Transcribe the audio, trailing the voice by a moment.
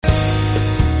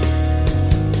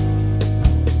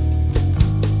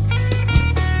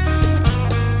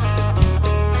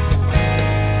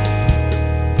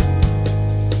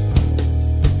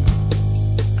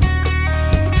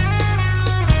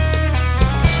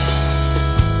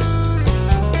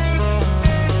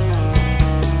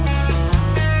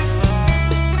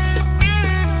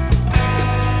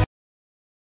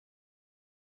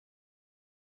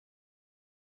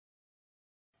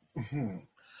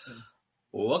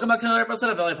Welcome back to another episode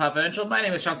of LA Confidential. My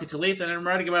name is Chauncey Talese, and I'm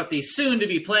writing about the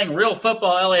soon-to-be playing real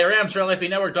football LA Rams for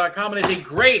LFBnetwork.com. It is a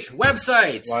great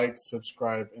website. Like,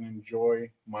 subscribe, and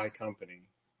enjoy my company.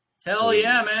 Hell Please.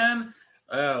 yeah, man.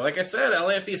 Like I said,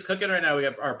 LAFE is cooking right now. We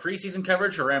got our preseason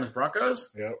coverage for Rams Broncos.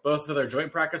 Yep. Both for their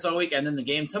joint practice all week, and then the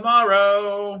game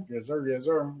tomorrow. Yes, sir. Yes,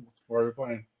 sir. Where are we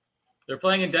playing? They're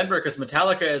playing in Denver because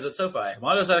Metallica is at SoFi.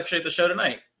 Mondo's actually at the show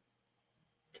tonight.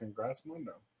 Congrats,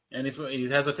 Mondo. And he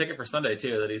has a ticket for Sunday,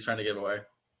 too, that he's trying to give away.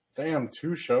 Damn,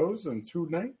 2 shows and 2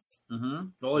 nights? Mm-hmm.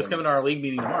 Well, he's coming to our league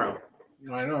meeting tomorrow.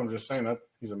 I know, I'm just saying that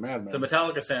he's a madman. It's a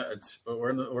Metallica sandwich.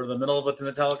 We're in the middle of a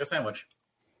Metallica sandwich.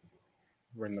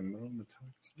 We're in the middle of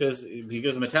Metallica. Because he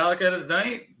goes Metallica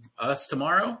tonight, us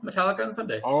tomorrow, Metallica on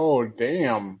Sunday. Oh,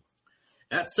 damn.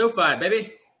 At SoFi,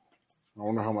 baby. I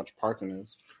wonder how much parking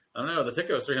is. I don't know. The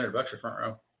ticket was $300 for front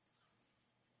row.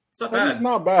 It's not That bad. is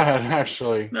not bad,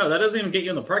 actually. No, that doesn't even get you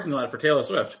in the parking lot for Taylor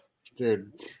Swift.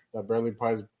 Dude, that barely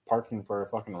buys parking for a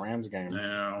fucking Rams game. I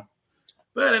know.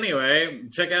 But anyway,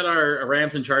 check out our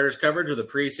Rams and Chargers coverage of the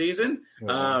preseason.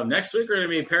 Yes, Next week, we're going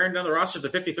to be paring down the rosters to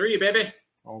 53, baby.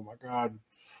 Oh, my God.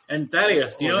 And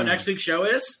Thaddeus, do you know what next week's show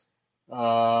is?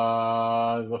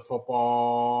 The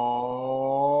football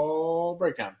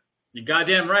breakdown. You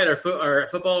goddamn right. Our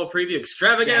football preview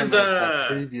extravaganza.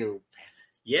 Damn it, a preview.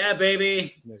 Yeah,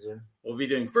 baby. Yes, sir. We'll be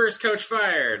doing first coach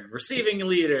fired, receiving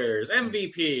leaders,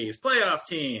 MVPs, playoff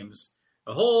teams,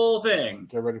 the whole thing.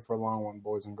 Get ready for a long one,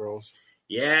 boys and girls.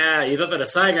 Yeah, you thought that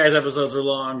Asai Guys episodes were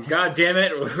long. God damn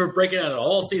it. We're breaking out a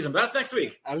whole season. But that's next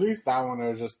week. At least that one,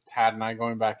 it was just Tad and I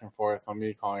going back and forth on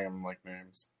me calling him, like,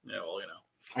 names. Yeah, well, you know.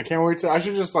 I can't wait to... I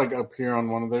should just, like, appear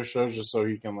on one of their shows just so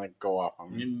he can, like, go off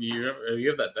on me. You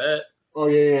have that bet. Oh,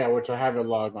 yeah, which I have it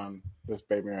logged on this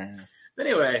baby right here.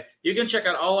 Anyway, you can check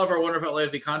out all of our wonderful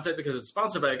LFB content because it's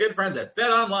sponsored by our good friends at Bet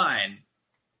Online.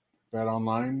 Bet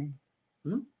online?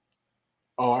 Hmm?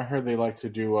 Oh, I heard they like to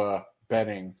do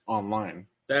betting online.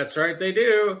 That's right, they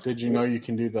do. Did you know you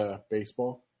can do the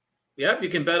baseball? Yep, you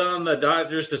can bet on the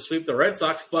Dodgers to sweep the Red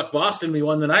Sox. Fuck Boston, we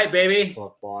won the night, baby.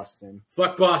 Fuck Boston.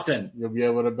 Fuck Boston. You'll be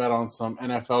able to bet on some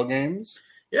NFL games?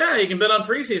 Yeah, you can bet on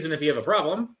preseason if you have a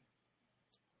problem.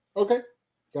 Okay.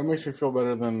 That makes me feel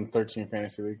better than 13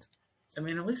 fantasy leagues. I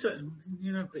mean, at least,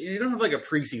 you don't have like a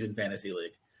preseason fantasy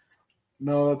league.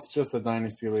 No, that's just a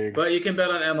dynasty league. But you can bet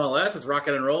on MLS. It's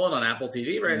rocking and rolling on Apple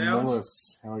TV right now.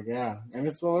 Willis. Hell yeah. And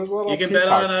it's there's a little You can peacock.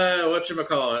 bet on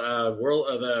whatchamacallit, world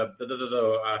the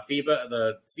FIBA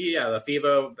the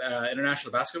FIBA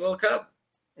International Basketball Cup.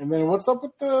 And then what's up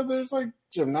with there's like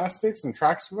gymnastics and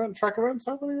track events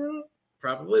happening right now?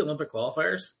 Probably Olympic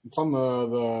qualifiers. It's on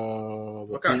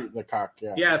the cock,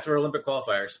 yeah. Yeah, it's for Olympic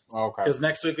qualifiers. Oh, okay. Because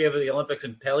next week we have the Olympics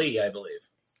in Pelé, I believe.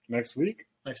 Next week?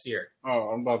 Next year. Oh,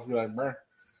 I'm about to be like, bruh.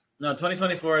 No,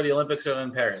 2024, the Olympics are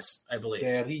in Paris, I believe.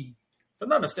 Paris. If I'm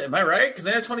not mistaken. Am I right? Because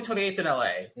they have 2028 in LA.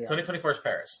 Yeah. 2024 is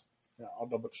Paris. Yeah, I'll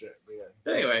double check. But yeah.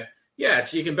 But anyway, yeah,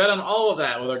 you can bet on all of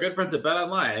that with our good friends at Bet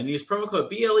Online and use promo code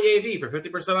BLEAV for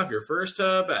 50% off your first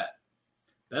bet.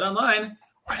 Bet Online,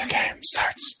 where the game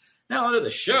starts. Now onto the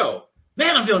show.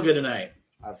 Man, I'm feeling good tonight.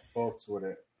 I folks with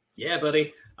it. Yeah,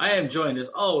 buddy. I am joined, as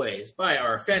always, by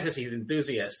our fantasy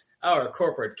enthusiast, our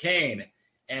corporate Kane,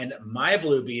 and my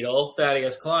Blue Beetle,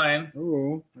 Thaddeus Klein.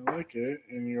 Ooh, I like it.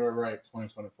 And you're right,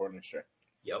 2024 next year.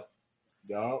 Yep.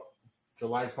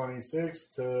 July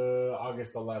 26th to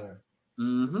August 11th.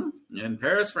 Mm-hmm. In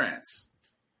Paris, France.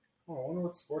 Oh, I wonder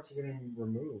what sports are getting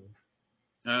removed.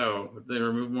 Oh, they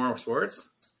remove more sports?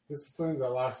 Disciplines that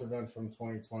last events from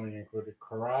 2020 included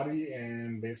karate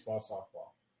and baseball,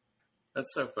 softball.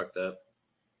 That's so fucked up.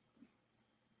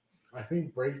 I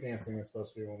think breakdancing is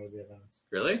supposed to be one of the events.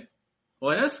 Really?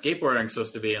 Well, I know skateboarding's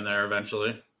supposed to be in there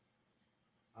eventually.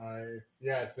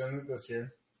 Yeah, it's in it this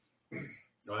year.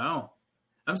 Wow.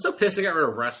 I'm so pissed they got rid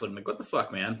of wrestling. Like, what the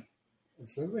fuck, man?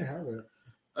 It says they have it.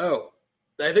 Oh,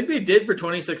 I think they did for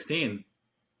 2016.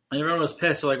 And everyone was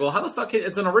pissed. They're like, well, how the fuck?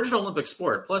 It's an original Olympic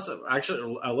sport. Plus,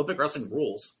 actually, Olympic wrestling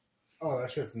rules. Oh,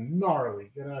 that shit's gnarly.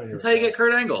 Get out of here. That's how you get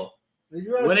Kurt Angle.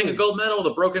 Exactly. Winning a gold medal with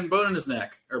a broken bone in his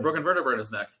neck. Or broken vertebra in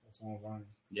his neck. That's what I'm fine.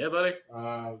 Yeah, buddy.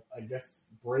 I guess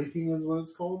breaking is what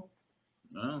it's called.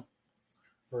 Oh.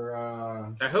 For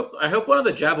I hope one of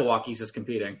the Jabberwockies is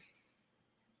competing.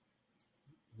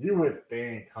 You would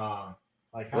think, huh?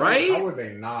 Like, Right? How would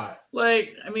they not?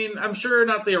 Like, I mean, I'm sure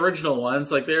not the original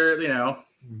ones. Like, they're,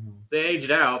 they aged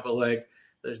out, but like,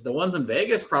 the ones in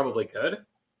Vegas probably could.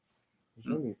 Is it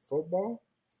really football?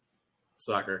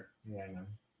 Soccer. Yeah, I know.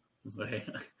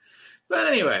 But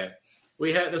anyway,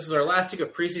 this is our last week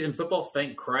of preseason football.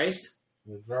 Thank Christ.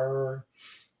 Reserve.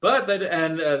 But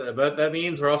that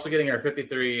means we're also getting our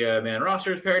 53 man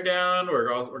rosters pared down. We're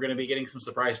going to be getting some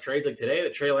surprise trades like today.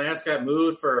 That Trey Lance got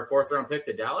moved for a 4th round pick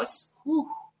to Dallas,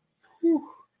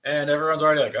 and everyone's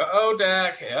already like, "Uh-oh,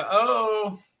 Dak,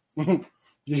 uh-oh."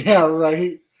 Yeah,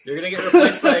 right. You're going to get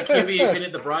replaced by a QB who can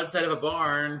hit the broadside of a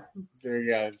barn.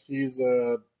 Yeah, he's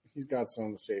got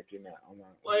some safety net on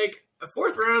that. Like, a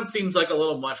 4th round seems like a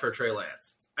little much for Trey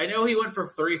Lance. I know he went for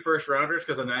 3 first rounders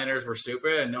because the Niners were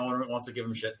stupid and no one wants to give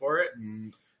him shit for it.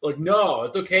 Like, no,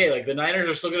 it's okay. Like, the Niners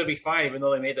are still going to be fine even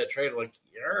though they made that trade. Like,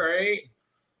 yeah, all right.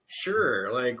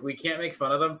 Sure. Like, we can't make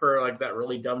fun of them for, like, that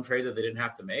really dumb trade that they didn't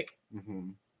have to make. Mm-hmm.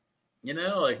 You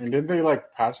know, like... And didn't they,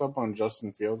 like, pass up on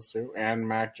Justin Fields, too? And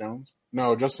Mac Jones?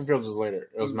 No, Justin Fields was later.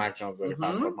 It was Mac Jones that they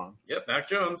passed up on. Yep, Mac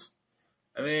Jones.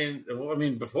 I mean,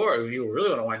 before, if you really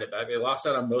want to wind it back, they lost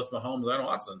out on both Mahomes and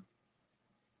Watson.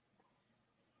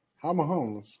 How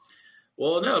Mahomes?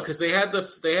 Well, no, because they had the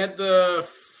 4th.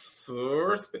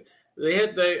 They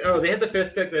had the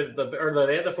 5th pick. They had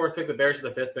the 4th pick. The Bears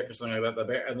had the 5th pick or something like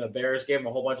that. The Bears gave them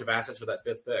a whole bunch of assets for that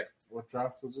 5th pick. What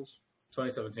draft was this?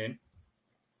 2017.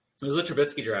 It was a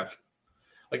Trubisky draft.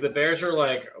 Like the Bears were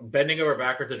like bending over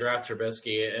backward to draft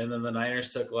Trubisky, and then the Niners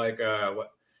took like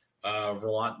not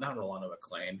Rolando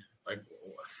McClain. Like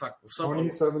fuck.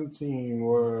 2017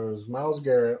 was Myles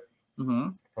Garrett. Mm-hmm.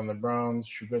 From the Browns,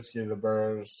 Trubisky, the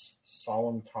Bears,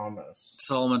 Solomon Thomas.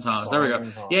 There we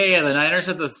go. Yeah. The Niners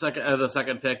had the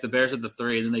second pick. The Bears had the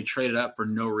 3, and then they traded up for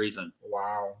no reason.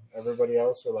 Wow. Everybody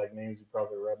else are like names you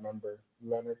probably remember: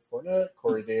 Leonard Fournette,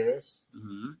 Corey Davis,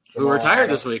 who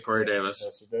retired this week. Corey Davis.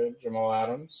 Yes, he did. Jamal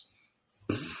Adams,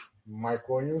 Mike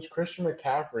Williams, Christian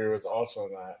McCaffrey was also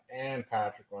in that, and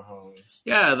Patrick Mahomes.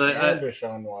 Yeah, and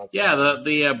Deshaun Watson. Yeah,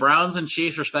 the Browns and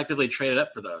Chiefs respectively traded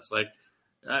up for those. Like.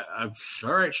 All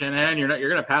right, Shanahan, you're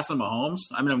going to pass on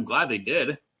Mahomes. I mean, I'm glad they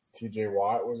did. T.J.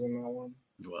 Watt was in that one.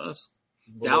 He was.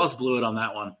 Dallas blew it on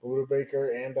that one. Buda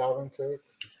Baker and Dalvin Cook.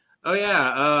 Oh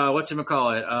yeah,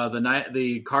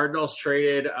 the Cardinals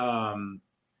traded.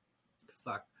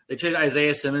 They traded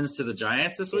Isaiah Simmons to the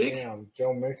Giants this week. Damn,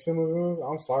 Joe Mixon was in this.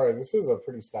 I'm sorry, this is a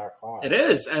pretty stacked class. It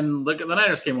is, and look at the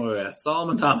Niners came away with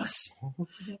Solomon Thomas.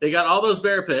 They got all those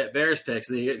Bears picks.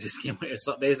 They just came away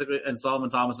basically, and Solomon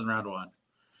Thomas in round 1.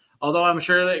 Although I'm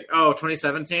sure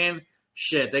 2017,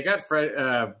 shit, they got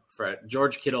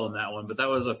George Kittle in that one, but that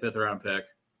was a 5th round pick.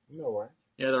 No way.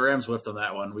 Yeah, the Rams whiffed on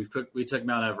that one. We took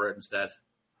Mount Everett instead.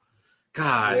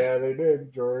 God. Yeah, they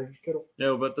did. George Kittle.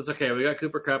 No, but that's okay. We got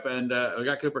Cooper Kupp in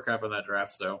that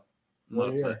draft. So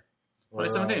what year?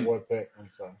 2017. What pick?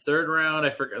 I'm sorry. 3rd round. I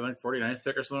think 49th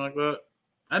pick or something like that.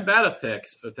 I'm bad with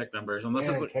pick numbers. Unless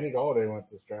it's like, Kenny Galladay went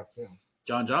this draft too.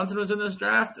 John Johnson was in this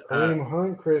draft. Kareem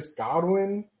Hunt, Chris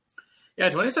Godwin. Yeah,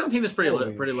 2017 is pretty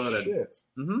loaded. Shit.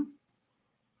 Mm-hmm.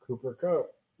 Cooper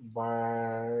Kupp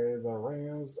by the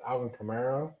Rams. Alvin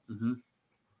Kamara. Mm-hmm.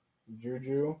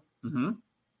 Juju. Mm-hmm.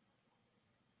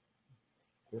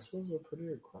 This was a pretty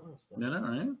good class. No,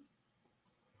 right?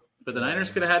 But the Niners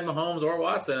could have had Mahomes or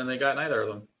Watson, and they got neither of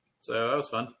them. So that was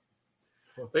fun.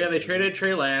 But yeah, they traded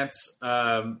Trey Lance.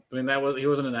 I mean, he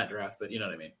wasn't in that draft, but you know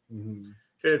what I mean. Mm-hmm.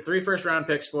 Traded 3 first-round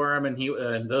picks for him,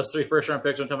 and those 3 first-round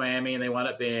picks went to Miami, and they wound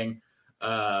up being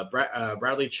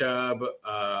Bradley Chubb.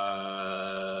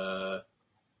 God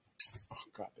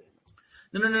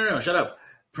damn it! No! Shut up.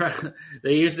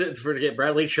 They used it to get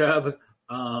Bradley Chubb.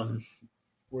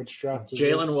 Which draft?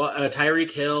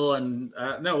 Tyreek Hill, and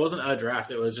no, it wasn't a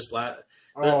draft. It was just last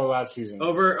season.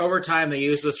 Over time, they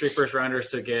used those 3 first-rounders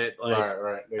to get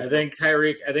right. I think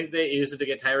they used it to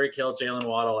get Tyreek Hill, Jalen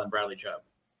Waddle, and Bradley Chubb.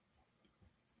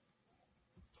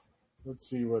 Let's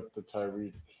see what the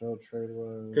Tyreek Hill trade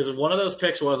was. Because one of those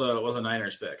picks was a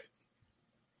Niners pick,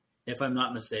 if I'm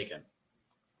not mistaken.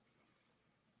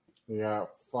 Yeah,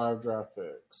 5 draft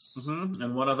picks. Mm-hmm.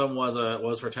 And one of them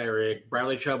was for Tyreek.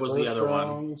 Bradley Chubb was the other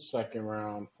one. 2nd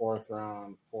round, 4th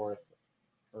round, 4th,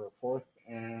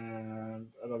 and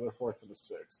another 4th and a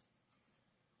 6th.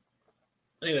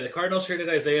 Anyway, the Cardinals traded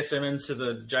Isaiah Simmons to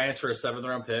the Giants for a 7th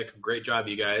round pick. Great job,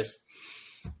 you guys.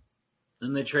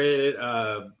 Then they traded.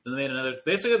 Then they made another.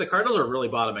 Basically, the Cardinals are really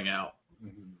bottoming out.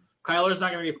 Mm-hmm. Kyler's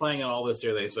not going to be playing at all this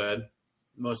year. They said,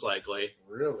 most likely.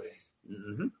 Really?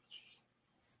 Mm-hmm.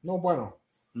 No bueno.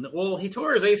 Well, he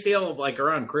tore his ACL like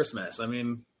around Christmas. I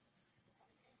mean,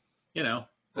 you know.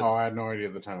 I had no idea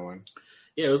the timeline.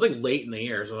 Yeah, it was like late in the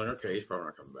year. So I'm like, okay, he's probably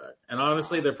not coming back. And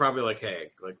honestly, they're probably like, hey,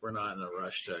 like we're not in a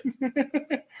rush to.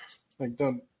 Like,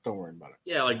 don't worry about it.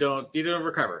 Yeah, like you don't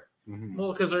recover. Mm-hmm.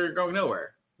 Well, because they're going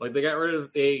nowhere. Like they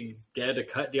had to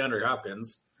cut DeAndre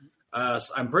Hopkins.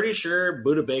 I'm pretty sure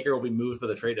Buda Baker will be moved by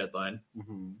the trade deadline.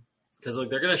 Mm-hmm. Because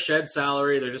like they're going to shed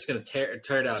salary. They're just going to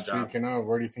tear down a job. Speaking of,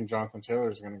 where do you think Jonathan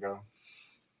Taylor is going to go?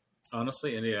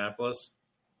 Honestly, Indianapolis.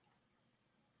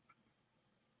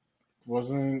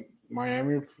 Wasn't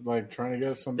Miami like trying to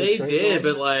get some? They did,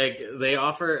 but like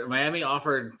Miami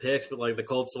offered picks, but like the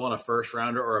Colts want a first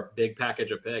rounder or a big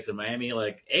package of picks, and Miami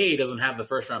like A doesn't have the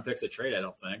first round picks to trade. I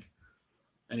don't think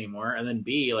anymore, and then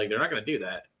B like they're not going to do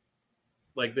that.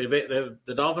 Like the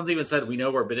Dolphins even said, we know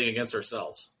we're bidding against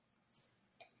ourselves.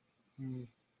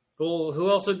 Well, who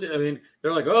else would do? I mean,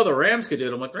 they're like, oh, the Rams could do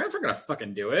it. I'm like, the Rams aren't going to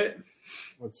fucking do it.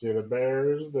 Let's see. The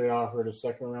Bears, they offered a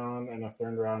second round and a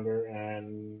third rounder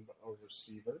and a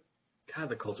receiver. God,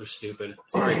 the Colts are stupid.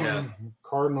 Sorry, Ted.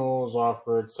 Cardinals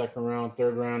offered second round,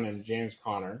 third round, and James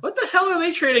Conner. What the hell are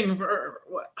they trading for?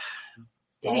 What?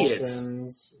 Idiots.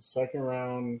 Dolphins, second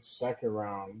round,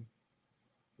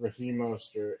 Raheem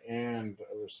Mostert, and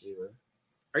a receiver.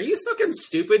 Are you fucking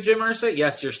stupid, Jim Irsay?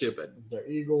 Yes, you're stupid. The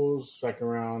Eagles, second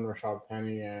round, Rashad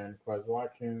Penny and Quez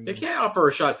Watkins. They can't offer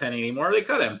Rashad Penny anymore. They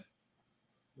cut him.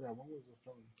 Yeah, when was this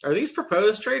done? Are these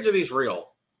proposed trades or are these real?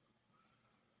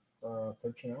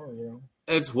 13 hours ago.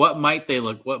 It's what might it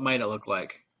look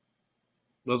like?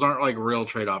 Those aren't like real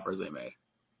trade offers they made.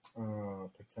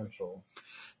 Potential.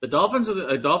 The Dolphins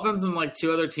and like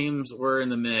two other teams were in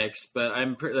the mix, but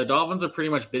the Dolphins are pretty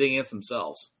much bidding against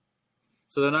themselves.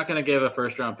 So they're not going to give a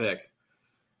first-round pick.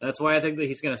 That's why I think that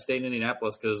he's going to stay in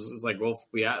Indianapolis because it's like, well,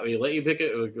 we let you pick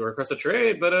it, we request a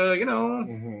trade, but,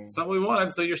 it's not what we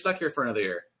wanted, so you're stuck here for another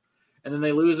year. And then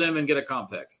they lose him and get a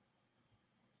comp pick.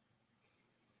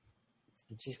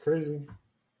 Which is crazy.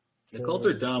 The Colts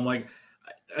are dumb. Like,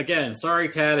 again, sorry,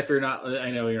 Tad, if you're not –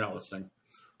 I know you're not listening.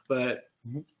 But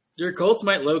your Colts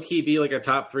might low-key be like a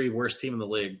top 3 worst team in the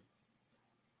league.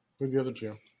 Who's the other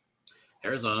two?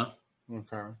 Arizona.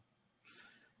 Okay.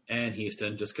 And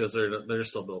Houston, just because they're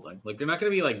still building. Like they're not going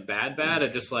to be like bad.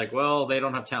 It's just like, well, they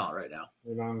don't have talent right now.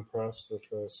 You're not impressed with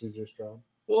CJ Stroud?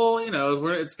 Well,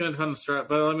 it's going to depend on Stroud,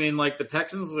 but I mean, like the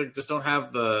Texans just don't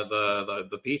have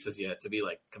the pieces yet to be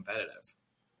like competitive.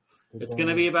 It's going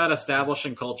to be about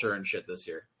establishing culture and shit this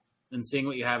year, and seeing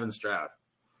what you have in Stroud.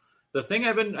 The thing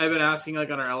I've been asking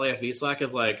like on our LAFV Slack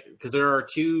is like because there are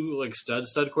 2 like stud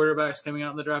quarterbacks coming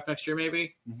out in the draft next year,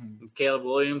 maybe with Caleb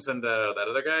Williams and that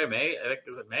other guy May. I think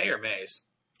is it May or Mays?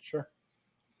 Sure.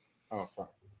 Oh, fine.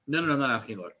 No, I'm not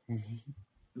asking you to look.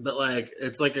 But like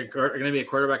it's like going to be a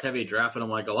quarterback heavy draft, and I'm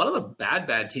like a lot of the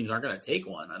bad teams aren't going to take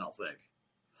one. I don't think.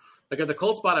 Like if the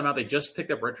Colts bought him out, they just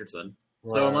picked up Richardson.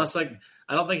 Right. So unless like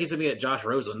I don't think he's going to be at Josh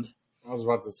Rosen. I was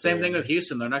about to say same thing with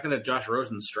Houston. They're not going to Josh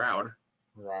Rosen Stroud.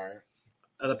 Right.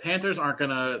 The Panthers aren't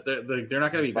gonna. They're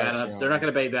not gonna be bad enough. They're not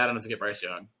gonna be bad enough to get Bryce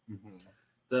Young. Mm-hmm.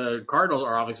 The Cardinals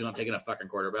are obviously not taking a fucking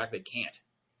quarterback. They can't.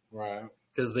 Right.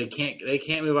 Because they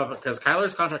can't move up because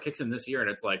Kyler's contract kicks in this year and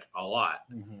it's like a lot.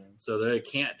 Mm-hmm. So they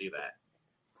can't do that.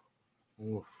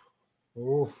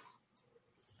 Oof.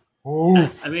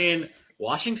 I mean,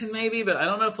 Washington maybe, but I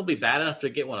don't know if they'll be bad enough to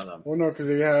get one of them. Well, no, because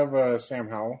they have Sam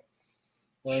Howell.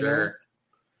 Sure.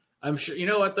 I'm sure. You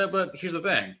know what, though? But here's the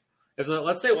thing.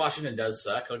 Let's say Washington does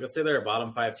suck. Like, let's say they're a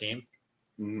bottom 5 team.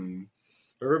 Mm-hmm.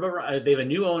 They have a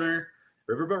new owner.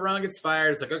 Riverboat Ron gets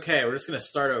fired. It's like, okay, we're just going to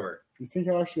start over. You think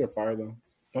he'll actually get fired, though?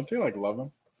 Don't they, love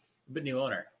him? But new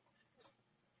owner.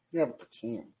 Yeah, but the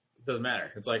team. It doesn't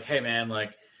matter. It's like, hey, man,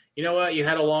 you know what? You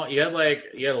had a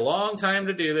long time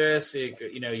to do this.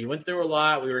 You went through a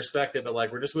lot. We respect it, but,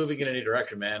 we're just moving in a new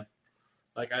direction, man.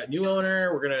 A new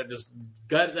owner, we're going to just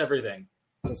gut everything.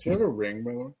 Does he have a ring,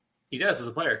 by the way? He does, as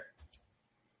a player.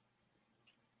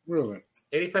 Really?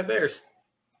 85 Bears.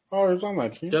 Oh, he was on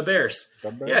that team? The Bears.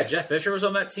 Yeah, Jeff Fisher was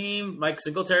on that team. Mike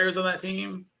Singletary was on that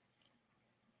team.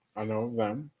 I know of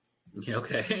them.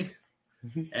 Okay.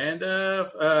 And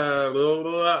Riverboat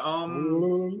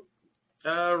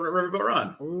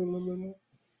Ron.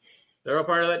 They're all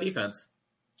part of that defense.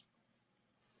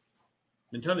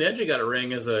 And Tony Edgy got a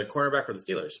ring as a cornerback for the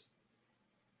Steelers.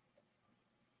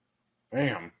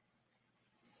 Damn.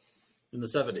 In the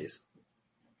 70s.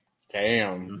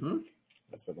 Damn. Mm-hmm.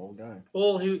 That's an old guy.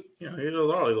 Well, he was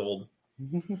always old.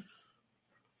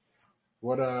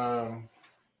 What,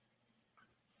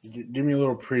 give me a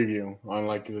little preview on,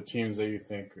 the teams that you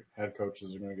think head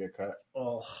coaches are going to get cut.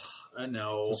 Oh, I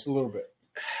know. Just a little bit.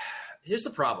 Here's the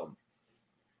problem.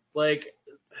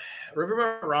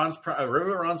 Riverboat Ron's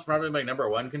probably my number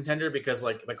 1 contender because,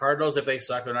 the Cardinals, if they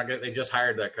suck, they're not going to, they just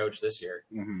hired that coach this year.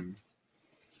 Mm-hmm.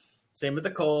 Same with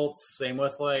the Colts. Same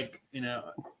with,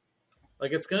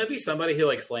 it's going to be somebody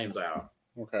who, flames out.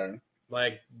 Okay.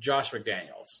 Josh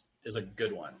McDaniels is a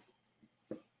good one.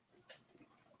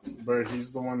 But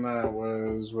he's the one that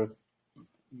was with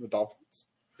the Dolphins?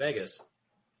 Vegas.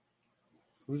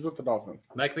 Who's with the Dolphins?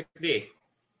 Mike McD.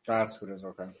 That's who it is.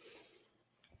 Okay.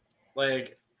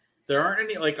 Like, there aren't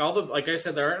any, like, like I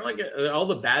said, there aren't, like, all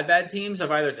the bad teams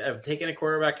have taken a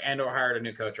quarterback and or hired a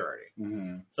new coach already.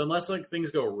 Mm-hmm. So unless, like,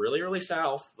 things go really, really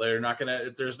south, there's not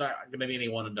going to be any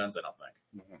one and dones, I don't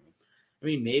think. Mm-hmm. I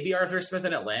mean, maybe Arthur Smith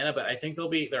in Atlanta, but I think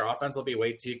their offense will be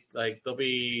way too, like, they'll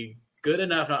be good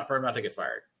enough for him not to get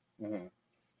fired. Mm-hmm.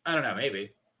 I don't know,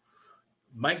 maybe.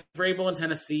 Mike Vrabel in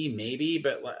Tennessee, maybe,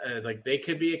 but like they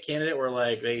could be a candidate where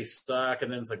like they suck, and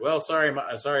then it's like, well, sorry,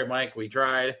 Mike, we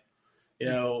tried. You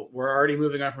know, we're already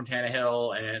moving on from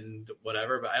Tannehill and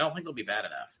whatever, but I don't think they'll be bad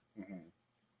enough. Mm-hmm.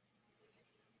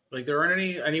 Like there aren't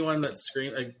anyone that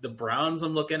scream like the Browns.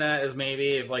 I'm looking at is maybe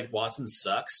if like Watson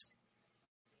sucks,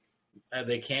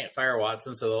 they can't fire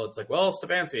Watson, so it's like, well,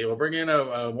 Stefanski, we'll bring in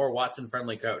a more Watson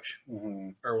friendly coach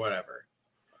or whatever.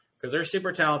 Because they're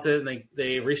super talented, and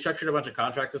they restructured a bunch of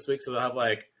contracts this week, so they'll have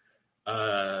like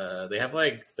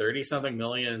 30-something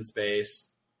million in space,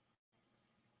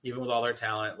 even with all their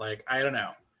talent. Like, I don't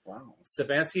know. Wow.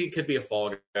 Stefanski could be a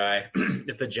fall guy.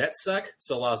 If the Jets suck,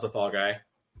 so law's the fall guy.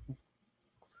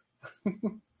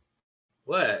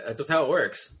 What? That's just how it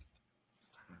works.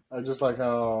 I just like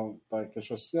how it's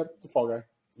just the fall guy.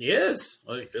 He is.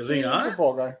 Like, is he not? He's the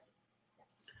fall guy.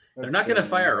 They're not going to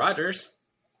fire Rodgers.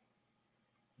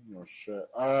 No shit.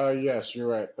 Yes, you're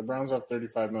right. The Browns have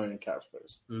 $35 million cap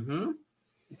space. Mm-hmm.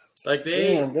 Like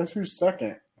they. Damn, guess who's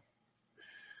second?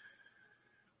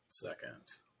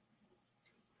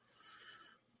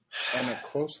 And a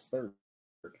close third.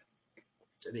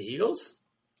 The Eagles?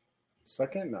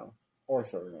 Second? No. Or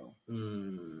third? No.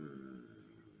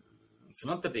 It's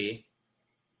not the D.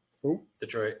 Who?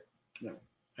 Detroit. No.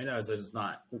 I know it's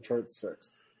not. Detroit's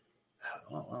sixth.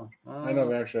 Oh, well. I know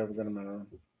they actually have a good amount of room.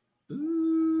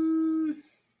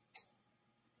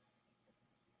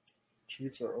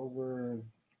 Chiefs are over.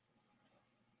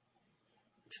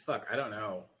 Fuck, I don't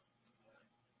know.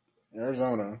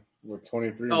 Arizona with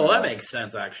 23. Oh, well, that makes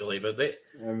sense actually, but they.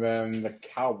 And then the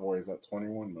Cowboys at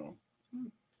 21 though.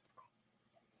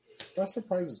 That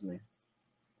surprises me.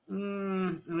 I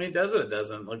mean, it does what it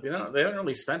doesn't. Like they haven't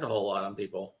really spent a whole lot on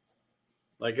people.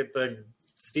 Like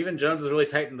Stephen Jones has really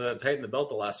tightened the belt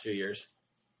the last few years.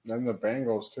 Then the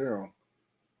Bengals too.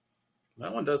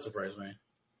 That one does surprise me.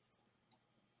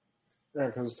 Yeah,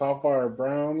 because top five are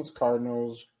Browns,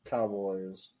 Cardinals,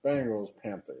 Cowboys, Bengals,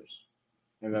 Panthers,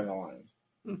 and then the Lions.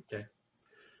 Okay.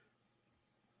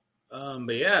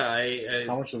 But yeah,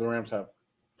 how much do the Rams have?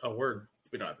 Oh,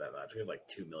 we don't have that much. We have like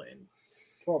 2 million.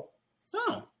 12.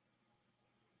 Oh.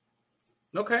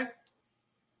 Okay.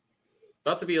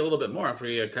 About to be a little bit more after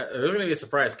we cut. There's going to be a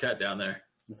surprise cut down there.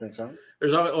 You think so?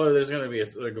 There's going to be a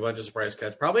bunch of surprise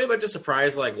cuts. Probably a bunch of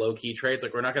surprise, like, low-key trades.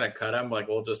 Like, we're not going to cut them. Like,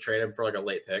 we'll just trade them for, like, a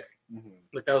late pick. Mm-hmm.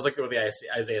 Like, that was, like, what the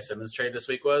Isaiah Simmons trade this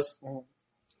week was.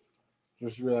 Mm-hmm.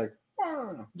 Just be like,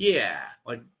 wow. Yeah.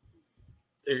 Like,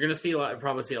 you're going to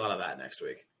probably see a lot of that next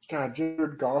week. God,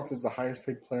 Jared Goff is the highest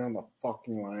paid player on the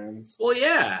fucking Lions. Well,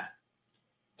 yeah.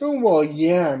 Well,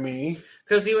 yeah, me.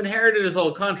 Because he inherited his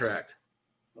old contract.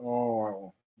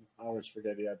 Oh, I always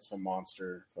forget he had some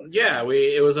monster. Yeah,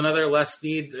 it was another less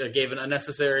need, gave an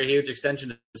unnecessary huge extension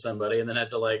to somebody, and then had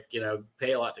to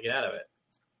pay a lot to get out of it.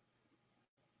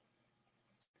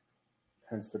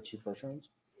 Hence the 2 first rounds.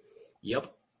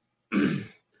 Yep.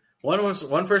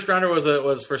 One first rounder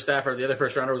was for Stafford. The other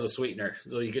first rounder was a sweetener,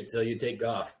 so you take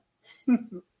Goff.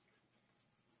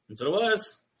 That's what it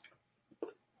was.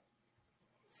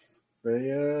 They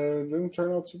didn't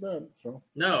turn out too bad. So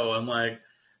no, I'm like.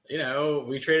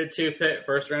 We traded 2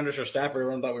 first rounders for Stafford.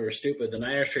 Everyone thought we were stupid. The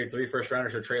Niners traded 3 first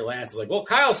rounders for Trey Lance. It's like, well,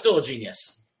 Kyle's still a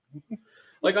genius.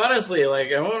 Like, honestly,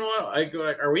 like,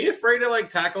 are we afraid to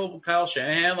tackle Kyle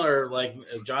Shanahan or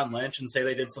John Lynch and say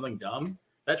they did something dumb?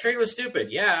 That trade was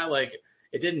stupid. Yeah,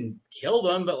 it didn't kill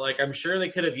them, but I'm sure they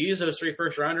could have used those 3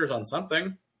 first rounders on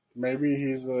something. Maybe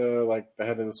he's the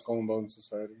head of the Skull and Bones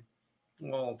Society.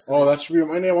 Well, that should be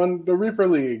my name on the Reaper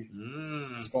League.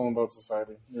 Skull and Bones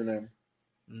Society. Your name.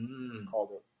 Called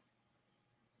it.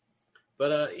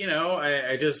 But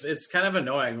I just it's kind of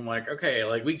annoying. I'm like, okay,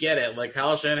 we get it. Like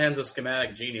Kyle Shanahan's a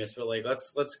schematic genius, but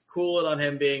let's cool it on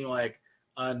him being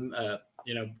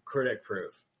critic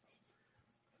proof.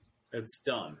 It's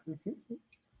dumb.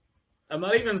 I'm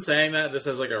not even saying that just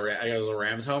as a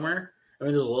Rams homer. I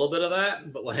mean, there's a little bit of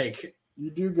that, but you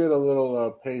do get a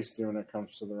little pasty when it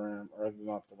comes to the Rams, or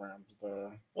not the Rams.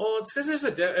 Well, it's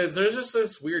because there's just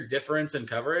this weird difference in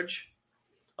coverage.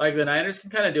 Like, the Niners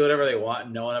can kind of do whatever they want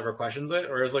and no one ever questions it.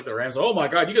 Whereas, the Rams, oh, my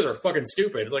God, you guys are fucking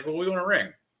stupid. It's like, well, we want a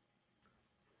ring.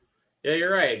 Yeah,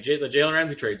 you're right. The Jalen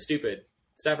Ramsey trade, stupid.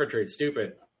 Stafford trade,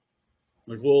 stupid.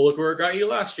 Like, well, look where it got you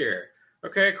last year.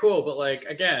 Okay, cool, but like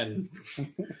again,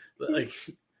 like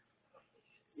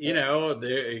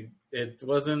it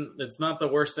wasn't. It's not the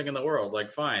worst thing in the world.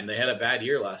 Like, fine, they had a bad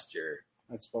year last year.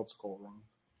 I spelled skull wrong.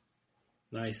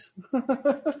 Nice.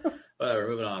 Whatever.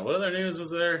 Moving on. What other news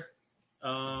is there?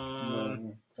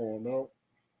 No.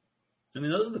 I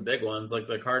mean, those are the big ones. Like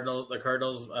the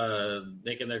Cardinals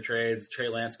making their trades. Trey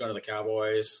Lance going to the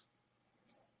Cowboys.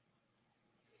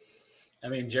 I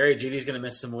mean, Jerry Jeudy's going to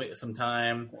miss some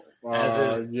time.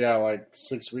 Like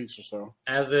 6 weeks or so.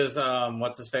 As is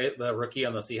what's his face, the rookie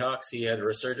on the Seahawks. He had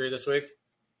wrist surgery this week.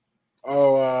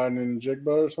 Oh, Ninjigba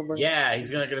or something. Yeah,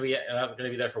 he's not going to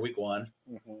be there for week 1.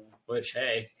 Mm-hmm. Which,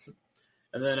 hey.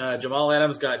 And then Jamal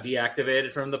Adams got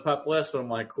deactivated from the PUP list, but I'm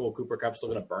like, cool, Cooper Kupp's still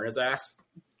going to burn his ass.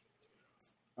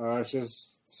 It's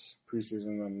just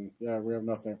preseason, and we have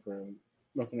nothing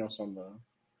else on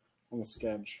the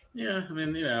sketch. Yeah, I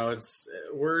mean,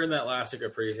 we're in that last week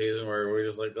of preseason where we're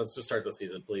just like, let's just start the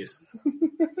season, please.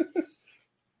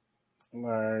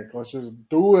 Like, let's just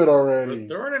do it already. But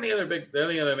there aren't any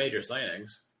other major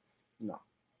signings. No.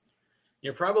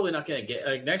 You're probably not going to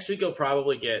get next week. You'll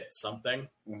probably get something.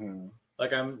 Mm-hmm.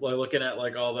 Like I'm looking at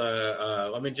like all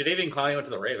the. Jadeveon Clowney went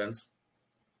to the Ravens,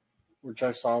 which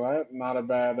I saw that. Not a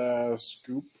bad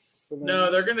scoop for them.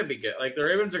 No, they're going to be good. Like the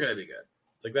Ravens are going to be good.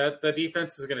 Like that, the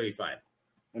defense is going to be fine.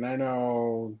 And I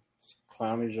know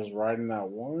Clowney's just riding that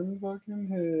one fucking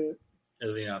hit.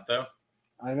 Is he not though?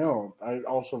 I know. I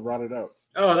also brought it up.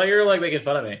 Oh, I thought you were like making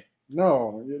fun of me.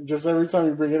 No, just every time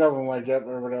you bring it up, I'm like, yep,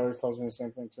 everybody always tells me the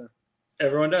same thing too.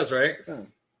 Everyone does, right? Yeah.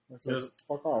 Like,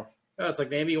 fuck off. Oh, it's like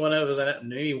maybe one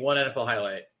NFL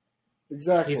highlight.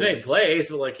 Exactly. He's made plays,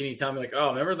 but like, can you tell me like, oh,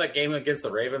 remember that game against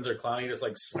the Ravens or Clowney just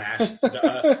like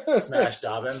smashed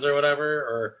Dobbins or whatever?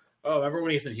 Or oh, remember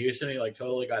when he's in Houston, he like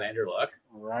totally got Andrew Luck?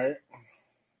 Right.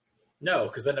 No,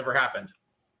 because that never happened.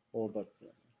 Hold up.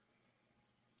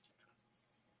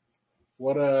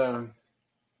 What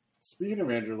speaking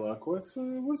of Andrew Luck, what's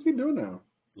he doing now?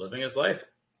 Living his life.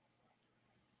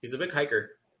 He's a big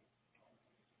hiker.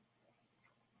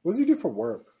 What does he do for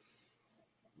work?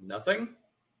 Nothing.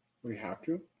 Would he have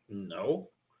to? No.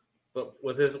 But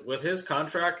with his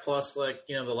contract plus like,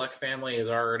 the Luck family is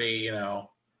already,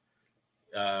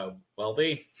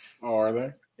 wealthy. Oh, are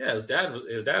they? Yeah, his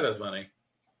dad has money.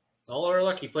 All over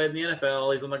Luck. He played in the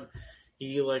NFL.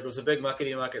 He was a big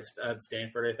muckety muck at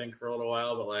Stanford, I think, for a little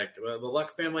while. But like the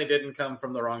Luck family didn't come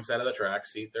from the wrong side of the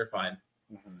tracks. They're fine.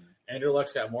 Mm-hmm. Andrew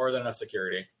Luck's got more than enough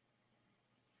security.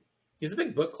 He's a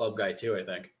big book club guy too, I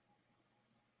think.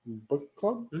 Book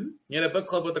club? Mm-hmm. He had a book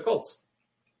club with the Colts.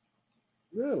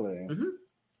 Really? Mm-hmm.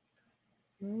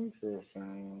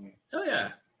 Interesting. Oh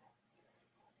yeah.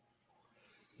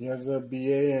 He has a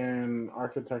BA in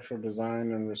architectural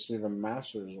design and received a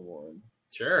master's award.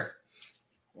 Sure.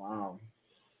 Wow.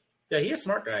 Yeah, he's a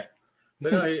smart guy.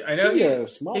 But I know he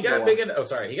got big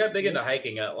into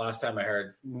hiking last time I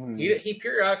heard. Mm-hmm. He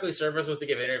periodically surfaces to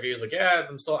give interviews like, yeah,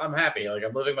 I'm happy. Like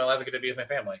I'm living my life. I get to be with my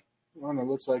family. Well, it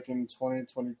looks like in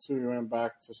 2022 he went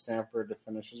back to Stanford to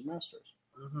finish his master's.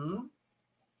 Mm-hmm.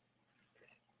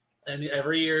 And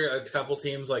every year a couple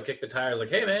teams like kick the tires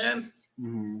like, hey man.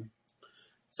 Mm-hmm.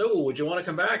 So would you want to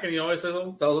come back? And he always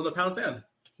tells them to pounce in.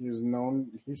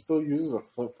 He still uses a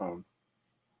flip phone.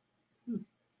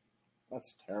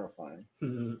 That's terrifying.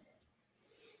 Mm-hmm.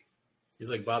 He's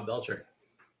like Bob Belcher.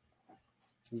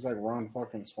 He's like Ron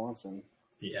fucking Swanson.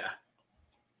 Yeah.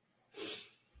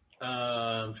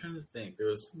 I'm trying to think. There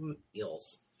was some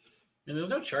else. And there's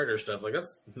no charter stuff. Like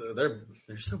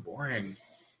they're so boring.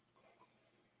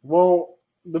 Well,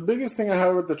 the biggest thing I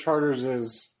have with the charters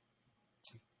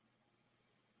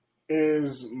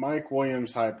is Mike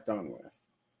Williams hype done with.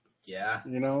 Yeah.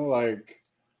 Like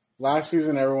last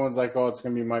season, everyone's like, oh, it's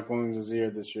going to be Mike Williams' year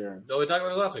this year. No, we talked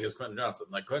about it last week. It's Quentin Johnson.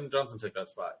 Like, Quentin Johnson took that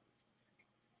spot.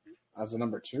 As a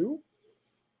number 2?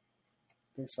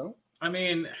 I think so. I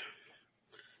mean,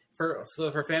 for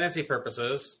fantasy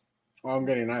purposes. Well, I'm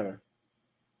getting neither.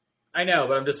 I know,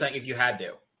 but I'm just saying if you had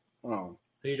to. Oh.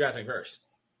 Who are you drafting first?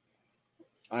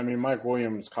 I mean, Mike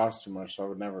Williams costs too much, so I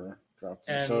would never draft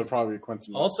him. So it would probably be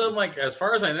Quentin. Also, like, as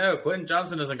far as I know, Quentin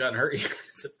Johnson hasn't gotten hurt yet.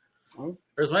 Oh.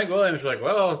 There's Mike Williams. You're like,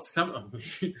 well, it's coming.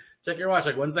 Check your watch.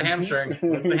 Like, when's the hamstring?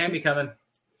 When's the hammy coming?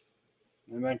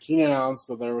 And then Keenan Allen's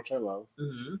still there, which I love.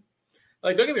 Mm-hmm.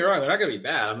 Like, don't get me wrong. They're not going to be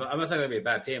bad. I'm not saying they're going to be a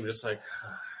bad team. Just like,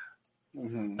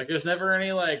 mm-hmm. Like, there's never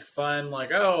any, like, fun,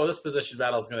 like, oh, this position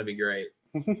battle is going to be great.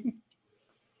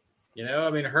 I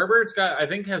mean, Herbert's got, I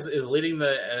think, is leading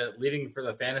for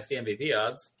the fantasy MVP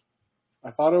odds.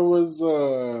 I thought it was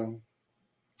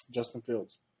Justin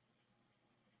Fields.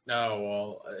 Oh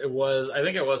well, it was. I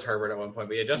think it was Herbert at one point,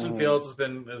 but yeah, Justin Fields has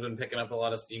been picking up a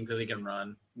lot of steam because he can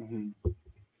run.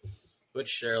 Which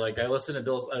sure, like I listened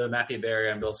to Matthew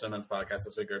Berry on Bill Simmons' podcast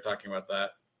this week. They were talking about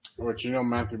that. Which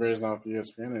Matthew Berry's not with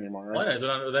ESPN anymore, right? Well, he's been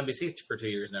on with NBC for 2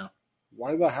 years now.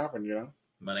 Why did that happen?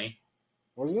 Money.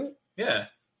 Was it? Yeah.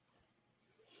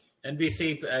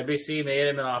 NBC made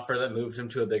him an offer that moved him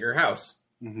to a bigger house.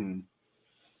 And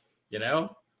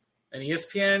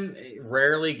ESPN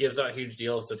rarely gives out huge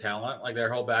deals to talent. Like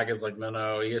their whole bag is like, no,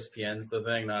 ESPN's the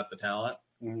thing, not the talent.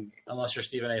 Unless you're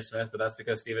Stephen A. Smith, but that's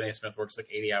because Stephen A. Smith works like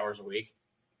 80 hours a week.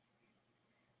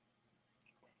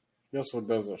 He also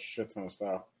does a shit ton of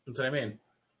stuff. That's what I mean.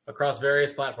 Across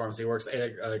various platforms, he works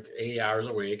 80 hours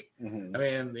a week. I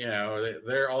mean,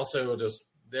 they're also just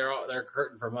they're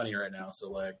hurting for money right now.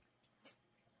 So like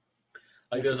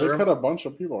they cut a bunch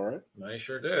of people, right? They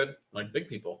sure did, like big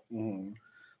people.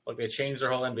 Like they changed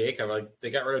their whole NBA cover. Like they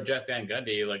got rid of Jeff Van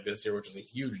Gundy like this year, which is a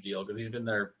huge deal because he's been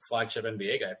their flagship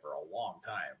NBA guy for a long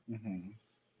time.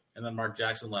 And then Mark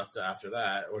Jackson left after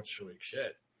that, which like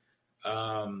shit.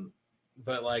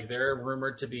 But like they're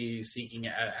rumored to be seeking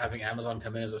having Amazon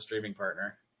come in as a streaming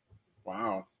partner.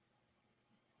 Wow,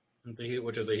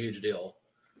 which is a huge deal.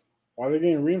 Why are they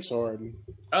getting Ream so hard?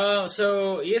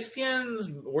 So ESPN's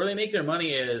where they make their money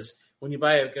is when you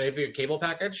buy your cable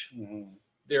package.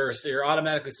 You're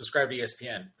automatically subscribed to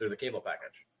ESPN through the cable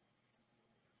package.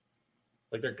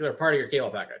 Like they're part of your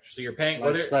cable package, so you're paying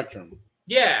like Spectrum.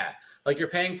 Yeah, like you're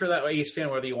paying for that ESPN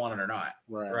whether you want it or not.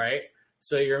 Right.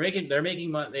 So they're making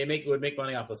money. Would make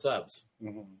money off the subs,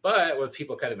 but with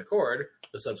people cutting the cord,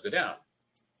 the subs go down.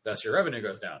 Thus, your revenue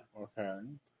goes down. Okay.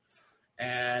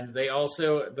 And they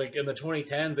also like in the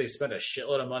 2010s, they spent a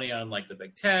shitload of money on like the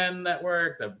Big Ten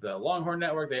network, the Longhorn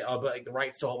network. They all like the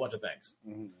rights to a whole bunch of things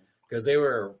because they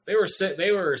were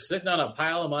sitting on a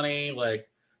pile of money. Like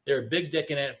they were big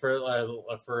dicking it for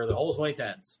the whole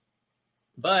 2010s.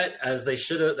 But as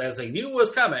they knew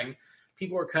was coming.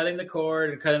 People were cutting the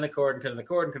cord and cutting the cord and cutting the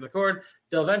cord and cutting the cord.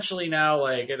 They'll eventually now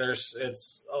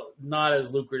it's not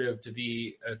as lucrative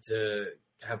to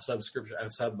have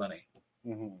sub money.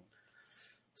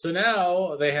 So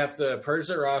now they have to purge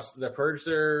their roster, purge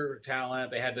their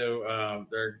talent. They had to.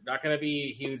 They're not going to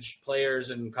be huge players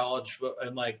in college,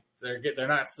 and like they're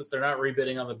not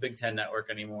rebidding on the Big Ten network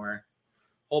anymore.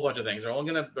 Whole bunch of things. They're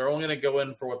only gonna go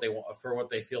in for what they want, for what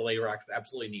they feel they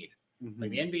absolutely need.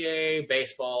 Like the NBA,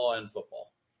 baseball, and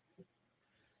football.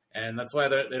 And that's why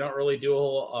they don't really do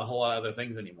a whole lot of other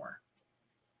things anymore.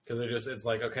 Because it's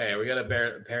like, okay, we got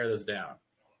to pare this down.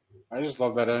 I just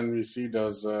love that NBC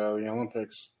does the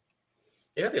Olympics.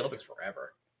 They got the Olympics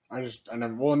forever.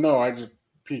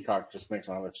 Peacock just makes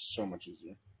my life so much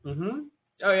easier.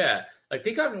 Oh, yeah. Like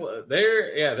Peacock,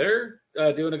 they're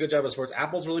doing a good job of sports.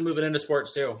 Apple's really moving into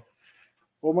sports, too.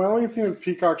 Well, my only thing with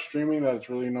Peacock streaming that's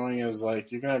really annoying is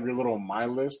like you can have your little My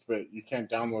List, but you can't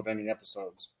download any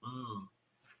episodes.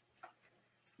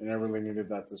 And I really needed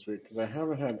that this week because I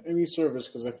haven't had any service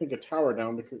because I think a tower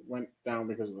went down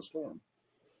because of the storm.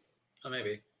 Oh,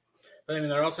 maybe. But I mean,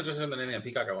 there also just isn't anything on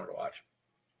Peacock I wanted to watch.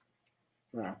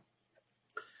 Yeah.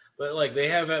 But like they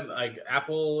have like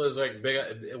Apple is like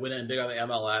went in big on the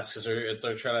MLS because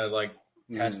they're trying to like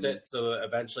test it so that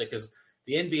eventually because.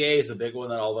 The NBA is a big one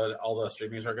that all the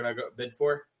streamers are going to bid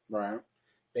for. Right.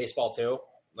 Baseball too.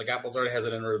 Like Apple's already has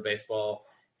it in with baseball.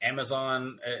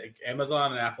 Amazon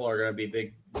and Apple are going to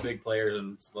be big players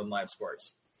in live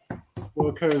sports.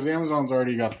 Well, because Amazon's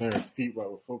already got their feet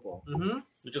wet with football.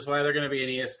 Which is why they're going to be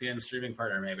an ESPN streaming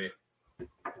partner, maybe.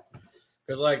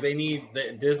 Because like they need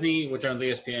Disney, which owns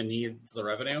ESPN, needs the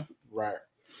revenue. Right.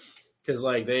 Because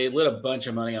like they lit a bunch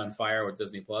of money on fire with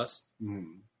Disney Plus.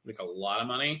 Like a lot of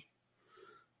money.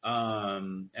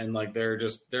 And like they're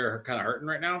kind of hurting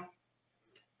right now.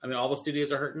 I mean, all the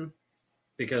studios are hurting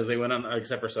because they went on,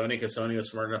 except for Sony, because Sony was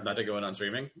smart enough not to go in on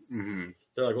streaming.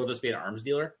 They're like, we'll just be an arms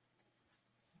dealer.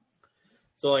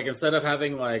 So like instead of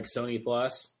having like Sony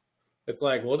Plus, it's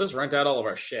like we'll just rent out all of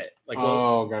our shit. Like,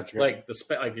 gotcha. Like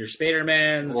like your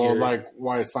Spider-Mans. Well, like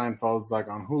why Seinfeld's like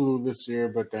on Hulu this year,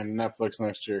 but then Netflix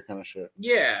next year, kind of shit.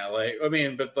 Yeah, like I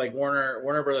mean, but like Warner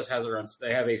Brothers has their own.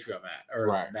 They have HBO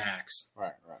Max.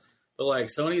 Right. But like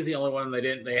Sony's the only one they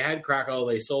didn't. They had Crackle.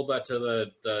 They sold that to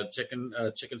the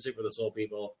chicken soup for the soul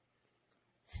people.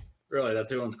 Really,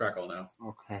 that's who owns Crackle now.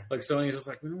 Okay. Like Sony's just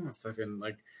like we don't want to fucking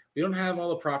like. We don't have all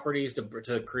the properties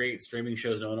to create streaming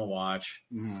shows no one will watch.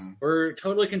 We're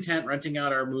totally content renting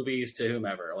out our movies to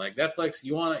whomever. Like Netflix,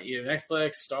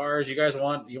 Netflix, Stars, you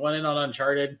want in on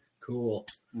Uncharted? Cool.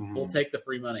 We'll take the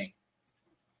free money.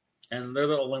 And they're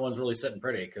the only ones really sitting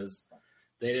pretty because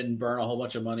they didn't burn a whole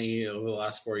bunch of money over the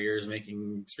last 4 years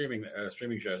making streaming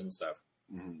shows and stuff.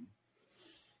 Mm-hmm.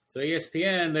 So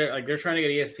ESPN, they're trying to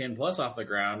get ESPN Plus off the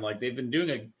ground. Like they do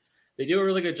a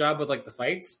really good job with like the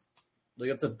fights. Like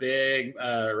that's a big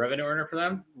revenue earner for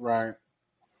them, right?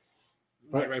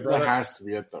 But right, that has to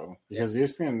be it though, because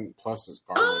ESPN Plus is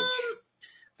garbage.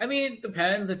 I mean, it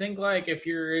depends. I think like if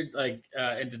you're like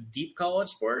into deep college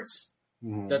sports,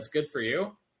 that's good for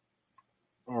you.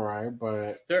 All right,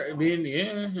 but I mean,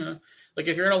 yeah. Like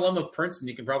if you're an alum of Princeton,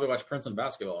 you can probably watch Princeton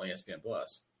basketball on ESPN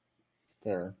Plus,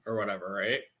 fair or whatever,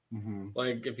 right? Mm-hmm.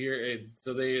 Like if you're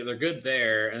so they're good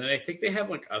there, and then I think they have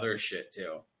like other shit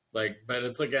too. Like, but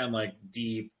it's again like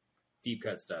deep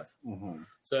cut stuff. Mm-hmm.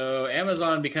 So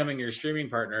Amazon becoming your streaming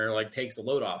partner like takes the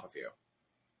load off of you,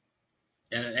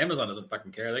 and Amazon doesn't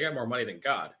fucking care. They got more money than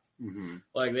God. Mm-hmm.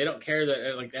 Like they don't care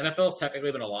that like the NFL's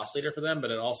technically been a loss leader for them,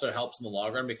 but it also helps in the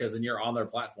long run because then you're on their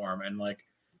platform and like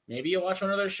maybe you'll watch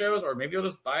one of their shows or maybe you'll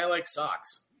just buy like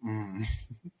socks. Mm-hmm.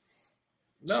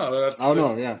 No, that's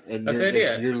no, yeah, that's the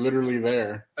idea. You're literally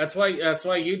there. That's why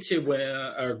YouTube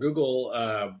or Google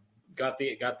got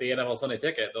the NFL Sunday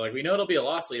ticket. They're like, we know it'll be a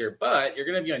loss leader, but you're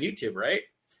going to be on YouTube, right?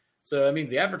 So that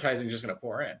means the advertising is just going to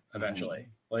pour in eventually.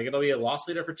 Mm-hmm. Like it'll be a loss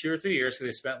leader for 2 or 3 years because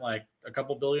they spent like a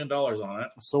couple $2 billion on it.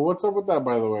 So what's up with that,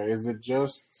 by the way? Is it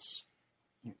just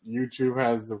YouTube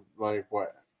has the like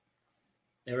what?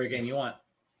 Every game you want,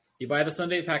 you buy the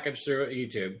Sunday package through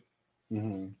YouTube.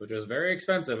 Mm-hmm. Which is very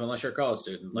expensive unless you're a college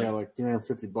student. Like, yeah, like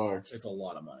 $350. It's a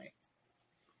lot of money.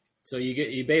 So you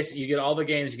get all the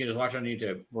games you can just watch on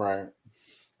YouTube, right?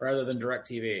 Rather than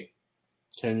DirecTV.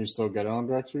 Can you still get it on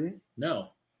DirecTV? No,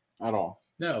 at all.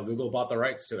 No, Google bought the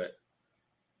rights to it.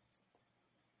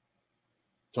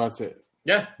 So that's it.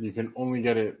 Yeah, you can only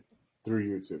get it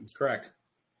through YouTube. Correct.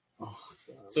 Oh,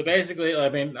 so basically, I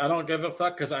mean, I don't give a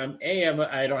fuck because I don't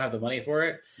have the money for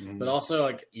it, but also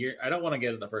like I don't want to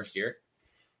get it the first year.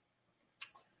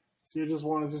 So you just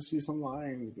wanted to see some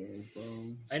Lions games, bro.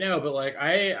 I know, but like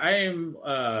I am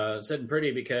sitting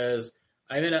pretty because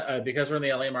I'm in because we're in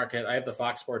the LA market. I have the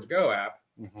Fox Sports Go app,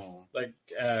 like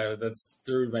that's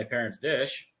through my parents'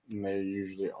 dish. And they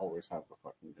usually always have the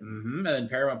fucking game. And then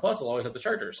Paramount Plus will always have the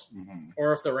Chargers,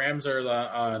 or if the Rams are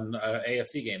on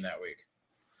AFC game that week.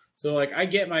 So, like, I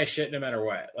get my shit no matter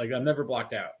what. Like, I'm never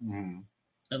blocked out. And,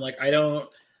 like, I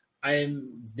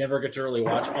never get to really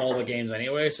watch all the games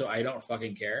anyway, so I don't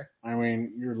fucking care. I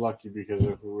mean, you're lucky because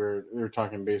if we're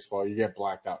talking baseball, you get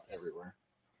blacked out everywhere.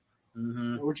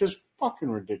 Which is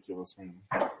fucking ridiculous, man.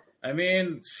 I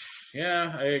mean,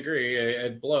 yeah, I agree.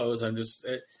 It blows. I'm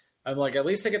like, at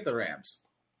least I get the Rams.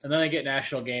 And then I get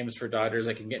national games for Dodgers.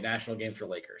 I can get national games for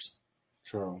Lakers.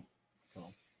 True.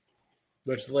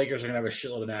 Which the Lakers are going to have a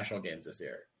shitload of national games this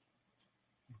year.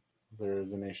 They're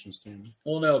the nation's team.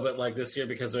 Well, no, but like this year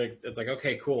because it's like,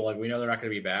 okay, cool. Like we know they're not going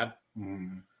to be bad.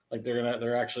 Like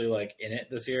they're actually like in it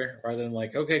this year rather than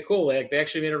like, okay, cool. Like they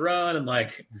actually made a run and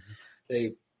like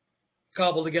they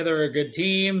cobbled together a good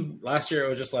team. Last year it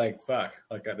was just like, fuck.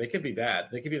 Like they could be bad.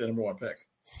 They could be the number one pick.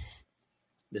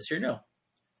 This year, no.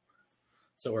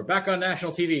 So we're back on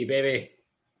national TV, baby.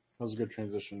 That was a good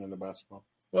transition into basketball.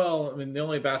 Well, I mean, the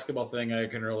only basketball thing I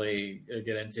can really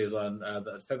get into is on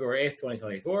February 8th,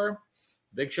 2024,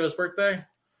 Big Show's birthday.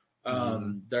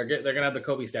 They're going to have the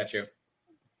Kobe statue.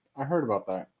 I heard about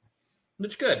that.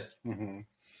 It's good.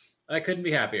 I couldn't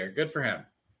be happier. Good for him.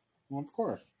 Well, of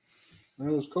course. And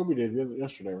it was Kobe Day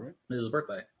yesterday, right? It was his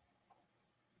birthday. It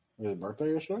was his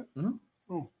birthday yesterday?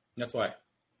 Oh. That's why.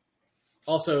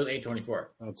 Also, it was 8/24.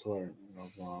 That's why.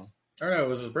 Wow. Or no, it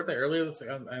was his birthday earlier.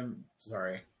 I'm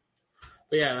sorry.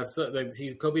 But yeah,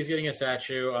 Kobe's getting a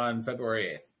statue on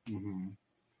February 8th.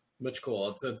 Which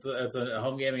cool. It's a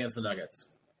home game against the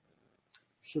Nuggets.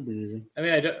 Should be easy. I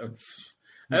mean, I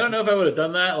don't know if I would have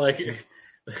done that. Like,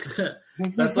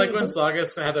 that's like when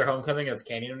Saugus had their homecoming against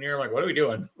Canyon Year. I'm like, what are we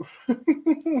doing?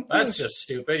 That's just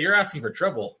stupid. You're asking for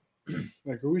trouble.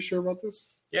 Like, are we sure about this?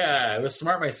 Yeah, it was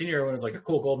smart my senior year when it was like a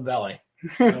cool Golden Valley.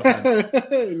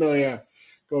 No, yeah.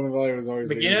 Golden Valley was always.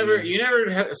 But you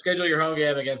never schedule your home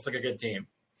game against like a good team.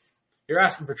 You're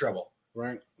asking for trouble,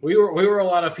 right? We were a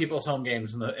lot of people's home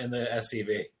games in the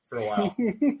SCV for a while.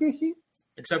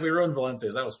 Except we ruined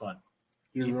Valencia's. That was fun.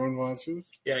 You ruined Valencia's?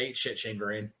 Yeah, eat shit, Shane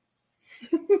Vereen.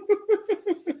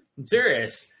 I'm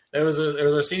serious. It was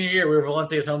our senior year. We were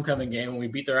Valencia's homecoming game and we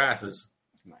beat their asses.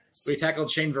 Nice. We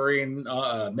tackled Shane Vereen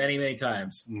many, many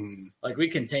times. Like we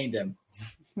contained him.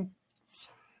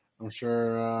 I'm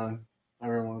sure.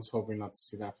 Everyone was hoping not to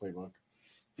see that playbook.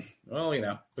 Well,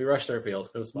 we rushed their field.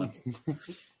 It was fun.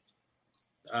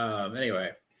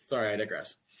 Anyway, sorry, I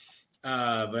digress.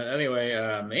 But anyway,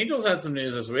 Angels had some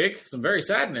news this week. Some very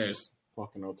sad news.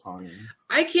 fucking Ohtani.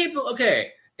 I can't.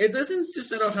 Okay, it isn't just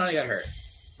that Ohtani got hurt,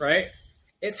 right?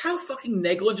 It's how fucking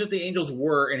negligent the Angels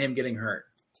were in him getting hurt.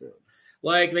 Dude.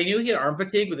 Like, they knew he had arm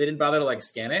fatigue, but they didn't bother to, like,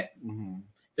 scan it. Mm-hmm.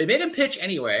 They made him pitch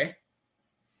anyway.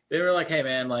 They were like, hey,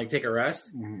 man, like, take a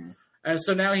rest. Mm-hmm. And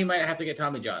so now he might have to get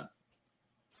Tommy John.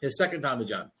 His second Tommy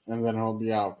John. And then he'll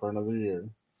be out for another year.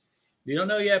 You don't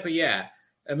know yet, but yeah.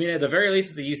 I mean, at the very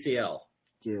least, it's a UCL.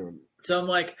 Dude. So I'm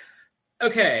like,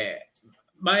 okay,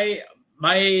 my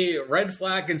red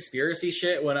flag conspiracy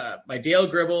shit went up. My Dale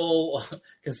Gribble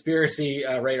conspiracy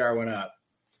radar went up.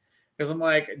 Because I'm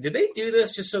like, did they do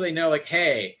this just so they know, like,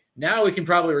 hey, now we can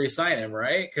probably re-sign him,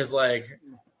 right? Because, like,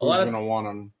 a lot of going to want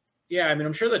him? Yeah, I mean,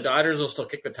 I'm sure the Dodgers will still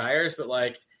kick the tires, but,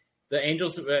 like, the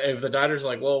Angels, if the Dodgers are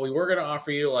like, well, we were going to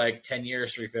offer you, like, 10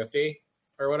 years, $350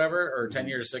 or whatever, or 10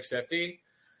 years, $650.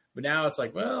 But now it's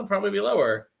like, well, it'll probably be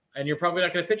lower. And you're probably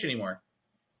not going to pitch anymore.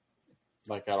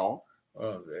 Like, at all?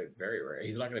 Oh, very rare.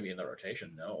 He's not going to be in the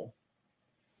rotation, no.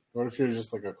 What if you're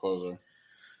just, like, a closer?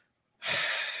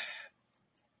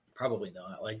 Probably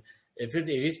not. Like, if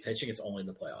he's pitching, it's only in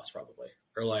the playoffs, probably.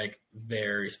 Or, like,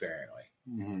 very sparingly.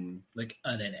 Mm-hmm. Like,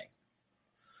 an inning.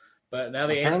 But now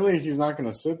apparently he's not going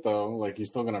to sit, though. Like, he's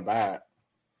still going to bat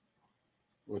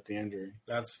with the injury.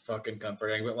 That's fucking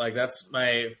comforting. But, like, that's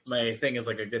my thing is,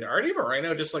 like, did Artie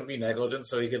Moreno just, like, be negligent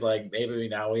so he could, like, maybe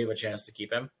now we have a chance to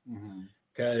keep him?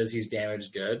 Because he's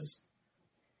damaged goods?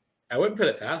 I wouldn't put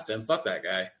it past him. Fuck that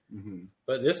guy. Mm-hmm.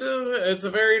 But it's a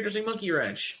very interesting monkey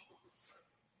wrench.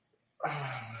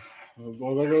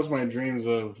 Well, there goes my dreams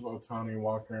of Ohtani,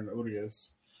 Walker, and Odious.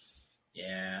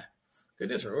 Yeah. Good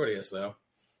news for Odious, though.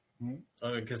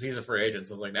 Because he's a free agent.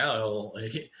 So it's like, now he'll...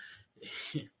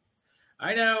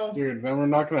 I know. Dude, then we're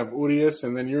not going to have Odious,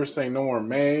 and then you're saying no more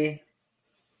May.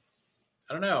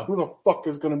 I don't know. Who the fuck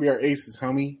is going to be our aces,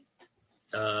 homie?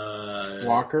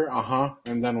 Walker?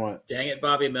 And then what? Dang it,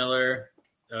 Bobby Miller.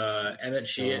 Emmett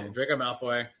Sheehan. Draco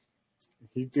Malfoy.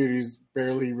 He's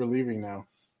barely relieving now.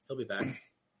 He'll be back.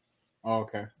 Oh,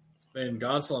 okay. And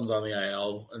Gonsolin's on the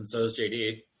IL, and so is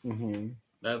JD. Mm-hmm.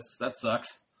 That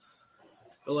sucks.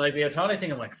 But, like, the Ohtani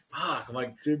thing, I'm like, fuck. I'm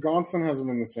like... Dude, Gonsolin hasn't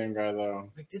been the same guy,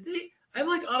 though. Like, did they... I'm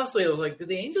like, honestly, I was like, did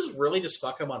the Angels really just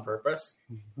fuck him on purpose?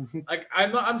 Like,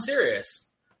 I'm serious.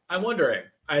 I'm wondering.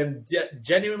 I'm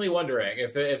genuinely wondering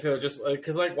if it was just...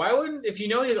 Because, like, why wouldn't... If you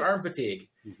know he has arm fatigue,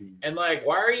 and, like,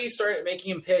 why are you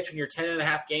making him pitch when you're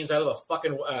 10.5 games out of the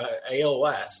fucking AL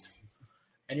West?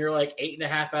 And you're, like,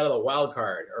 8.5 out of the wild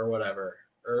card or whatever,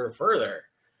 or further.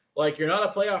 Like, you're not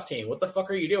a playoff team. What the fuck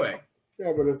are you doing?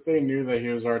 Yeah, but if they knew that he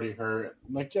was already hurt,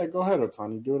 like, yeah, go ahead,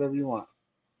 Ohtani. Do whatever you want.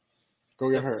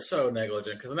 Go get hurt. So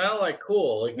negligent. Because now, like,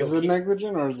 cool. Like, is it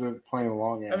negligent or is it playing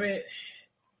along? I mean,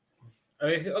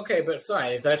 okay, but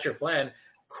fine. If that's your plan,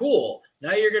 cool.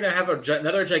 Now you're going to have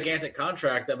another gigantic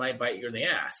contract that might bite you in the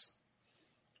ass.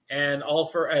 And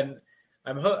for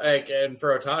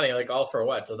Ohtani, like, all for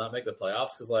what? To not make the playoffs?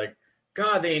 Because, like,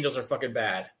 God, the Angels are fucking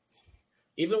bad.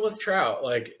 Even with Trout,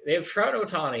 like, they have Trout and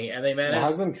Ohtani, and they managed... Well,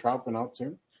 hasn't Trout been out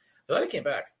too? I thought he came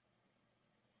back.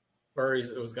 Or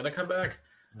it was going to come back?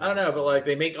 I don't know, but, like,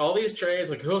 they make all these trades,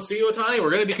 like, oh, see you, Ohtani,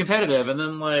 we're going to be competitive, and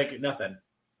then, like, nothing.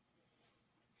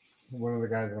 One of the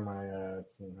guys on my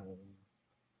team has him.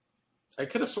 I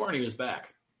could have sworn he was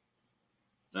back.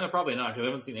 No, probably not, because I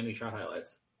haven't seen any Trout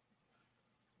highlights.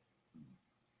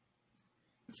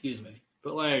 Excuse me.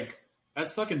 But, like,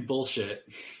 that's fucking bullshit.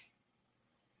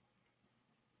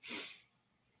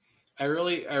 I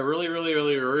really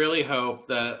hope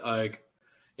that, like,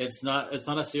 it's not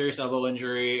a serious elbow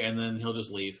injury, and then he'll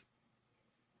just leave.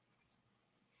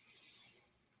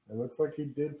 It looks like he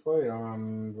did play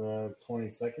on the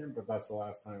 22nd, but that's the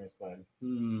last time he's played.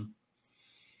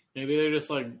 Maybe they're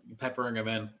just, like, peppering him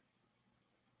in.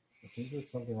 I think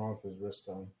there's something wrong with his wrist,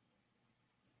 though.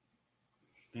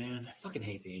 Man, I fucking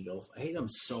hate the Angels. I hate them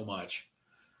so much.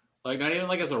 Like, not even,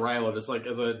 like, as a rival, just, like,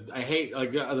 I hate,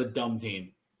 like, as a dumb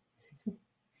team.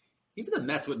 Even the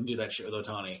Mets wouldn't do that shit with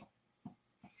Ohtani.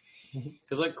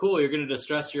 Because, like, cool, you're going to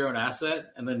distress your own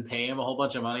asset and then pay him a whole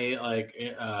bunch of money, like,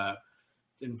 to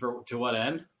what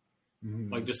end?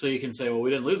 Mm-hmm. Like, just so you can say, well, we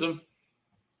didn't lose him.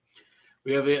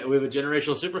 We have a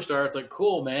generational superstar. It's like,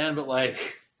 cool, man, but,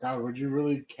 like... God, would you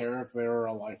really care if they were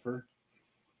a lifer?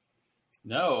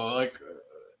 No, like,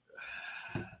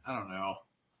 I don't know.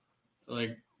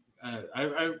 Like,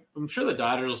 I'm sure the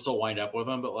Dodgers will still wind up with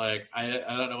him, but, like, I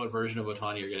don't know what version of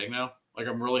Ohtani you're getting now. Like,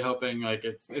 I'm really hoping, like,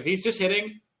 if he's just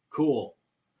hitting, cool.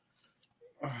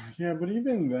 Yeah, but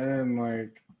even then,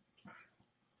 like,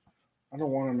 I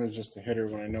don't want him as just a hitter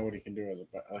when I know what he can do as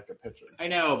a pitcher. I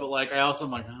know, but, like, I also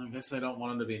am like, I guess I don't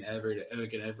want him to be in every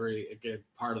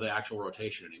part of the actual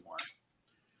rotation anymore.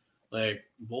 Like,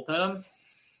 bullpen him?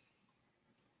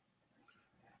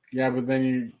 Yeah, but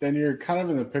then you're kind of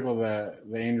in the pickle that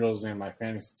the Angels and my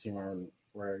fantasy team are in,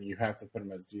 where you have to put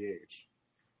him as DH.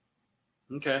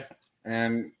 Okay.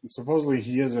 And supposedly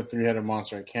he is a three-headed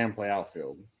monster and can play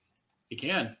outfield. He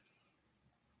can.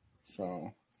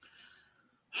 So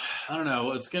I don't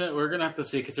know. We're gonna have to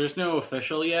see because there's no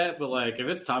official yet. But like, if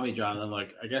it's Tommy John, then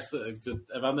like, I guess if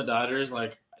I'm the Dodgers,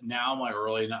 like now I'm like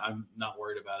I'm not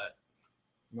worried about it.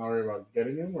 Not worried about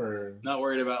getting him, or not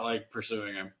worried about like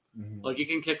pursuing him. Mm-hmm. Like you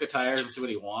can kick the tires and see what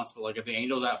he wants, but like if the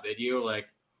Angels outbid you, like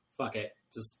fuck it,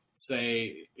 just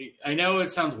say. I know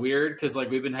it sounds weird because like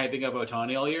we've been hyping up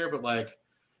Ohtani all year, but like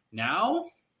now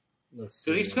because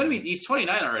he's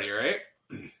 29 already, right?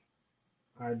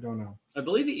 I don't know. I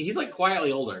believe he's like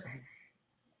quietly older.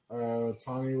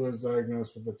 Tommy was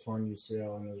diagnosed with a torn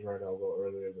UCL in his right elbow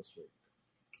earlier this week.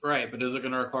 Right, but is it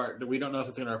going to require? We don't know if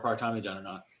it's going to require Tommy John or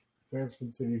not. Fans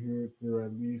continue through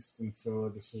at least until a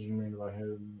decision made by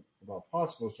him about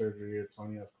possible surgery.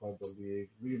 Ohtani has clubbed the league,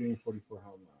 leading 44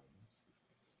 home runs.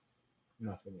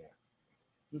 Nothing yet.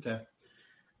 Okay.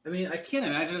 I mean, I can't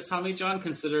imagine it's Tommy John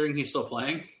considering he's still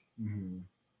playing. Mm-hmm.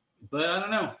 But I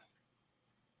don't know.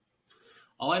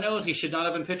 All I know is he should not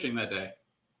have been pitching that day.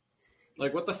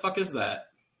 Like, what the fuck is that?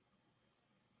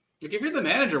 Like, if you're the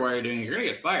manager while you're doing it, you're going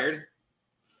to get fired.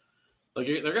 Like,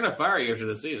 they're going to fire you after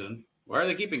the season. Why are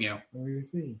they keeping you? What do you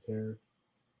think he cares?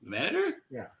 The manager?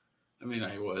 Yeah. I mean,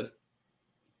 I would.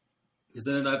 Because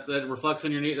then that reflects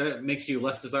on your need. That makes you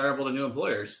less desirable to new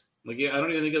employers. Like, I don't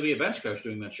even think you'll be a bench coach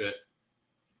doing that shit.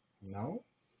 No?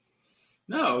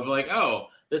 No, like, oh,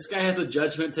 this guy has a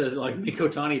judgment to like make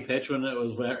Ohtani pitch when it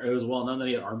was well known that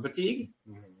he had arm fatigue.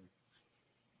 Mm-hmm.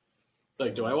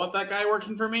 Like, do I want that guy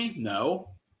working for me? No.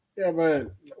 Yeah,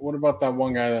 but what about that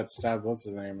one guy that stabbed what's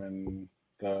his name in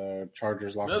the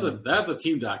Chargers locker room? That's a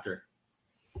team doctor.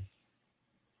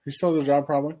 He still has a job,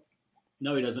 probably.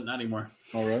 No, he doesn't. Not anymore.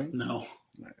 Oh, really? No.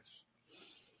 Nice.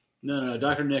 No.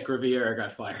 Dr. Nick Riviera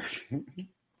got fired.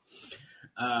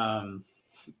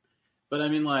 But I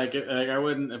mean, like I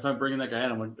wouldn't, if I'm bringing that guy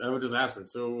in, I would just ask him.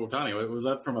 So, Ohtani, was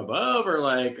that from above, or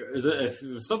like, if it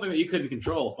was something that you couldn't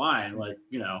control? Fine, like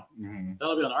mm-hmm.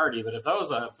 That'll be on Artie. But if that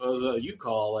was a you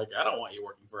call, like, I don't want you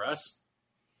working for us.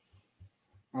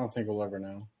 I don't think we'll ever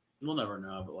know. We'll never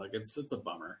know, but like, it's a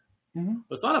bummer. Mm-hmm.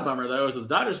 What's not a bummer though is the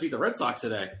Dodgers beat the Red Sox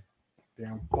today.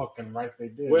 Damn fucking right they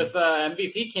did. With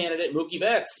MVP candidate Mookie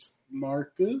Betts.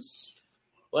 Marcus.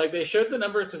 Like, they showed the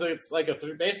numbers because it's like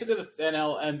basically the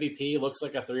NL MVP looks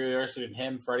like a 3-year between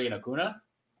him, Freddie, and Acuna.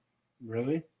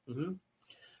 Really? Mm-hmm.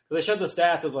 So they showed the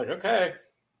stats. It's like, okay.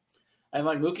 And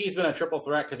like Mookie's been a triple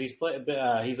threat because he's going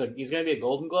to be a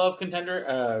Golden Glove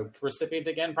contender recipient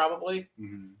again probably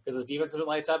because his defense has been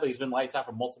lights out, but he's been lights out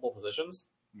from multiple positions.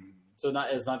 Mm-hmm. So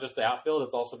it's not just the outfield;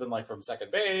 it's also been like from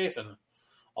second base and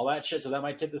all that shit. So that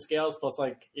might tip the scales. Plus,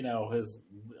 like his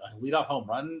leadoff home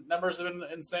run numbers have been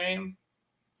insane.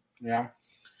 Yeah.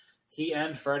 He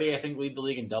and Freddie, I think, lead the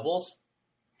league in doubles.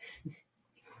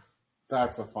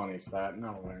 That's a funny stat.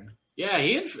 No way. Yeah,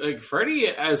 he and Freddie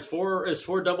is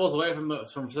four doubles away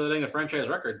from setting a franchise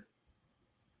record.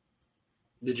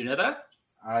 Did you know that?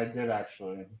 I did,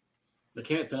 actually. They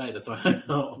came out tonight, that's why I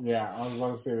know. Yeah, I was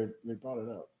going to say they brought it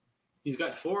up. He's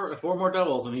got four more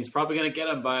doubles, and he's probably going to get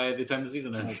them by the time the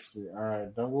season ends. Let's see. All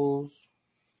right, doubles.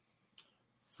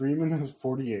 Freeman has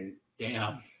 48.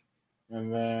 Damn.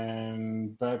 And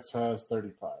then Betts has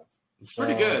 35. It's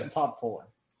pretty good. Top 4.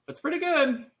 That's pretty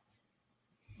good.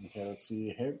 Okay, let's see.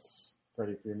 Hits,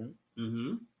 Freddie Freeman.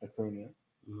 Mm-hmm. Acuna.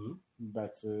 Mm-hmm.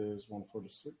 Betts is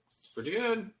 146. It's pretty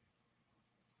good.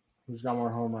 Who's got more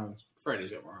home runs?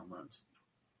 Freddie's got more home runs.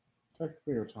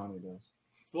 Technically, Ohtani does.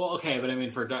 Well, okay, but I mean,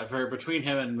 for between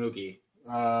him and Mookie.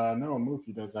 No,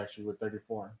 Mookie does actually with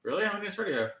 34. Really? How many does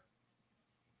Freddie have?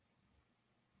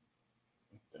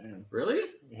 Damn. Really?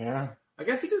 Yeah. I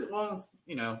guess he just, well,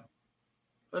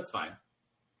 that's fine.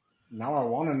 Now I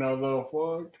want to know, though,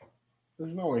 fuck.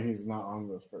 There's no way he's not on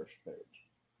this first page.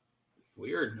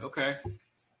 Weird. Okay.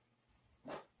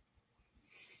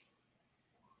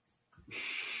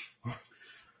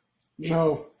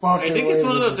 No fucking I think it's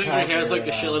one of those things where he has like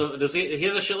a shitload of. He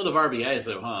has a shitload of RBIs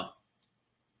though, huh?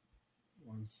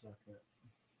 1 second.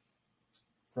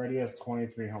 Freddie has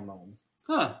 23 home runs.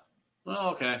 Huh. Well,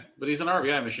 okay, but he's an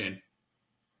RBI machine.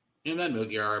 Him and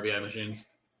Mookie are RBI machines.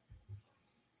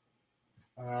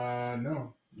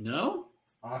 No. No?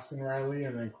 Austin Riley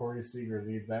and then Corey Seager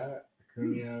lead that.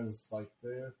 Acuna's like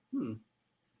 5th.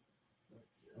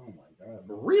 Let's see. Oh my god.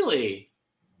 Really?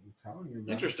 I'm telling you.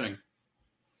 Bro. Interesting.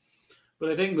 But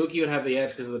I think Mookie would have the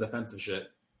edge because of the defensive shit.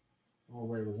 Oh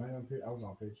wait, was I on page? I was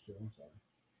on page 2. I'm sorry.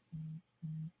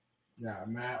 Yeah,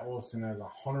 Matt Olson has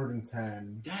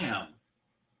 110. Damn.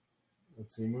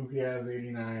 Let's see, Mookie has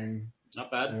 89.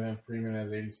 Not bad. And then Freeman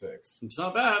has 86. It's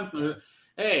not bad.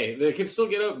 Hey, they can still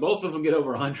both of them get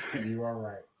over 100. You are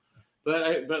right.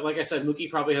 But like I said, Mookie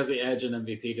probably has the edge in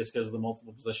MVP just because of the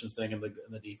multiple positions thing and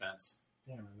the defense.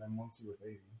 Damn, and then Muncy with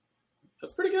 80.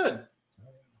 That's pretty good.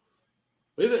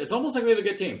 It's almost like we have a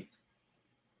good team.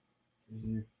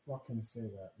 You fucking say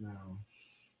that now.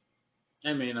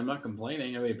 I mean, I'm not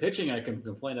complaining. I mean, pitching I can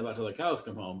complain about till the cows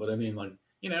come home. But I mean, like,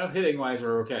 hitting wise,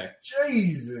 we're okay.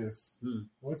 Jesus.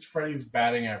 What's Freddie's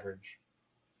batting average?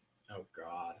 Oh,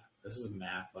 God. This is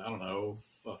math. I don't know.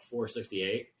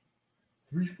 468.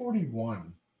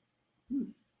 341.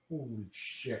 Holy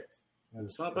shit.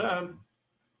 That's not bad.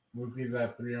 Mookie's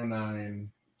at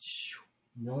 309.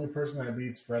 The only person that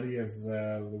beats Freddie is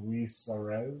Luis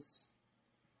Suarez.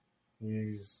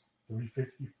 He's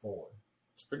 354.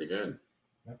 It's pretty good.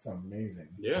 That's amazing.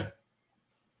 Yeah.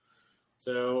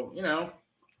 So,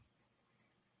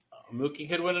 Mookie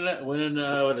could win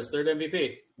his third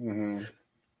MVP. Mm-hmm.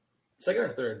 Second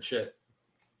or third? Shit.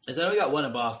 I know he got one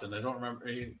in Boston. I don't remember.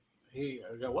 He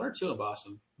got one or two in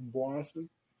Boston. Boston?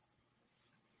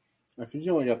 I think he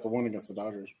only got the one against the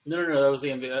Dodgers. No. That was the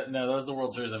MVP. No, that was the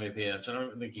World Series MVP. I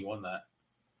don't think he won that.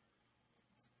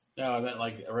 No, I meant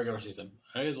like a regular season.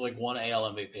 I think he's like one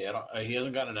AL MVP. He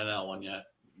hasn't gotten an NL one yet.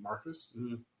 Marcus?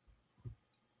 Mm-hmm.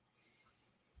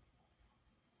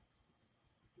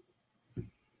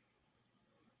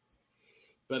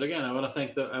 But again, I want to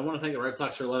thank the Red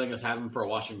Sox for letting us have him for a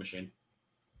washing machine.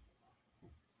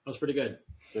 That was pretty good.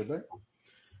 Did they?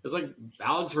 It's like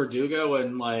Alex Verdugo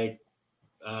and like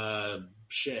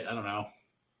shit. I don't know.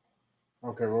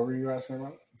 Okay, what were you asking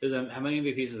about? How many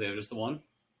MVPs does he have? Just the one?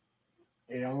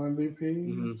 AL MVP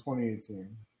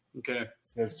 2018. Okay.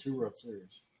 He has 2 World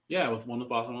Series. Yeah, with one with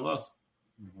Boston, one with us.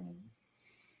 Mm-hmm.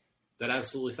 That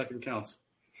absolutely fucking counts.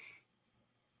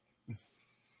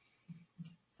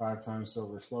 5-time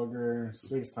Silver Slugger,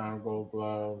 6-time Gold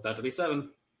Glove. That to be 7.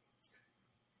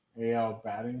 AL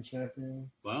batting champion.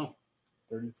 Wow.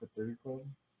 30 for 30 club.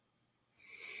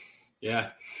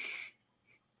 Yeah.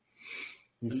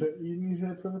 He's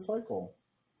hit for the cycle.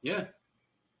 Yeah.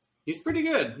 He's pretty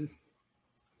good.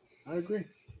 I agree.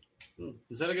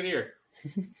 He's had a good year.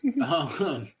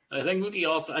 I think Mookie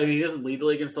also, he doesn't lead the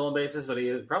league in stolen bases, but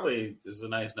he probably is a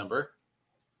nice number.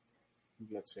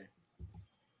 Let's see.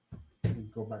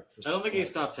 Go back to I don't think he's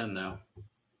top 10 now.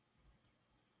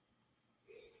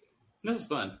 This is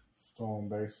fun. Stolen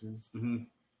bases. Mm-hmm.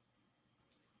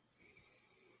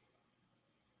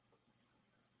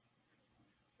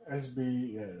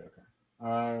 SB, yeah, okay.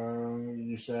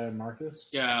 You said Marcus?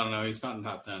 Yeah, I don't know. He's not in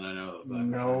top 10. I know that.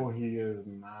 No, he is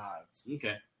not.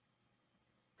 Okay.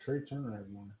 Trey Turner has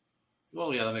more.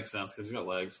 Well, yeah, that makes sense because he's got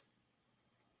legs.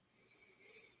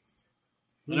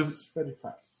 He's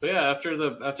 55. But yeah, after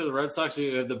the Red Sox,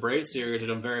 we have the Braves series, which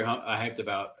I'm very hyped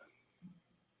about.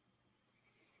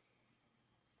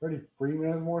 Freddie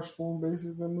Freeman has more stolen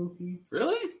bases than Mookie.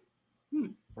 Really?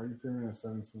 Freddie Freeman has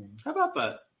 17. How about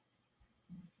that?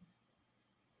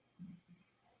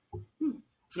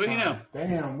 So what do you know?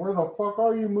 Damn, where the fuck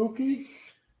are you, Mookie?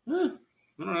 I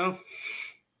don't know.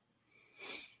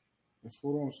 This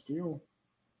fool don't steal.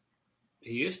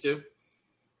 He used to.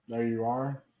 There you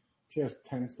are. He has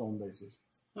 10 stolen bases.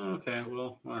 Okay,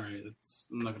 well, all right.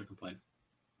 I'm not going to complain.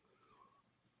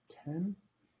 10?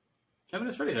 How many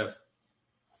does Freddie have?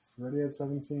 Freddie had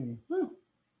 17. Oh.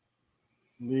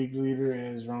 League leader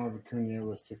is Ronald Acuna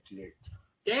with 58.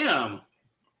 Damn.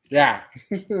 Yeah,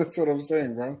 that's what I'm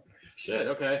saying, bro. Shit,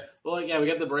 okay. Well, yeah, we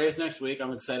got the Braves next week.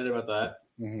 I'm excited about that.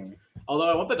 Mm-hmm. Although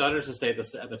I want the Dodgers to stay at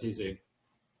the 2 seed.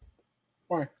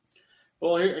 Why?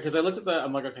 Well, because I looked at that,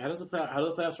 I'm like, okay, how do the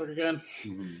playoffs work again?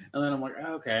 Mm-hmm. And then I'm like,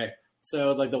 oh, okay.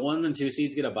 So, like, the 1 and 2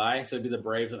 seeds get a bye, so it'd be the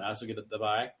Braves and us who get the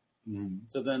bye. Mm-hmm.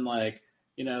 So then, like,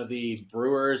 the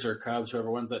Brewers or Cubs, whoever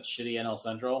wins that shitty NL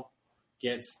Central,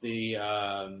 gets the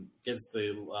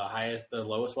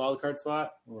lowest wild card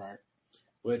spot, Right.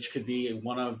 which could be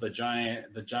one of the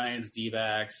Giants,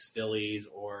 D-backs, Phillies,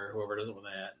 or whoever doesn't win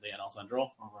the NL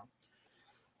Central. Okay.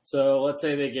 So let's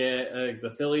say they get the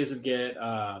Phillies would get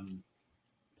I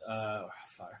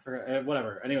forgot,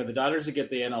 whatever. Anyway, the Dodgers would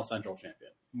get the NL Central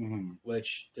champion,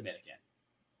 which Tomato can.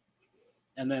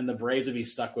 And then the Braves would be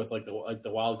stuck with like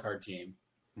the wild card team,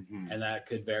 and that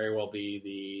could very well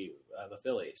be the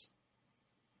Phillies,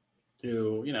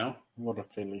 who What a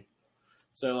Philly.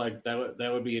 So like that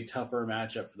would be a tougher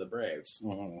matchup for the Braves.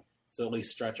 Mm-hmm. So at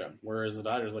least stretch them. Whereas the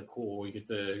Dodgers, like, cool, we get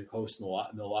to host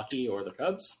Milwaukee or the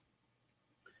Cubs.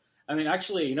 I mean,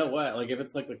 actually, you know what? Like, if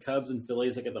it's like the Cubs and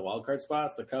Phillies that get the wild card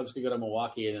spots, the Cubs could go to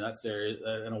Milwaukee in that series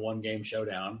in a 1-game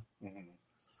showdown. Mm-hmm.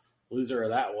 Loser of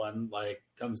that one, like,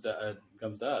 comes to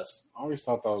us. I always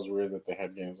thought that was weird that they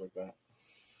had games like that.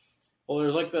 Well,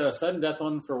 there's like the sudden death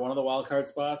one for one of the wild card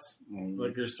spots. Mm-hmm.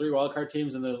 Like, there's 3 wild card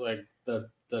teams, and there's like the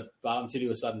bottom 2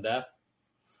 do a sudden death.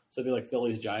 So it'd be like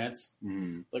Phillies Giants.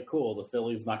 Mm-hmm. Like, cool. The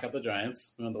Phillies knock out the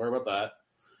Giants. We don't have to worry about that.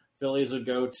 Phillies would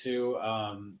go to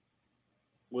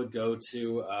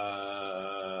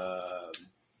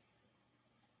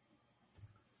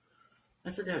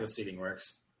I forget how the seating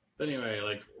works. But anyway,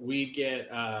 like we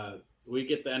get the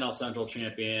NL Central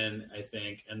champion, I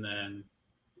think, and then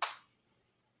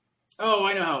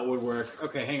I know how it would work.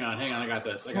 Okay, hang on, I got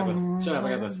this. Shut up,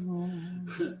 I got this.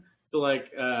 So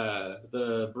like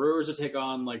the Brewers would take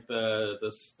on like the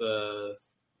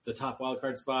top wild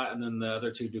card spot, and then the other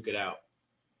 2 duke it out.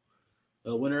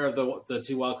 The winner of the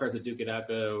 2 wild cards that duke it out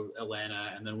go to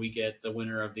Atlanta, and then we get the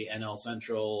winner of the NL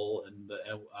Central and the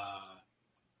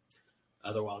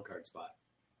other wild card spot.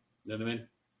 You know what I mean?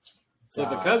 So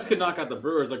if the Cubs could knock out the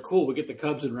Brewers, like, cool, we get the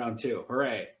Cubs in round 2.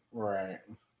 Hooray. Right.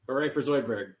 Hooray for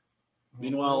Zoidberg.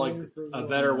 Meanwhile, like, a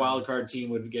better wild card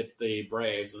team would get the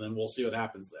Braves, and then we'll see what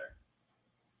happens there.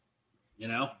 You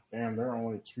know? Damn, there are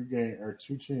only 2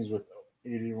 teams with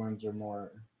 80 wins or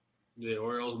more. The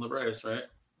Orioles and the Braves, right?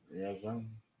 Yeah, so.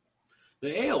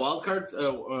 The AL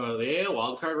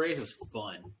wildcard race is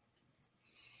fun.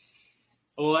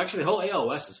 Well, actually, the whole AL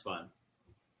West is fun.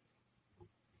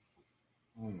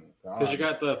 Oh my god! Because you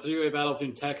got the 3-way battle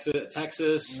between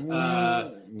Texas,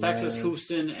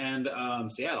 Houston, and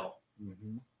Seattle.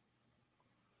 Mm-hmm.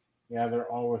 Yeah,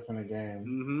 they're all within a game.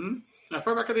 Mm-hmm. How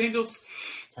far back are the Angels?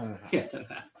 10.5. Yeah,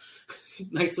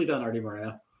 10.5. Nicely done, Artie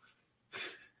Moreno.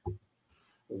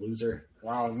 Loser.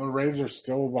 Wow, and the Rays are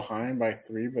still behind by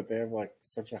 3, but they have like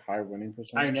such a high winning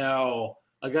percentage. I know.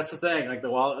 Like, that's the thing. Like,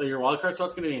 your wild card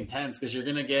spot's going to be intense because you're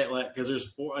going to get because there's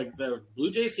 4. Like, the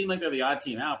Blue Jays seem like they're the odd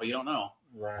team out, but you don't know.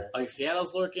 Right. Like,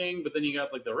 Seattle's lurking, but then you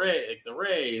got like the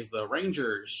Rays, the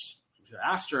Rangers, the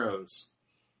Astros.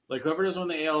 Like, whoever does win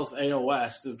the AL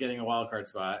West is getting a wild card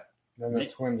spot. Then the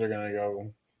Twins are going to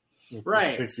go.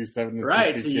 Right. 67 to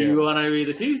right, 62. So you want to be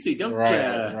the 2 seed, don't you?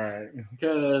 Right.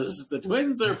 Because the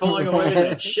Twins are pulling away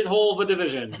that shithole of a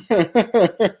division.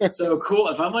 So cool.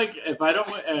 If I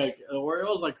don't win, the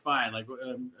Orioles, like, fine. Like,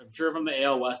 I'm sure if I'm the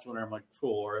AL West winner, I'm like,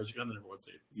 cool. Orioles, you're the number 1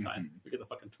 seed. It's fine. We get the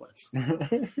fucking Twins.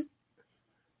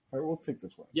 All right, we'll take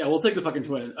this one. Yeah, we'll take the fucking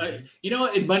Twins. You know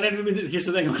what? It might not even be. Here's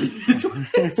the thing: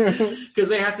 because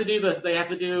they have to do this. They have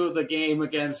to do the game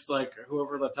against like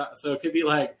whoever the top. So it could be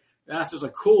like. The Astros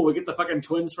like, cool, we get the fucking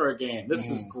Twins for a game. This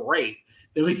is great.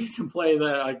 Then we get to play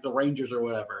the Rangers or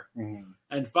whatever.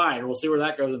 And fine, we'll see where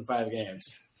that goes in 5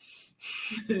 games.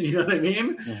 You know what I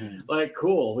mean? Like,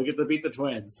 cool, we get to beat the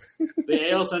Twins.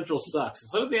 The AL Central sucks.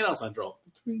 So does the NL Central.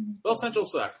 Both Central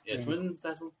suck. Yeah, Twins,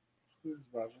 Basil.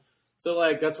 So,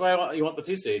 like, that's why you want the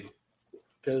 2 seed.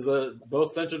 Because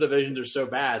both Central divisions are so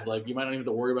bad, like, you might not even have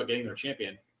to worry about getting their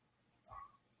champion.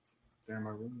 Damn,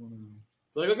 I really want to know.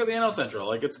 Like, look at the NL Central.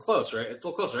 Like, it's close, right? It's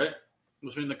still close, right?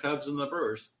 Between the Cubs and the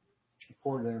Brewers.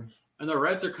 4 games. And the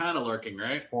Reds are kind of lurking,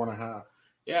 right? 4.5.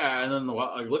 Yeah, and then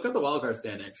look at the wildcard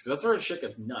standings, because that's where shit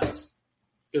gets nuts.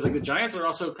 Because, like, the Giants are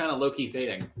also kind of low-key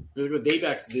fading. Like,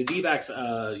 the D-backs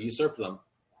usurped them.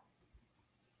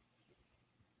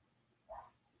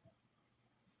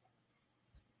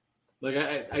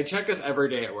 Like, I check this every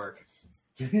day at work.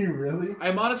 Do you really?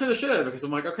 I monitor the shit out of it, because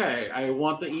I'm like, okay, I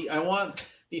want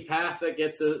the path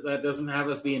that doesn't have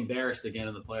us be embarrassed again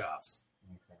in the playoffs.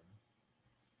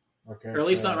 Okay. Or at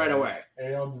least not right away.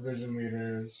 AL division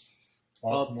leaders: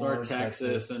 Baltimore,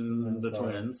 Texas, and the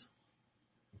Twins.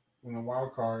 And the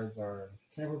wild cards are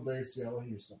Tampa Bay, Seattle,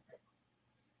 Houston.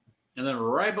 And then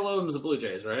right below them is the Blue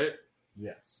Jays, right?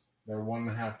 Yes. They're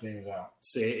 1.5 games out.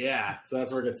 See, yeah. So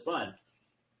that's where it gets fun.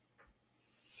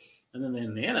 And then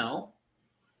in the NL,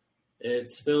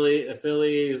 it's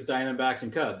Phillies, Diamondbacks,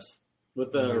 and Cubs.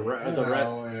 With the red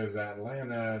is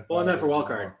Atlanta. Well, I meant for wild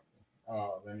card.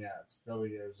 Oh, then yeah, it's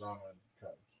Philly, Arizona, and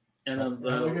Cubs. And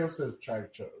then I guess it's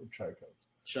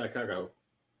Chicago.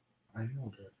 I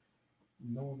know, but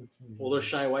no other team. Well, they're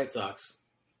Shy White Sox.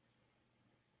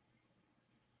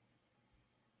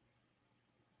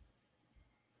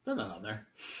 They're not on there.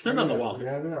 They're not on the wild card.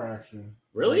 Yeah, they are actually.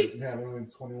 Really? Yeah, they're only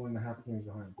 21.5 games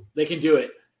behind. They can do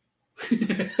it.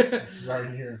 Right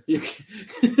here.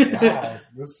 Wow,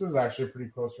 this is actually a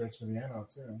pretty close race for the NL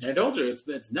too. I told you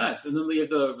it's nuts. And then we have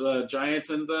the Giants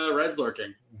and the Reds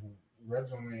lurking.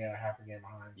 Reds only a half a game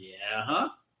behind. Yeah, huh?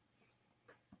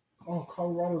 Oh,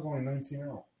 Colorado's only 19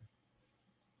 out.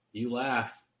 You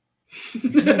laugh.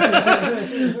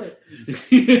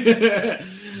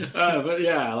 But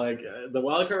yeah, like the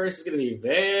wildcard race is going to be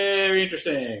very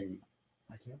interesting.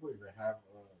 I can't believe they have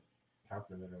a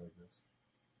calculator like this.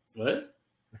 What?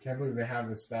 I can't believe they have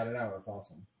this statted out. That's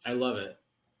awesome. I love it.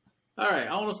 All right,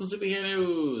 I want some superhero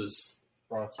news.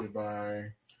 Brought to you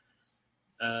by...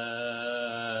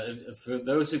 For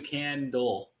those who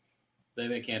candle, they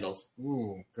make candles.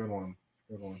 Ooh, good one.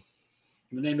 Good one.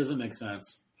 The name doesn't make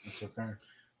sense. That's okay.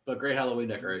 But great Halloween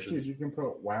decorations. Dude, you can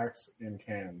put wax in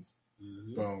cans.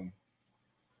 Mm-hmm. Boom.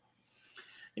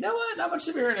 You know what? Not much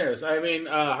superhero news. I mean,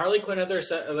 Harley Quinn had their...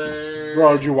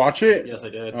 Bro, did you watch it? Yes, I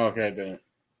did. Oh, okay, I didn't.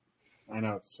 I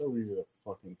know, it's so easy to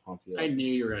fucking pump you up. I knew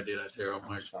you were going to do that too.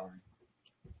 I'm sorry.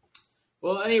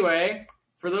 Well, anyway,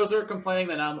 for those who are complaining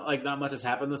that not much has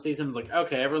happened this season, it's like,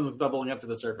 okay, everyone's bubbling up to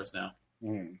the surface now.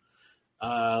 Mm.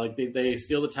 Like they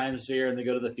steal the time sphere and they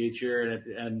go to the future,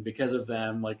 and because of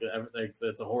them, like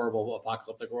it's a horrible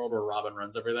apocalyptic world where Robin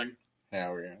runs everything.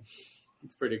 Hell yeah.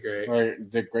 It's pretty great. Or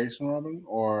Dick Grayson Robin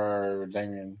or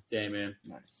Damien? Damien.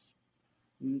 Nice.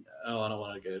 Oh, I don't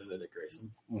want to get into Dick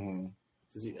Grayson. Mm-hmm.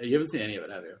 You haven't seen any of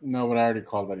it, have you? No, but I already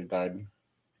called that he died.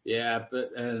 Yeah,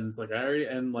 and it's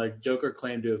like Joker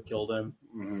claimed to have killed him,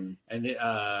 mm-hmm. and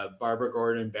Barbara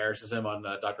Gordon embarrasses him on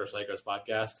Dr. Psycho's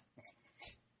podcast,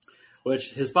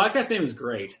 which his podcast name is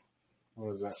great.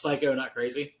 What is that? Psycho, Not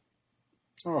Crazy.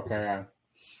 Oh, okay, yeah,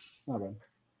 not bad.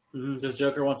 This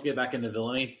Joker wants to get back into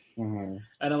villainy, mm-hmm.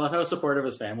 and I love how supportive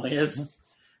his family is.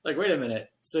 Like, wait a minute.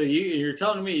 So you're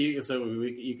telling me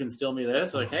you can steal me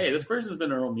this? Like, hey, this person's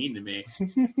been real mean to me.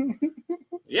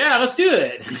 Yeah, let's do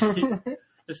it.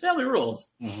 His family rules.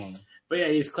 Mm-hmm. But yeah,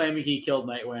 he's claiming he killed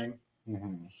Nightwing,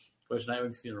 mm-hmm. which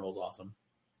Nightwing's funeral is awesome.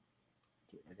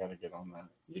 I gotta get on that.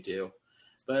 You do.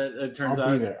 But it turns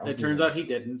out he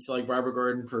didn't. So like Barbara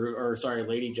Gordon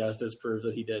Lady Justice proves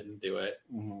that he didn't do it.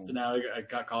 Mm-hmm. So now I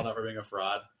got called out for being a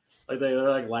fraud. Like they're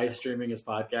like live streaming his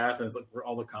podcast, and it's like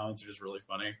all the comments are just really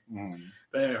funny. Mm-hmm.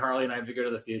 But anyway, Harley and I have to go to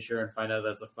the future and find out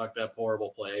that's a fucked up, horrible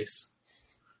place.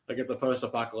 Like it's a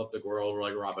post-apocalyptic world where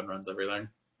like Robin runs everything.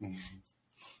 Mm-hmm.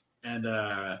 And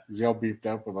is he all beefed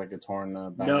up with like a torn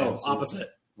Batman no, suit? opposite.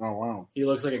 Oh wow. He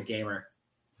looks like a gamer.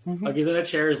 Mm-hmm. Like he's in a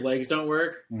chair, his legs don't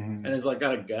work, mm-hmm. and he's like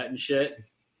got a gut and shit.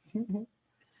 Mm-hmm.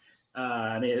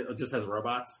 And he just has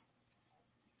robots.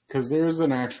 Because there's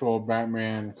an actual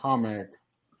Batman comic,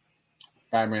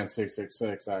 Batman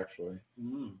 666, actually,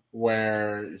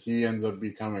 where he ends up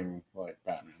becoming like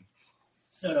Batman.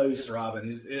 No, he's just Robin.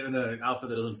 He's in an outfit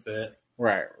that doesn't fit.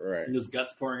 Right. And his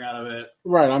guts pouring out of it.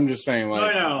 Right, I'm just saying, like,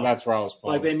 I know. That's where I was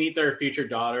pulling. Like, they meet their future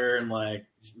daughter, and, like,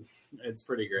 it's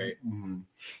pretty great. Mm-hmm.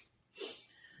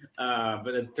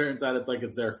 But it turns out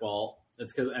it's their fault.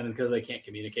 It's because they can't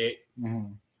communicate.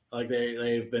 Mm-hmm. Like,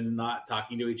 they've been not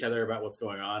talking to each other about what's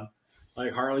going on.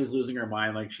 Like, Harley's losing her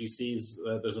mind. Like, she sees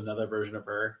that there's another version of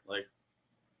her. Like,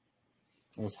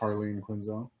 was Harley and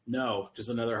Quinzel? No, just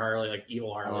another Harley, like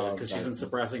evil Harley, because she's been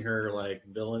suppressing her like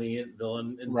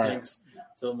villain instincts. Right.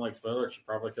 So I'm like, spoiler, she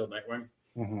probably killed Nightwing,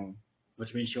 mm-hmm.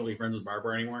 which means she won't be friends with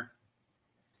Barbara anymore.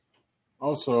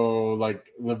 Also, like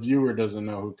the viewer doesn't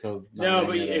know who killed Nightwing. No,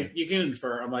 but you can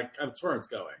infer. I'm like, that's where it's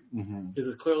going. Mm-hmm. This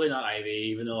is clearly not Ivy,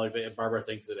 even though like Barbara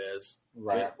thinks it is.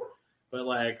 Right. But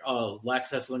like,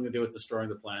 Lex has something to do with destroying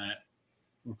the planet.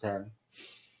 Okay.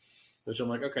 Which I'm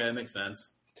like, okay, that makes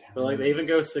sense. But like they even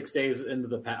go 6 days into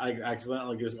the past, like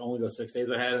accidentally just only go 6 days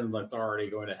ahead, and it's already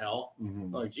going to hell.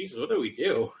 Mm-hmm. Like Jesus, what do we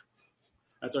do?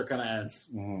 That's where it kind of ends.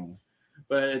 Mm-hmm.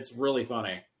 But it's really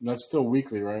funny. That's still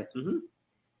weekly, right? Mm-hmm.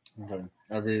 Okay.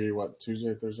 Every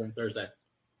Tuesday, Thursday.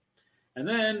 And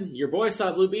then your boy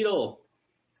saw Blue Beetle.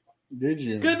 Did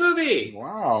you? Good movie.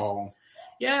 Wow.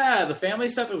 Yeah, the family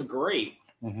stuff was great.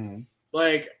 Mm-hmm.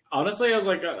 Like, honestly, I was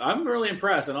like, I'm really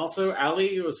impressed. And also,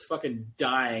 Ali was fucking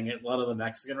dying at a lot of the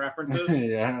Mexican references.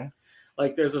 Yeah.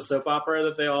 Like, there's a soap opera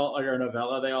that they all, like, or a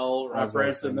novella they all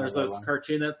reference, and there's this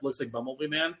cartoon that looks like Bumblebee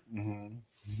Man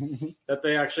that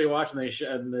they actually watch, and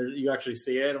you actually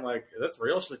see it. I'm like, that's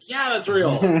real? She's like, yeah, that's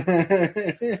real.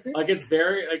 Like, it's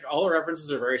very, like, all the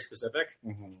references are very specific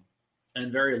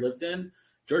and very lived in.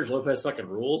 George Lopez fucking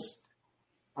rules.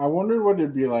 I wonder what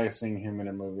it'd be like seeing him in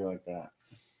a movie like that.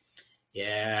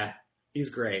 Yeah, he's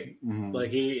great. Mm-hmm. Like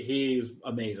he's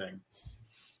amazing.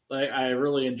 Like I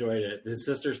really enjoyed it. His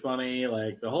sister's funny.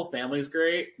 Like the whole family's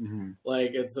great. Mm-hmm.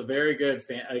 Like it's a very good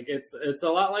like it's a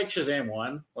lot like Shazam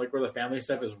 1, like where the family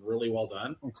stuff is really well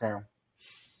done. Okay.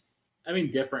 I mean,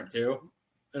 different too,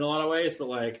 in a lot of ways, but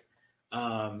like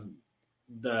Susan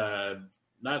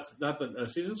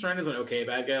Sarandon is an okay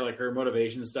bad guy. Like her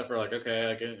motivation stuff are like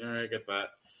okay, I get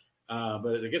that.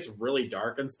 But it gets really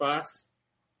dark in spots.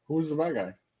 Who's the bad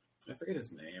guy? I forget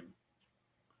his name.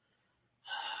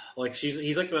 Like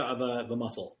he's like the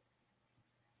muscle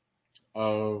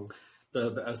Of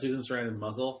the Susan Sarandon's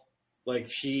muscle. Like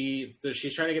she's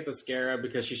trying to get the Scarab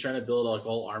because she's trying to build like a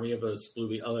whole army of those Blue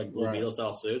Beetle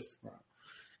style suits,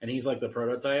 and he's like the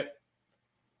prototype.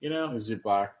 You know, is he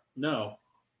black? No,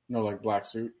 like black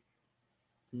suit.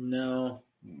 No,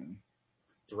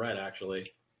 it's red actually.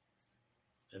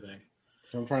 I think.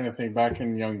 So I'm trying to think. Back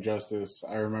in Young Justice,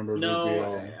 I remember. No, Blue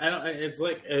Beetle. I don't. It's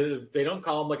like they don't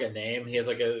call him like a name. He has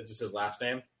like just his last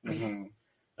name,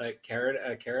 like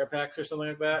Carapax or something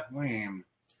like that. Lamb.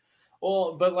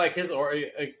 Well, but like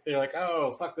they're like,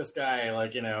 oh fuck this guy,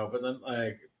 like but then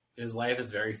like his life is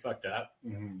very fucked up.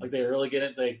 Like they really get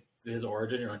it, like his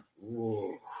origin. You're like,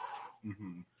 ooh,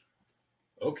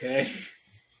 okay,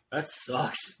 that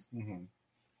sucks.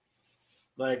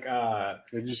 Like,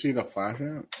 did you see the Flash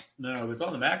yet? No, it's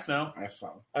on the Max now. I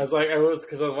saw. Because I was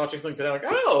watching something today. I'm like,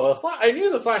 oh, I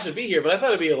knew the Flash would be here, but I thought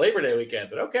it'd be a Labor Day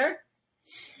weekend. But okay,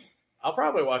 I'll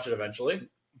probably watch it eventually.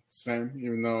 Same,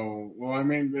 even though, well, I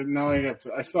mean, now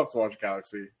I still have to watch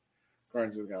Guardians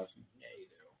of the Galaxy. Yeah, you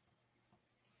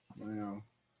do. I know.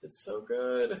 It's so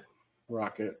good.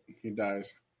 Rocket, he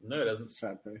dies. No, it doesn't.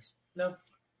 Sad face. No.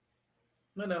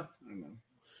 I know.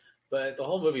 But the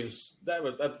whole movie's that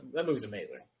movie's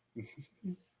amazing.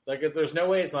 Like, there's no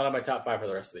way it's not on my top 5 for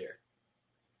the rest of the year.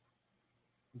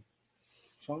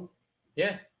 So?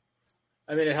 Yeah.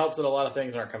 I mean, it helps that a lot of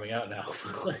things aren't coming out now.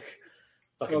 Like,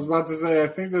 I was about to say, I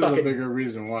think there's a bigger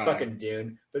reason why. Fucking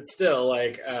Dune. But still,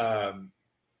 like, I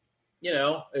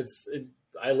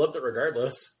loved it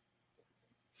regardless.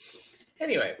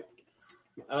 Anyway.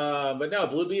 But no,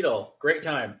 Blue Beetle. Great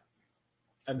time.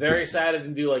 I'm very sad it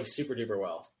didn't do, like, super duper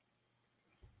well.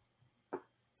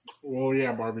 Well,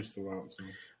 yeah, Barbie's still out. So.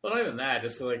 Well, not even that.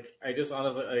 Just, like, I just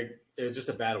honestly, like, it was just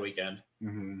a bad weekend.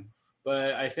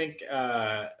 But I think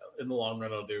in the long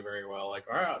run, it'll do very well. Like,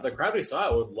 the crowd we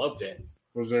saw it loved it.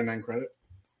 Was there an end credit?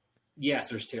 Yes,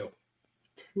 there's 2.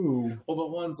 2? Well,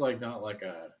 but one's like not like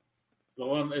the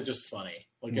one is just funny.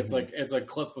 Like it's a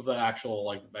clip of the actual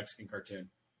like Mexican cartoon.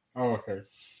 Oh, okay.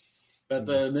 But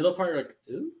the middle part, like,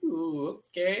 ooh,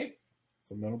 okay.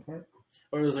 The middle part?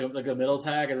 Or it was like a middle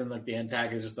tag, and then like the end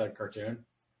tag is just that cartoon.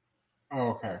 Oh,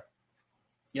 okay.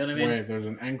 You know what I mean? Wait, there's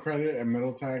an end credit, a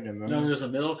middle tag, and then there's a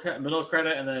middle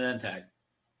credit, and then an end tag.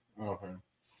 Oh, okay.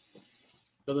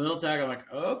 But the middle tag, I'm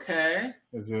like, okay.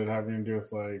 Is it having to do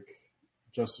with like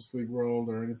Justice League World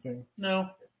or anything?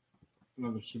 No.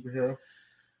 Another superhero?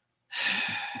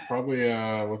 Probably.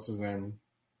 What's his name?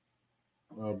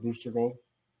 Booster Gold.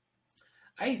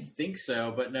 I think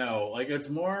so, but no. Like, it's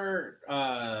more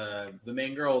the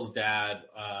main girl's dad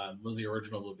was the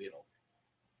original Blue Beetle.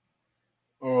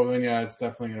 Oh, then yeah, it's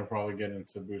definitely gonna probably get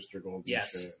into Booster Gold.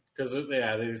 Yes, because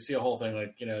they see a whole thing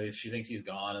like she thinks he's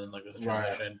gone, and then like there's a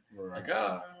transition, like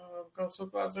I'm so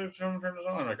glad they turned this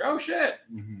on. Like, oh shit.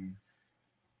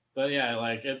 But yeah,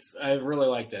 like I really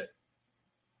liked it.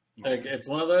 Like, it's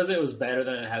one of those. It was better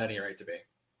than it had any right to be.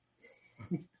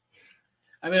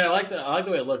 I mean, I like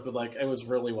the way it looked, but like it was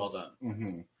really well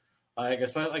done. Like,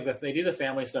 especially like if they do the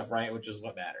family stuff right, which is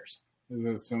what matters. Is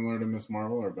it similar to Miss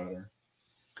Marvel or better?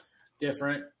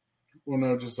 Different. Well,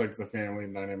 no, just like the family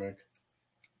dynamic.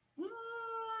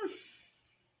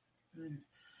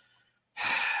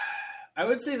 I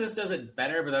would say this does it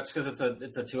better, but that's because it's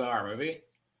a 2-hour movie.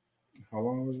 How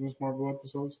long was Miss Marvel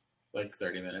episodes? Like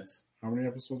 30 minutes. How many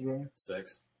episodes were there?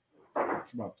 6.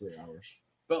 It's about 3 hours.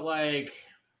 But like,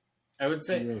 I would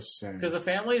say because the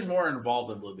family is more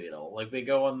involved in Blue Beetle. Like, they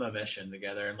go on the mission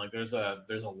together, and like there's a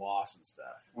loss and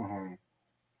stuff.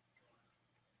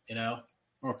 You know.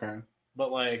 Okay.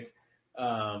 But like,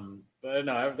 but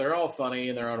no, they're all funny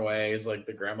in their own ways. Like,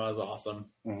 the grandma's awesome.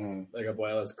 Like,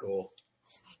 Abuela's cool.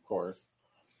 Of course.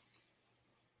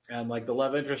 And like the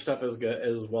love interest stuff is good,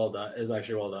 is well done, is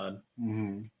actually well done.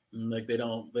 And, like, they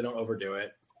don't overdo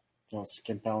it. Don't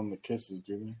skimp out on the kisses,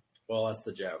 do they? Well, that's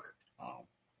the joke. Oh.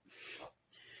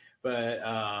 But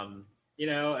and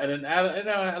then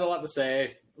I had a lot to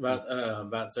say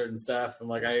about certain stuff. And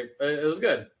like it was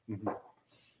good.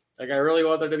 Like, I really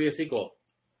want there to be a sequel.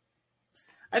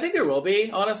 I think there will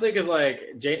be, honestly, because like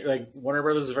Warner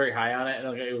Brothers is very high on it, and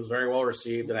like, it was very well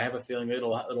received, and I have a feeling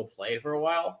it'll play for a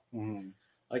while.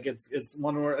 Like, it's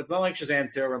one where it's not like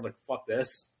Shazam 2. Everyone's like, "Fuck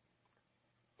this."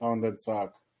 Found it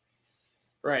suck.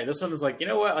 Right. This one is like, you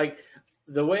know what? Like,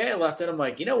 the way I left it, I'm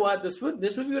like, you know what? This movie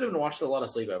would have been watched at a lot of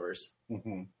sleepovers.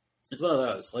 It's one of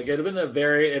those. Like, it would have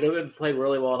been played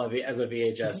really well as a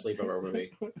VHS sleepover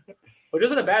movie. Which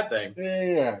isn't a bad thing.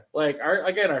 Yeah. Like,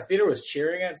 our theater was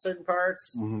cheering at certain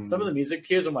parts. Some of the music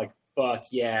cues, I'm like, fuck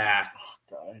yeah.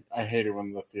 God, I hate it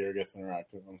when the theater gets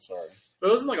interactive. I'm sorry. But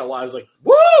it wasn't like a lot. It was like,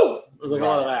 woo! It was like a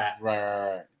lot of that.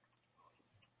 Right.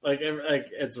 Like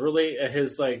it's really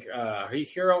his like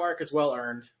hero arc is well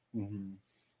earned. Mm-hmm.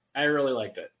 I really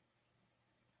liked it,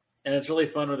 and it's really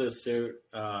fun with his suit.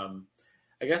 I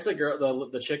guess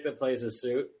the chick that plays his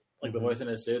suit, like the voice in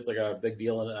his suit, it's like a big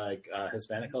deal in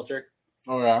Hispanic culture.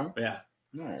 Oh yeah, yeah,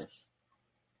 nice.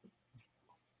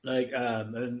 Like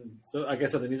and so like I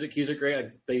said, the music cues are great.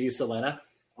 Like, they use Selena.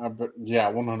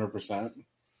 Yeah, 100%.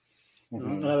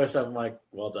 And other stuff. I'm like,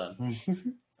 well done.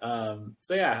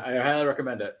 So yeah, I highly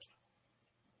recommend it.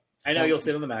 I know you'll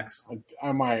see it on the Max.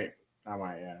 I might,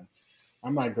 yeah. I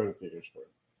might go to theaters for it.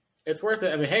 It's worth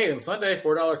it. I mean, hey, on Sunday,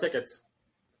 $4 tickets.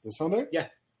 This Sunday? Yeah,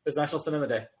 it's National Cinema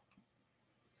Day.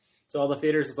 So all the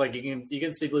theaters, it's like you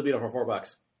can see Blue Beetle for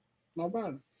 $4. Not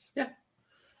bad. Yeah,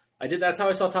 I did. That's how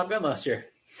I saw Top Gun last year.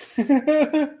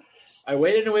 I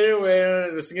waited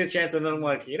just to get a chance, and then I'm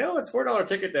like, it's $4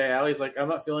 ticket day. Allie's like, I'm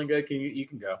not feeling good. You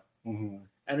can go. Mm-hmm.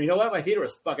 And you know what? My theater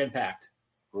was fucking packed.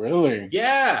 Really?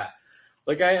 Yeah.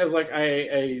 Like I was like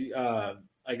I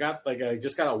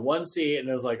just got a one seat, and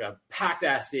it was like a packed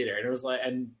ass theater, and it was like,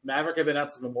 and Maverick had been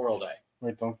out since Memorial Day.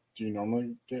 Wait, do you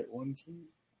normally get one seat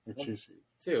or two seats?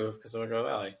 Two, because I go to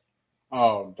Valley.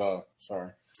 Oh, duh.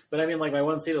 Sorry. But I mean, like my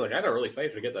one seat, like I had to really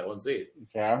fight to get that one seat.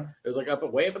 Yeah. It was like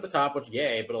way up at the top, which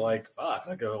yay, but like fuck,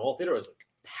 like the whole theater was like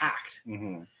packed,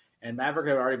 and Maverick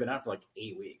had already been out for like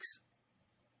 8 weeks.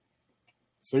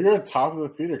 So you're at top of the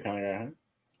theater kind of guy, huh?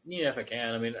 Yeah, if I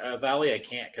can. I mean, Valley I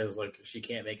can't because like she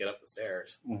can't make it up the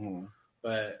stairs. Mm-hmm.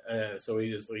 But so we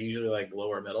usually like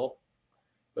lower middle.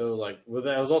 But it was like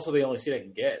that was also the only seat I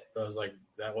could get. But I was like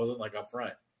that wasn't like up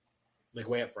front, like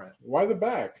way up front. Why the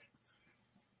back?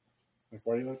 Like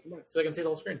why do you like the back? So I can see the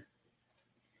whole screen.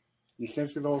 You can't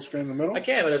see the whole screen in the middle? I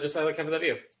can, but I like having that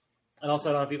view, and also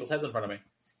I don't have people's heads in front of me,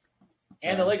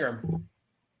 and the legroom.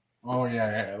 Oh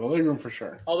yeah, the legroom for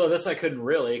sure. Although this I couldn't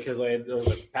really because it was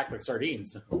like packed like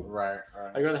sardines. Right.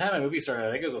 Like by the time my movie started,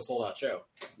 I think it was a sold out show.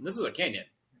 And this is a Canyon.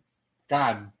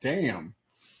 God damn.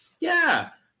 Yeah.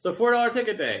 So $4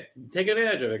 ticket day. Take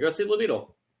advantage of it. Go see Blue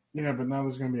Beetle. Yeah, but now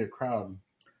there's gonna be a crowd.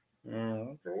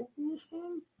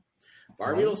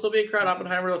 Barbie will still be a crowd.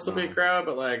 Oppenheimer will still be a crowd.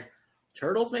 But like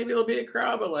Turtles, maybe it'll be a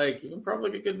crowd. But like you can probably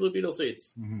get good Blue Beetle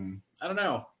seats. Mm-hmm. I don't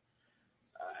know.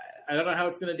 I don't know how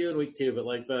it's going to do in week 2, but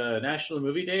like the National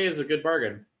Movie Day is a good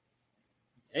bargain,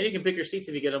 and you can pick your seats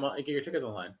if you get your tickets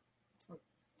online.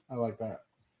 I like that.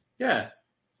 Yeah.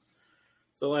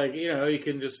 So like you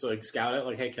can just like scout it.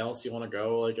 Like, hey, Kels, you want to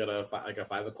go like at a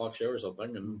 5 o'clock show or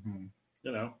something, and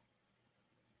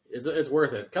it's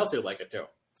worth it. Kelsey would like it too.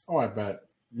 Oh, I bet.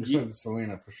 You said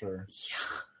Selena for sure.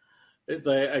 Yeah.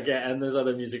 Again, and there's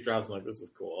other music drops. I'm like, this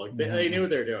is cool. Like they knew what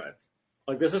they were doing.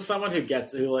 Like this is someone who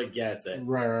gets it.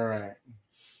 Right. A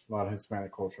lot of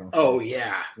Hispanic culture. Oh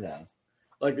yeah. Yeah.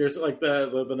 Like there's like the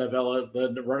novella,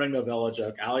 the running novella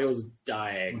joke. Allie was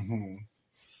dying. Mm-hmm.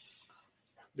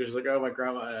 There's like, oh, my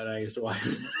grandma and I used to watch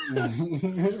it.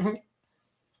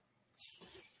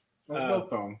 That's dope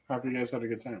though. Hope you guys had a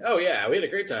good time. Oh yeah, we had a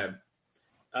great time.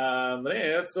 But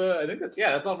yeah, that's I think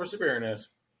that's all for superhero news.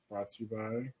 Brought to you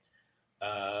by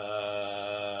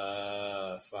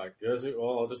fuck.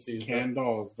 I'll just use canned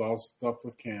dolls stuffed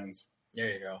with cans.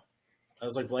 There you go. I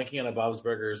was like blanking on a Bob's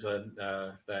Burgers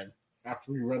thing.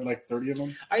 After we read like 30 of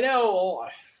them? I know.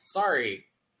 Sorry.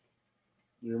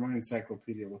 You're my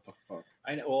encyclopedia. What the fuck?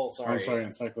 I know. Well, sorry. I'm sorry,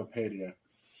 encyclopedia.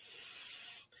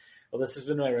 Well, this has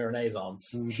been my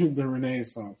Renaissance. The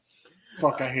Renaissance.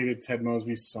 Fuck, I hated Ted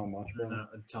Mosby so much, bro.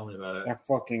 Tell me about it. That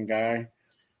fucking guy.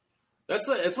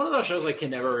 It's one of those shows I can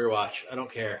never rewatch. I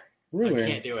don't care. Really? I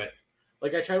can't do it.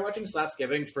 Like, I tried watching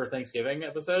Slapsgiving for Thanksgiving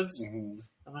episodes. Mm-hmm.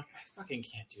 I'm like, I fucking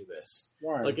can't do this.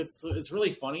 Why? Like, it's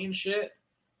really funny and shit.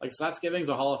 Like, Slapsgiving's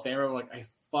a Hall of Famer. I'm like, I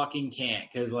fucking can't.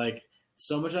 Because, like,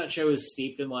 so much of that show is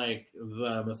steeped in, like,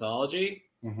 the mythology.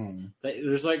 Mm-hmm.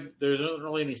 There's not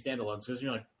really any standalones. Because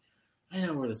you're like, I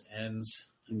know where this ends.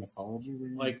 In mythology?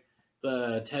 Like,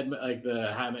 the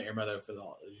How I Met Your Mother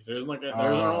mythology. There's not a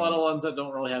lot of ones that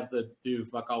don't really have to do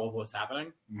fuck all with what's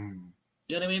happening. Mm-hmm.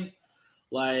 You know what I mean?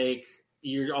 Like,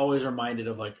 you're always reminded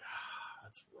of, like,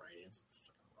 that's right. It's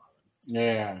fucking Robin.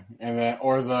 Yeah. And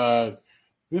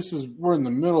we're in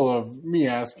the middle of me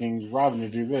asking Robin to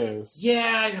do this.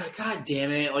 Yeah, god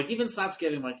damn it. Like, even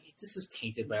Slapsgiving, I'm like, this is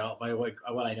tainted by like,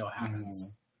 what I know happens.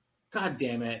 Mm-hmm. God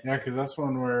damn it. Yeah, because that's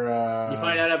one where... you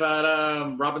find out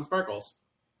about Robin Sparkles.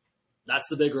 That's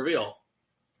the big reveal.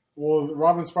 Well,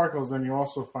 Robin Sparkles, and you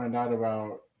also find out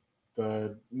about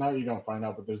you don't find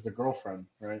out, but there's the girlfriend,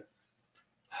 right?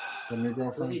 The new Who's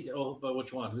girlfriend? he? Oh, but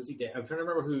which one? Who's he dating? I'm trying to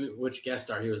remember which guest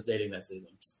star he was dating that season.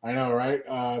 I know, right?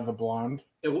 The blonde.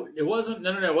 It wasn't.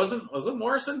 No. It wasn't. Was it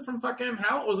Morrison from fucking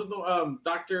House? Was it the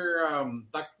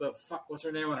the fuck? What's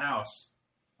her name on House?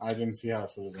 I didn't see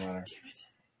House, so it doesn't matter. Damn it!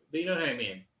 But you know what I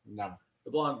mean. No.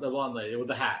 The blonde lady with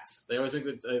the hats. They always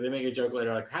they make a joke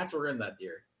later like hats were in that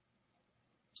year.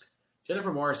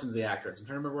 Jennifer Morrison's the actress. I'm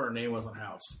trying to remember what her name was on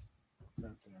House.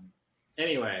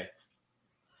 Anyway,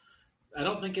 I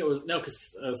don't think it was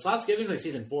because Slapsgiving's like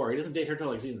season 4. He doesn't date her till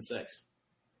like season 6.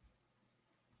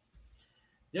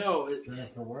 No,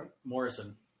 Jennifer what?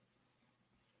 Morrison.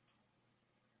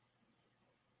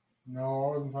 No,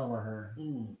 I wasn't talking about her.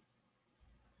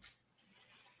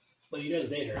 But you guys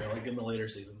date her like in the later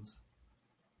seasons.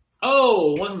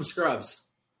 Oh, one from Scrubs.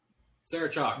 Sarah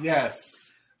Chalk.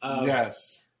 Yes.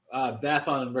 Yes. Beth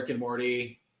on Rick and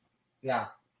Morty. Yeah.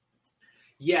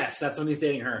 Yes, that's when he's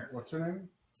dating her. What's her name?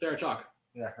 Sarah Chalk.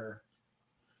 Yeah, her.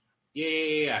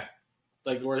 Yeah.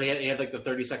 Like where he had like the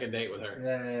 30-second date with her.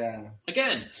 Yeah.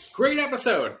 Again, great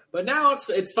episode, but now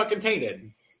it's fucking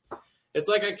tainted. It's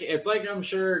like I'm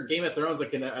sure Game of Thrones I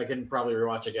can probably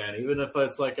rewatch again, even if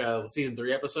it's like a season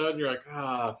 3 episode, and you're like,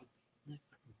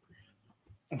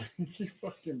 You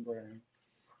fucking brain.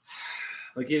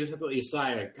 like you just have to you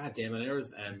sigh, like, God damn it, it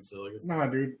always ends. So like, Nah,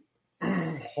 dude.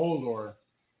 Holdor.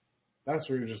 That's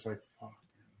where you're just like, fuck.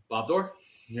 Bob Dore.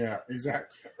 Yeah,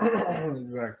 exactly.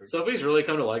 Exactly. Sophie's really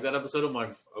come to like that episode. I'm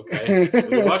like, okay,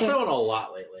 we watched that one a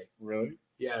lot lately. Really?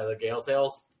 Yeah, the Gale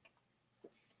Tales.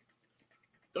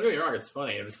 Don't get me wrong, it's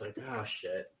funny. I'm just like,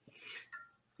 shit.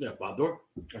 Yeah, Bob Dore.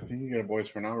 I think you get a Boys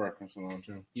for Now reference on that one,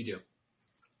 too. You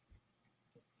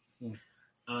do.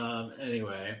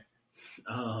 Anyway,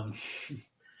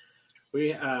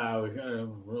 we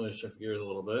really shift gears a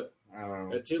little bit. I don't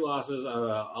know. 2 losses.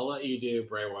 I'll let you do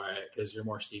Bray Wyatt because you're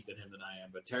more steeped in him than I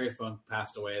am. But Terry Funk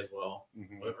passed away as well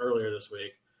earlier this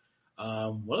week.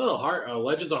 One of the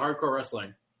legends of hardcore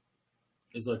wrestling.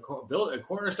 He's built a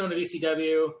cornerstone of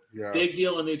ECW. Yes. Big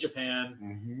deal in New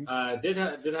Japan. Did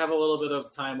have a little bit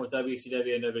of time with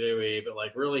WCW and WWE, but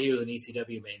like really he was an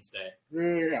ECW mainstay.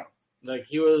 Yeah. Like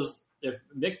he was. If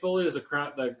Mick Foley was the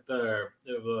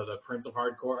Prince of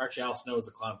Hardcore, actually Al Snow was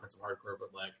the Clown Prince of Hardcore,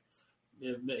 but like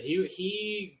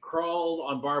he crawled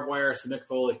on barbed wire, so Mick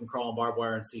Foley can crawl on barbed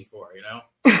wire in C4. You know,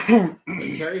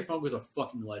 like, Terry Funk was a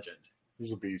fucking legend. He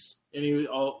was a beast, and he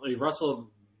wrestled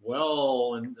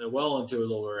well into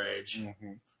his older age.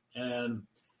 And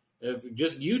if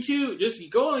just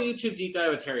go on YouTube deep dive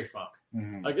with Terry Funk.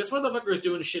 Like this motherfucker is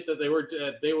doing shit that they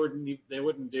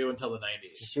wouldn't do until the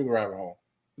 90s. Just do the rabbit hole.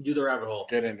 Do the rabbit hole.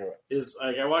 Get into it. Is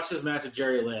like I watched this match with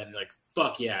Jerry Lynn. And like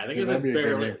fuck yeah, I think it's like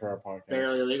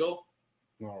barely legal.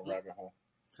 No rabbit hole.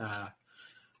 I'm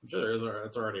sure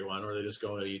it's already one where they just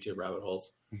go into YouTube rabbit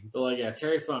holes. But like yeah,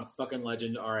 Terry Funk, fucking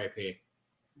legend. R.I.P.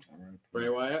 Bray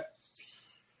Wyatt.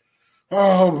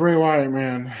 Oh, Bray Wyatt,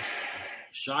 man.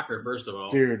 Shocker, first of all.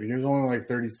 Dude, he was only like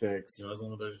 36. He was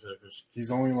only 36.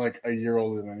 He's only like a year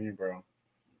older than you, bro.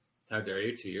 How dare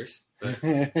you? 2 years. But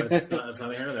it's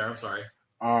neither here nor there. I'm sorry.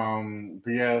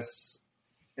 But yes.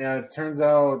 Yeah, it turns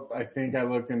out, I think I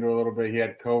looked into a little bit. He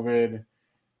had COVID,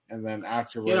 and then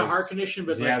afterwards. He had a heart condition,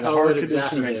 but yeah, like the COVID heart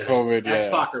condition and COVID.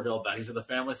 X-Pac revealed that. He said the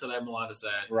family said I'm allowed to say.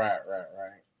 Right.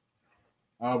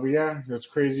 But yeah, it's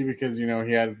crazy because, you know,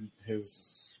 he had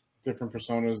his different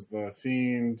personas, the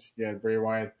Fiend, he had Bray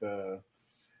Wyatt, that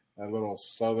little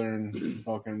southern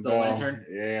fucking bell. Lantern?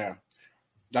 Yeah.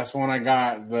 That's when I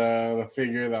got the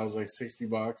figure that was like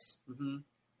 $60.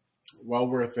 Well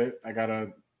worth it. I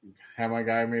gotta have my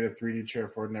guy made a 3D chair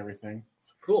for it and everything.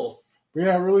 Cool. But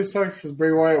yeah, it really sucks because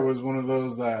Bray Wyatt was one of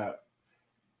those that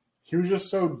he was just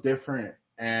so different.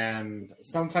 And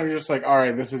sometimes you're just like, all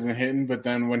right, this isn't hitting. But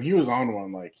then when he was on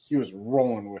one, like he was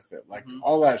rolling with it. Like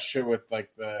all that shit with like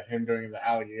him doing the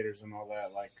alligators and all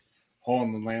that, like hole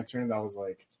in the lantern, that was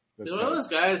like. He's one of those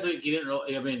guys that you didn't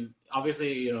really. I mean,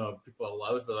 obviously, you know, people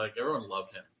loved, but like everyone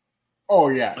loved him. Oh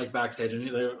yeah, like backstage, and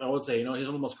I would say, you know, he's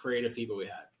one of the most creative people we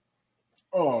had.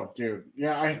 Oh, dude,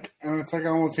 yeah, and it's like I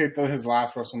almost hate that his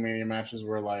last WrestleMania matches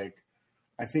were like,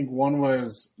 I think one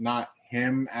was not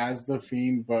him as the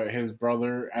Fiend, but his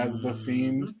brother as the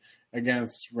Fiend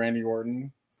against Randy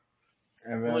Orton.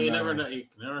 And then, well, you never know. You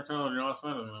can never tell when you're last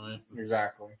match.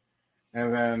 Exactly.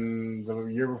 And then the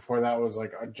year before that was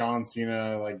like a John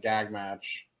Cena like gag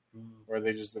match where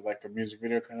they just did like a music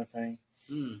video kind of thing.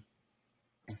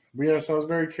 But yes, I was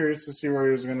very curious to see where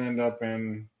he was going to end up,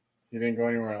 and he didn't go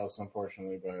anywhere else,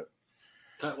 unfortunately. But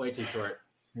cut way too short.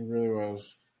 He really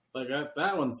was. Like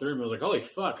that one threw me. I was like, holy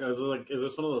fuck! I was like, is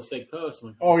this one of those fake posts?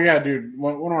 Like, oh yeah, dude.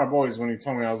 One of my boys, when he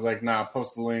told me, I was like, nah,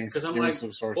 post the links. Because I'm give like, me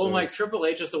some sources. well, like Triple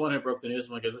H is the one who broke the news.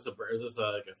 I'm like, is this like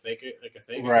a fake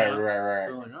Right, account? right.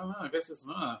 They're like, oh no, I guess it's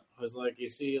not. I was like, you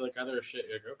see like other shit.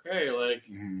 You're like, okay, like,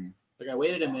 like I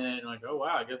waited a minute and like, oh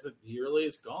wow, I guess he really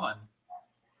is gone.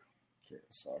 It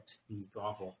sucks. It's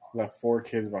awful. Left 4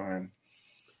 kids behind.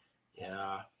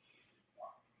 Yeah.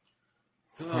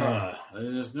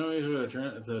 There's no easy way to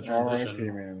transition. R.I.P.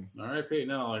 man. R.I.P.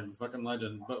 No, like fucking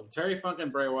legend. But Terry Funk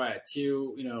and Bray Wyatt,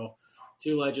 two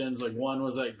legends. Like one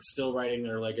was like still writing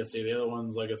their legacy. The other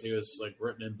one's legacy was like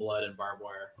written in blood and barbed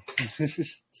wire.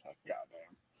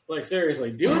 Goddamn. Like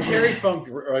seriously, do a Terry Funk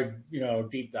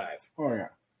deep dive. Oh yeah.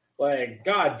 Like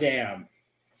goddamn.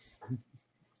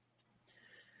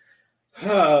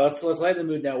 Let's lighten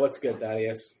the mood now. What's good,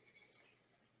 Thaddeus?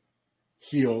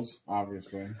 Heels,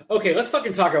 obviously. Okay, let's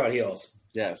fucking talk about heels.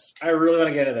 Yes. I really want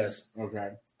to get into this. Okay.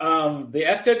 The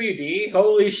FWD,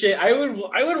 holy shit! I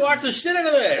would watch the shit out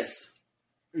of this.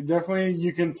 Definitely,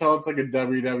 you can tell it's like a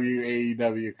WWE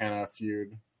AEW kind of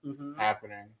feud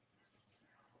happening.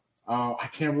 I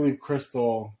can't believe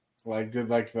Crystal did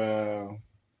the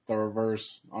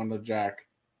reverse on the Jack.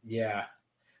 Yeah,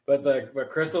 but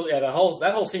Crystal, yeah, that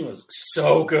whole scene was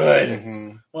so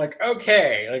good. Like,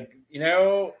 okay,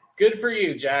 good for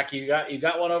you, Jack. You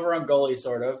got one over on goalie,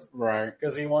 sort of, right?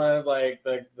 Because he wanted like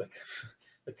the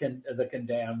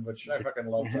condemned, which I fucking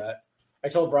love that. I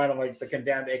told Brian, I'm like, the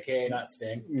condemned, aka not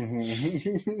Sting.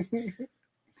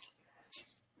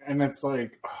 And it's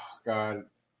like, oh god,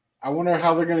 I wonder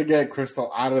how they're gonna get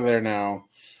Crystal out of there now.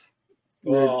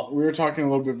 Well, we were talking a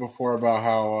little bit before about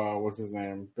how what's his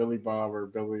name, Billy Bob or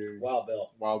Billy Wild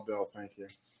Bill. Thank you.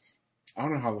 I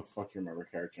don't know how the fuck you remember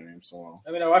character names so well.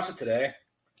 I mean, I watched it today.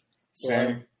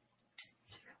 Same.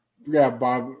 Yeah,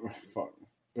 Bob. Fuck.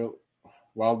 Bill.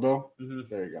 Wild Bill?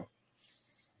 There you go.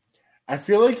 I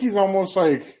feel like he's almost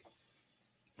like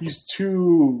he's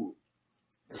too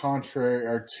contrary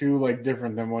or too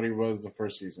different than what he was the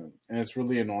first season. And it's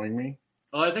really annoying me.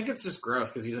 Well, I think it's just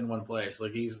growth because he's in one place.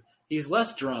 Like he's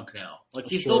less drunk now. Like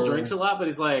he still drinks a lot, but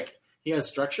he's like he has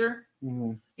structure. You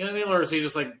know what I mean? Or is he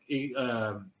just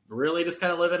really just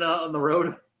kind of living out on the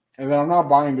road? And then I'm not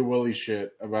buying the Willie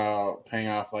shit about paying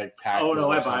off taxes. Oh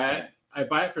no, I buy it. I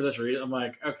buy it for this reason. I'm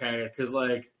like, okay, because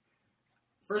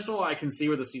first of all, I can see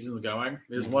where the season's going.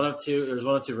 There's one of two. There's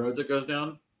one of two roads that goes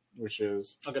down. Which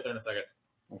is? I'll get there in a second.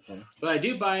 Okay. But I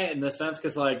do buy it in this sense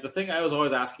because the thing I was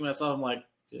always asking myself, I'm like,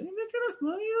 did they make enough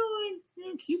money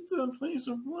to keep the place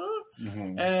afloat?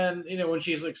 And when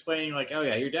she's explaining oh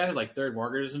yeah, your dad had third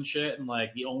mortgages and shit, and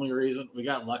the only reason we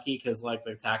got lucky because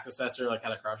the tax assessor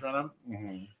had a crush on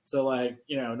him. So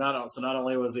not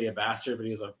only was he a bastard, but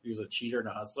he was a cheater and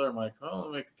a hustler. I'm like,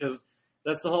 oh, because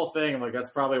that's the whole thing. I'm like,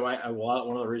 that's probably why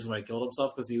one of the reasons why he killed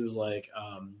himself, because he was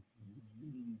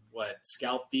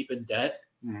scalp deep in debt.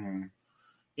 And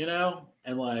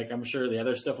I'm sure the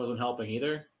other stuff wasn't helping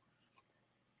either.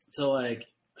 So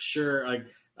sure,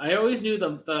 I always knew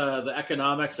the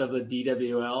economics of the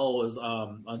DWL was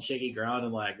on shaky ground,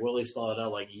 and Willie spelled it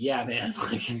out yeah, man,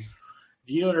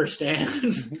 do you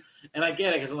understand? And I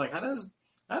get it because I'm like,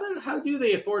 how do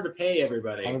they afford to pay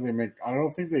everybody? How do they make? I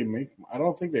don't think they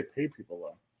pay people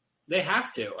though. They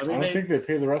have to. I mean, I don't think they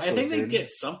pay the rest. I think they get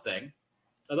something.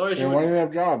 Otherwise, why do they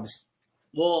have jobs?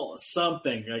 Well,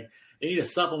 something they need to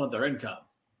supplement their income.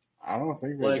 I don't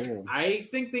think they do. I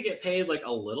think they get paid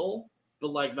a little,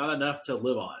 but not enough to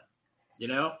live on. They're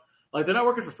not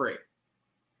working for free.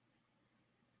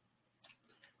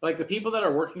 The people that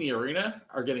are working the arena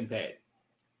are getting paid.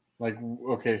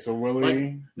 Okay, so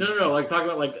Willie. No. Talking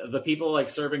about the people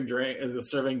serving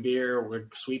serving beer,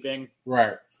 sweeping.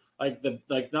 Right.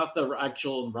 Not the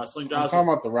actual wrestling jobs. I'm talking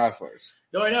about the wrestlers.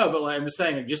 No, I know, but I'm just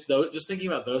saying, just thinking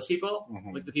about those people,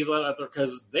 the people that are there,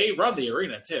 because they run the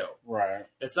arena too. Right.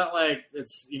 It's not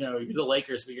it's you're the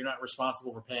Lakers, but you're not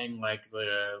responsible for paying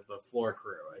the floor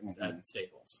crew at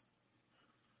Staples.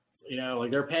 So,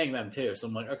 they're paying them too. So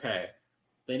I'm like, okay,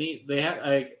 they have.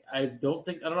 I don't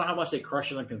know how much they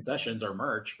crush it on concessions or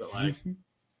merch, but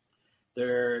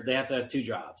they have to have two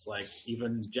jobs.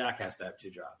 Even Jack has to have two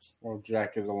jobs. Well,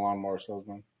 Jack is a lawnmower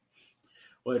salesman.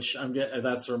 Which I'm getting.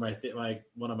 That's where my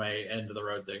one of my end of the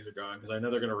road things are going, because I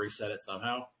know they're going to reset it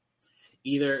somehow.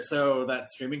 Either so that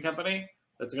streaming company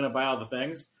that's going to buy all the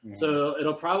things, so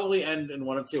it'll probably end in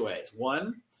one of two ways.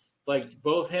 One,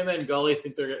 both him and Gully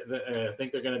think they're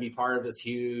going to be part of this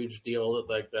huge deal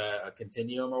that the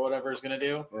Continuum or whatever is going to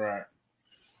do. Right.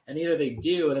 And either they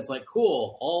do, and it's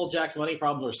cool, all Jack's money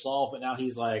problems are solved, but now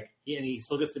he's he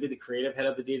still gets to be the creative head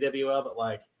of the DWL,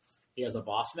 but he has a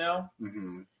boss now.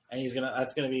 and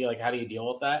that's gonna be like, how do you deal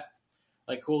with that?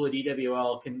 Like, cool, the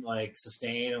DWL can like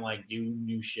sustain and like do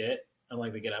new shit and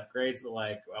like they get upgrades, but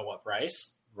like at what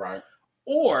price? Right.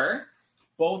 Or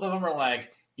both of them are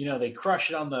like, they crush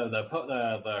it on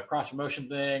the cross promotion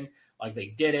thing. Like they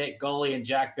did it. Gully and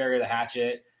Jack bury the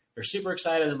hatchet. They're super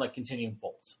excited and like Continuum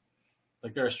folds.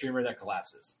 Like they're a streamer that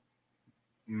collapses.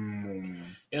 Mm.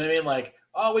 You know what I mean? Like,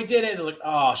 oh, we did it. And they're like,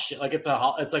 oh shit! Like it's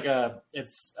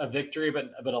a victory,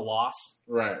 but a loss.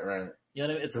 Right. You know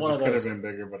what I mean? It's one one of those. It could have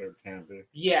been bigger, but it can't be.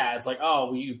 Yeah, it's like,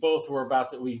 oh, we both were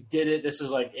we did it. This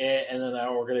is like it, and then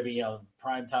we're gonna be on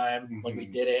prime time. Mm-hmm. Like we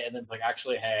did it, and then it's like,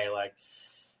 actually, hey, like,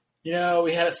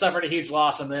 we had suffered a huge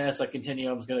loss on this. Like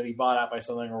Continuum's gonna be bought out by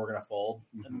something, or we're gonna fold,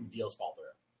 and the deals fall through.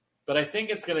 But I think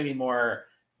it's gonna be more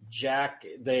Jack.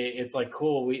 It's like,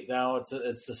 cool. Now it's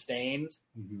sustained,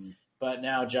 but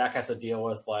now Jack has to deal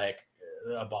with like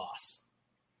a boss,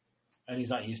 and he's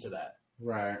not used to that.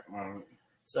 Right.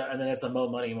 So, and then it's a mo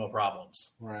money, mo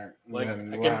problems. Right. Like,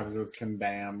 and then what happens with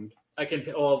Condemned? I can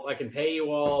pay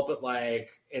you all, but like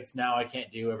it's now I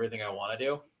can't do everything I want to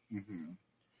do. Mm-hmm.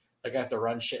 Like I have to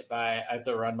run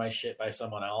my shit by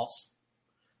someone else.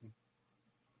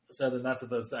 So then that's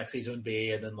what the next season would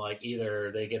be, and then like either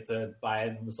they get to buy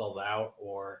themselves out,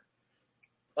 or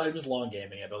I'm just long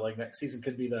gaming it. But like next season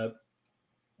could be mo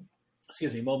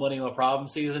money, mo problem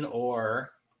season,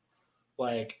 or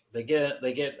like they get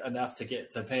enough to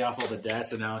pay off all the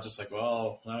debts, and now it's just like,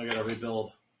 well, now we got to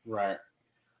rebuild. Right.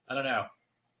 I don't know.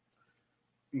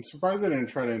 I'm surprised they didn't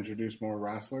try to introduce more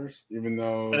wrestlers, even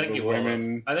though I think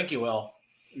you will.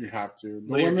 You have to.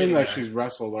 The women that she's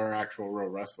wrestled are actual real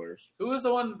wrestlers. Who was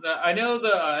the one? I know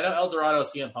El Dorado,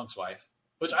 CM Punk's wife,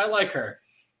 which I like her.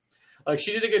 Like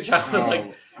she did a good job.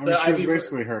 She was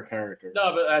basically her character.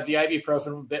 No, but the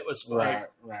ibuprofen bit was right.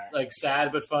 Like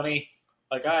sad but funny.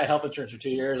 Like I had health insurance for 2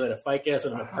 years. I had a ficus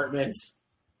and an apartment.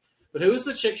 But who was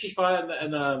the chick she fought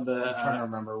in the I'm trying to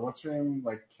remember. What's her name?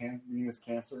 Like Venus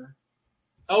Cancer?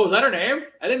 Oh, was that her name?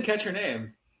 I didn't catch her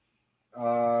name.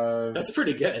 That's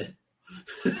pretty good.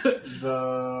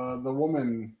 the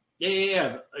woman.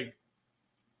 Yeah. Like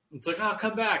it's like, oh,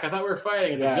 come back. I thought we were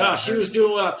fighting. It's like, no, she was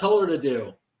doing what I told her to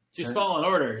do. She's following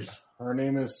orders. Her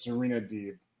name is Serena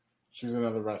Deeb. She's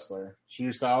another wrestler. She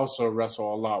used to also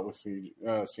wrestle a lot with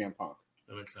CM Punk.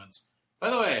 That makes sense. By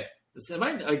the way, does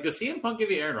CM Punk give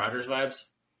you Aaron Rodgers vibes?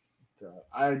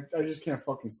 God, I just can't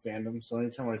fucking stand him. So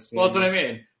anytime I see him... Well, that's what I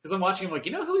mean. Because I'm watching him like,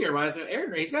 who he reminds me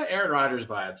of? He's got Aaron Rodgers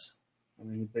vibes. I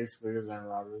mean, he basically is Aaron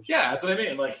Rodgers. Yeah, that's what I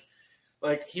mean. Like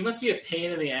he must be a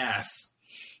pain in the ass.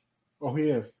 Oh, he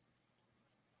is.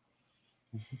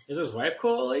 Is his wife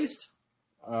cool at least?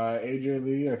 AJ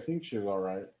Lee, I think she's all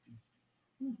right.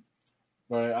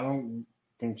 But I don't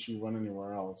think she went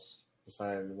anywhere else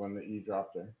besides when the E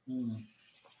dropped her.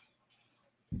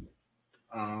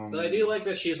 But I do like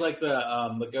that she's like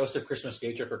the ghost of Christmas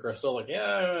future for Crystal. Like,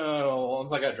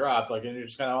 once I got dropped, like, and you're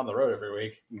just kind of on the road every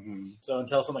week. Mm-hmm. So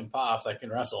until something pops, I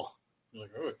can wrestle. You're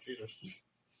like, oh, Jesus.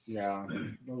 Yeah,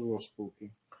 that was a little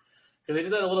spooky. Because they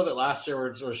did that a little bit last year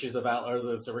where she's the valet, or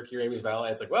the Ricky Rabies valet.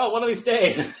 It's like, well, one of these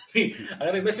days, I'm going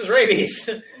to be Mrs. Rabies.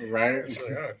 Right? She's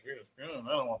like, oh, Jesus, I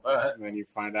don't want that. And then you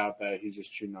find out that he's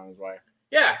just cheating on his wife.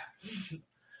 Yeah.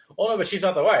 Well, no, but she's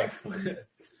not the wife.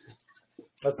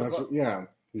 Yeah,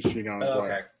 he's cheating on his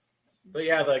wife. Okay. But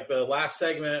yeah, like the last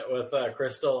segment with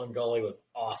Crystal and Gully was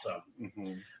awesome.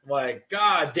 Mm-hmm. Like,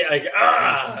 God damn,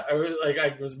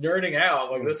 I was nerding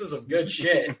out. Like, this is some good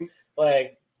shit.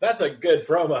 Like, that's a good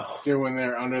promo. Dude, when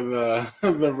they're under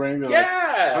the ring, they're like,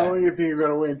 how long do you think you're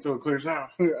gonna wait until it clears out?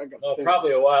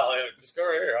 Probably a while. Like, just go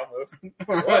right here. I'll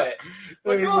move. What?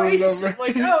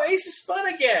 Ace is fun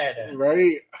again.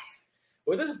 Right?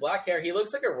 With his black hair, he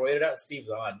looks like a roided out Steve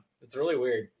Zahn. It's really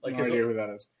weird. Like, no idea who that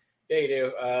is. Yeah, you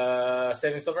do.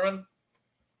 Saving Silverman?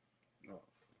 No.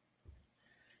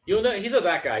 You'll know he's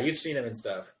that guy. You've seen him and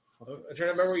stuff. I'm trying to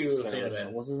remember where you've seen him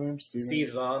in. What's his name?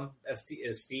 Steve Zahn.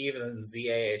 Is Steve and then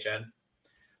Zahn.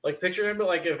 Like, picture him, but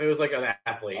like if it was like an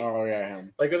athlete. Oh yeah,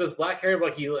 him. Like with his black hair,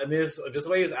 like just the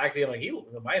way he's acting, like he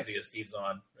reminds me of Steve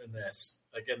Zahn in this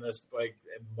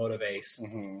Motive Ace.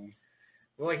 Mm-hmm.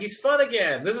 I'm like, he's fun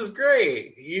again. This is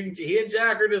great. He and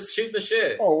Jack are just shooting the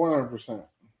shit. Oh, 100%.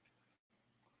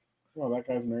 Well, that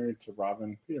guy's married to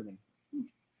Robin Peterman.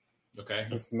 Okay.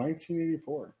 Since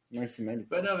 1984, 1994.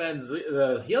 But no, man,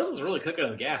 the Heels is really cooking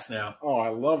on the gas now. Oh, I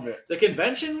love it. The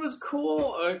convention was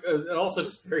cool, and also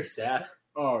just very sad.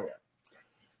 Oh, yeah.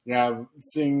 Yeah,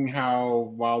 seeing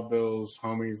how Wild Bill's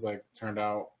homies, like, turned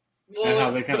out, and how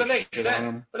they kind of shit on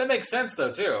him. But it makes sense,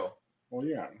 though, too. Well,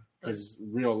 yeah, because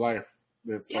real life.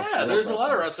 Yeah, there's a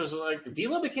lot of wrestlers, like,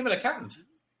 D'Lo became an accountant.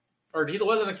 Or D'Lo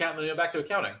was an accountant, and he went back to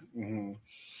accounting. Mm-hmm.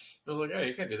 I was like, "Hey,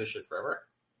 you can't do this shit forever."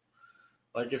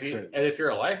 Like if you're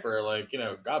a lifer, like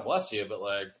God bless you, but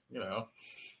like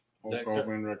Hulk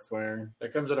Hogan, Ric Flair.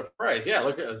 That comes at a price. Yeah,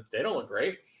 look, they don't look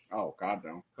great. Oh God,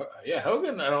 no. Yeah,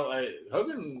 Hogan.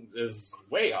 Hogan is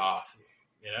way off.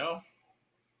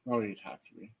 Oh, you'd have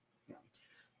to be.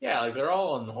 Yeah, like they're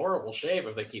all in horrible shape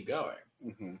if they keep going.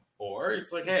 Mm-hmm. Or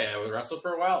it's like, hey, I wrestled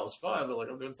for a while. It was fun, but like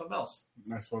I'm doing something else.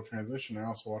 Nice little transition. I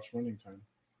also watched Winning Time.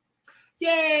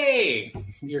 Yay!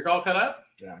 You're all cut up?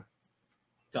 Yeah.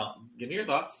 Tom, give me your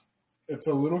thoughts. It's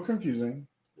a little confusing.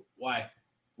 Why?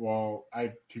 Well,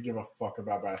 I could give a fuck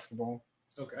about basketball.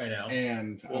 Okay, I know.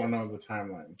 And I don't know the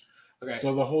timelines. Okay.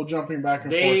 So the whole jumping back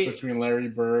and forth between Larry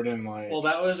Bird and like... Well,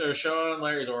 that was they're showing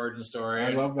Larry's origin story. I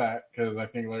love that because I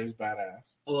think Larry's badass.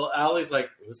 Well, Allie's like,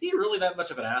 was he really that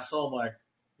much of an asshole? I'm like,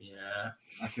 yeah.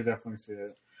 I could definitely see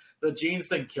it. The jeans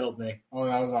thing killed me. Oh,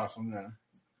 that was awesome, yeah.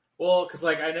 Well, because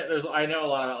like I know a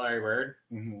lot about Larry Bird.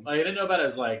 Mm-hmm. Like, I didn't know about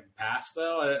his like past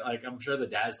though. I'm sure the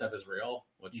dad stuff is real,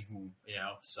 which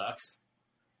sucks.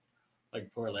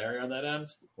 Like poor Larry on that end,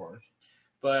 of course.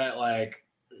 But like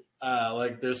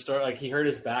there's story like he hurt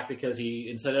his back because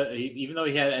even though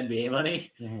he had NBA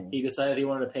money, he decided he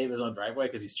wanted to pave his own driveway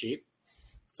because he's cheap.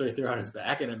 So he threw out his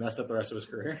back and it messed up the rest of his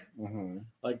career. Mm-hmm.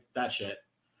 Like that shit.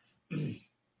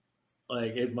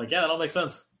 That all makes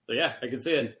sense. But yeah, I can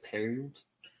see it. Paved.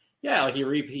 Yeah, like he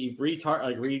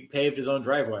repaved his own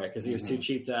driveway because he was too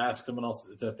cheap to ask someone else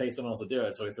to pay someone else to do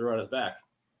it, so he threw out his back.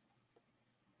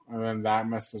 And then that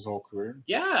messed his whole career.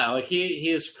 Yeah, like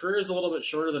his career is a little bit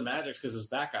shorter than Magic's because his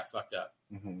back got fucked up.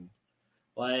 Mm-hmm.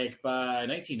 Like by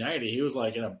 1990, he was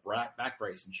like in a back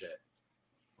brace and shit.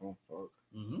 Oh fuck.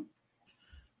 Mm-hmm.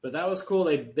 But that was cool.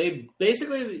 They've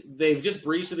just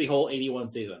breezed through the whole 81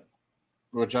 season.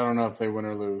 Which I don't know if they win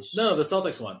or lose. No, the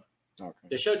Celtics won. Okay.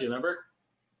 They showed you, remember?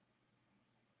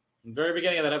 In the very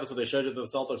beginning of that episode, they showed you that the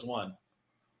Celtics won.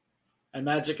 And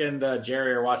Magic and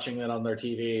Jerry are watching it on their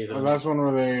TVs. Oh, that's one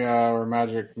where where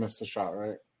Magic missed the shot,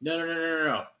 right?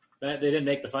 No. They didn't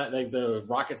make the final. Like, the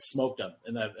Rockets smoked them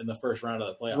in the first round of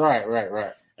the playoffs.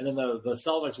 Right. And then the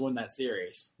Celtics win that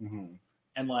series. Mm-hmm.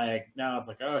 And like now it's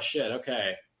like, oh shit,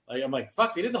 okay. Like I'm like,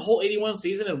 fuck, they did the whole 81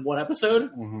 season in one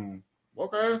episode. Mm-hmm.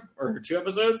 Okay, or 2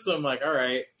 episodes. So I'm like, all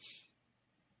right.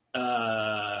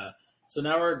 So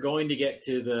now we're going to get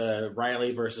to the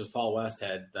Riley versus Paul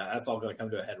Westhead. That's all going to come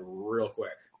to a head real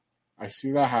quick. I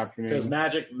see that happening because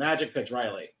Magic picks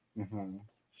Riley. Mm-hmm.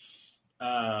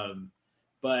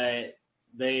 But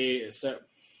because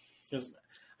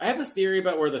I have a theory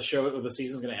about where the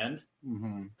season's going to end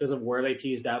because of where they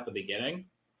teased out the beginning.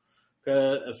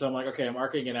 So I'm like, okay, I'm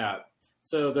arcing it out.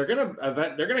 So they're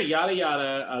gonna yada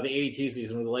yada the 82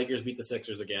 season where the Lakers beat the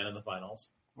Sixers again in the finals.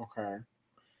 Okay.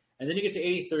 And then you get to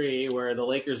 83 where the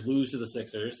Lakers lose to the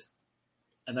Sixers,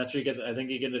 and that's where I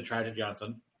think you get into Tragic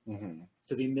Johnson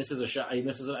because he misses a shot. I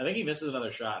think he misses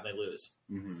another shot and they lose.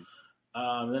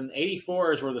 Mm-hmm. Then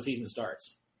 84 is where the season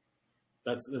starts.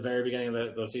 That's the very beginning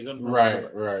of the season.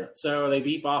 Right. So they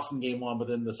beat Boston game 1, but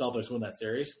then the Celtics win that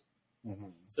series. Mm-hmm.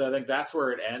 So I think that's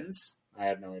where it ends. I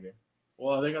had no idea.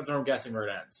 Well, I think that's where I'm guessing where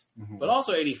it ends. Mm-hmm. But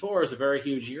also 84 is a very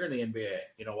huge year in the NBA.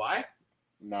 You know why?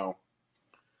 No.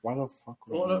 Why the fuck?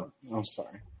 No. I'm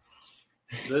sorry.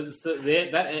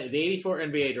 The 84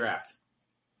 NBA draft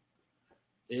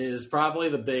is probably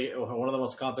one of the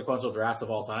most consequential drafts of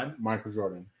all time. Michael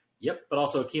Jordan. Yep, but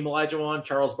also Hakeem Olajuwon,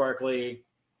 Charles Barkley,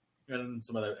 and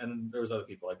there was other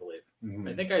people, I believe. Mm-hmm.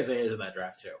 I think Isaiah is in that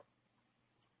draft too.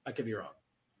 I could be wrong.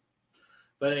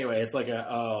 But anyway, it's like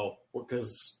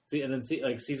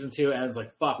season 2 ends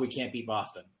like, fuck, we can't beat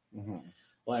Boston. Mm-hmm.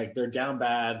 Like they're down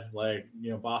bad. Like,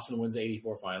 Boston wins the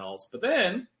 84 finals. But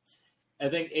then I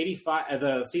think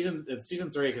 85 season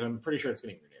 3, because I'm pretty sure it's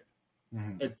getting renewed.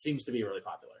 Mm-hmm. It seems to be really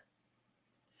popular.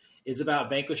 Is about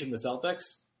vanquishing the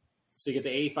Celtics. So you get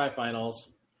the 85 finals.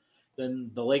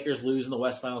 Then the Lakers lose in the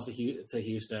West Finals to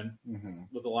Houston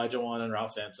with Olajuwon and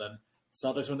Ralph Sampson.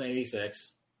 Celtics win the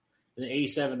 86. In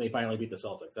 87, they finally beat the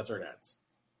Celtics. That's where it ends.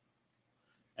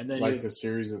 And then the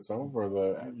series itself, or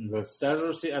that's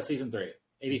season 3,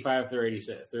 85 through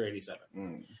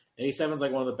 87. 87 is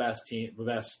like one of the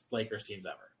best Lakers teams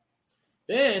ever.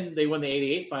 Then they win the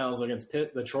 88 finals against the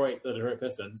Detroit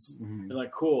Pistons. Mm-hmm. And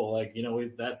like, cool, like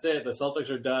that's it. The Celtics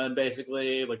are done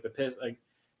basically. Like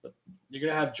you're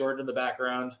gonna have Jordan in the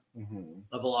background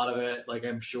of a lot of it. Like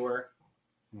I'm sure.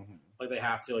 Mm-hmm. Like they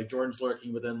have to, like Jordan's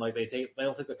lurking, but then like they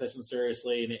don't take the Pistons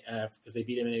seriously because they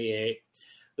beat him in 88.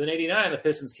 Then 89, the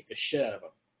Pistons kick the shit out of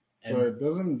them. But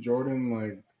doesn't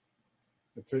Jordan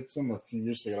it takes him a few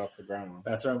years to get off the ground?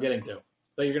 That's where I'm getting to.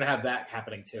 But you're gonna have that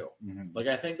happening too. Mm-hmm. Like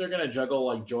I think they're gonna juggle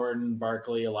like Jordan,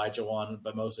 Barkley, Olajuwon,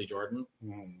 but mostly Jordan.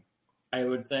 Mm-hmm. I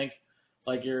would think.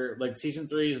 Like season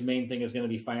 3's main thing is going to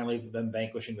be finally them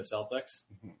vanquishing the Celtics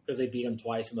because they beat them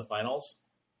twice in the finals,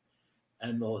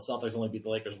 and the Celtics only beat the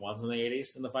Lakers once in the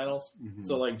 '80s in the finals.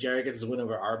 So like Jerry gets his win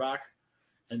over Arbach,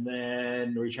 and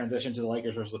then we transition to the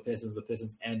Lakers versus the Pistons. The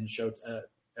Pistons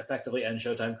effectively end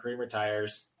Showtime. Kareem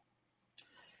retires,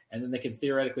 and then they can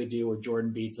theoretically do where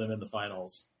Jordan beats them in the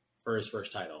finals for his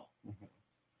first title,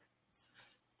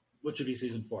 which would be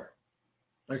season 4,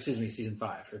 or excuse me, season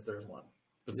 5 if there's one.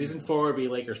 But season 4 would be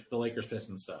the Lakers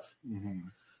Pistons stuff.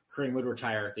 Kareem would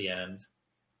retire at the end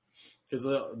because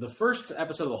the first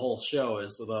episode of the whole show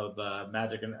is the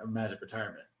Magic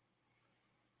retirement,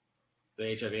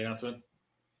 the HIV announcement.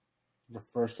 The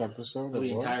first episode of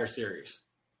the entire series,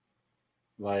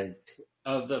 like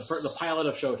of the pilot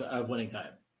of Winning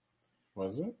Time.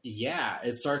 Was it? Yeah,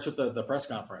 it starts with the press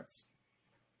conference.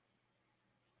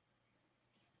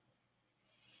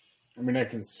 I mean, I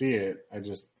can see it. I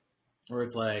just. Where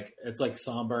it's like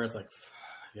somber. It's like,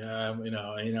 yeah, and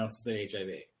he announces the HIV,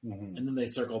 and then they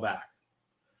circle back.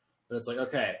 But it's like,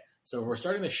 okay, so if we're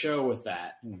starting the show with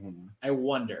that, I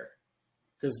wonder,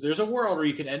 because there's a world where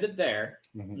you can end it there,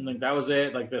 and like that was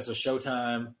it, like this was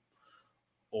Showtime,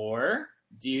 or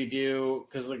do you do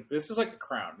because like this is like The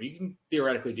Crown, you can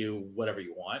theoretically do whatever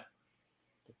you want.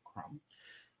 The Crown.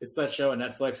 It's that show on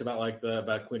Netflix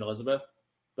about Queen Elizabeth,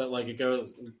 but like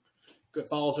it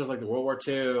follows her like the World War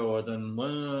II, or then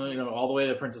all the way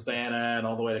to Princess Diana and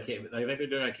all the way to Kate. I think they're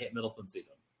doing a Kate Middleton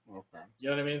season. Okay, you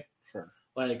know what I mean? Sure.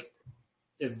 Like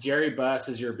if Jerry Buss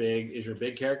is your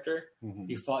big character,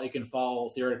 you can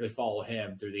theoretically follow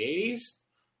him through the '80s,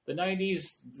 the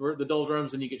 '90s, the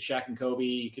doldrums, and you get Shaq and Kobe.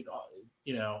 You could all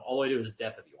the way to his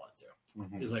death if you wanted to.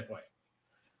 Is my point.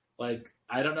 Like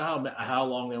I don't know how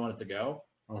long they want it to go.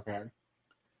 Okay,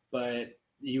 but.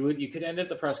 You could end at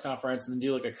the press conference and then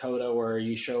do like a coda where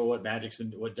you show what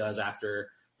what does after.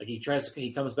 Like he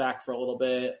comes back for a little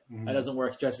bit. That doesn't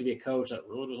work. He tries to be a coach. That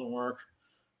really doesn't work.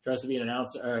 Tries to be an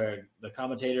announcer, the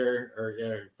commentator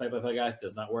or play-by-play guy.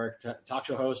 Does not work. Talk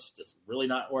show host does really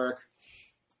not work.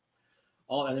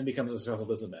 And then becomes a successful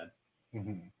businessman.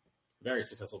 Very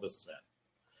successful businessman.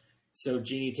 So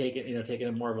Jeannie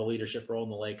taking more of a leadership role in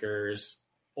the Lakers.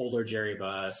 Older Jerry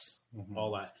Buss.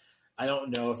 All that. I don't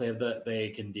know if they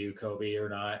can do Kobe or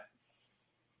not.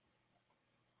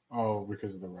 Oh,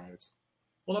 because of the rights.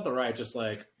 Well, not the rights, just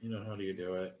like, how do you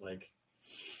do it? Like,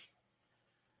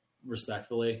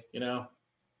 respectfully,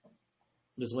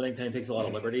 Just Winning Time takes a lot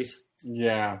of liberties.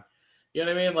 Yeah. You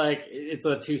know what I mean? Like, it's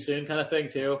a too soon kind of thing,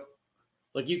 too.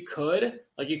 I'm just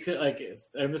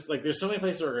like, there's so many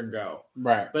places we're going to go.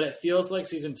 Right. But it feels like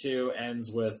season 2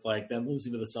 ends with, like, them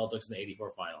losing to the Celtics in the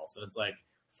 '84 finals. And it's like,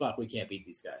 fuck, we can't beat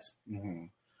these guys.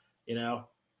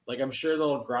 Like I'm sure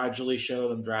they'll gradually show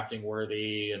them drafting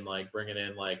Worthy and like bringing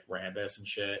in like Rambis and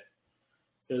shit.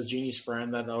 Because Jeannie's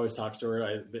friend that always talks to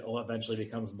her eventually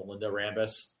becomes Melinda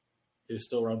Rambis, who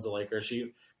still runs the Lakers.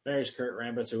 She marries Kurt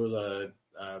Rambis, who was a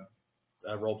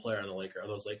role player on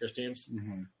those Lakers teams.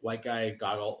 White guy,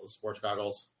 sports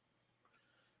goggles,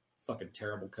 fucking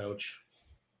terrible coach.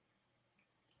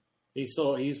 But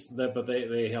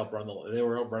they help they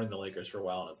were running the Lakers for a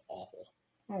while, and it's awful.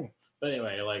 But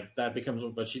anyway, like that they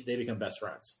become best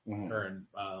friends. Her and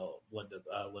Linda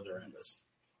Rambis.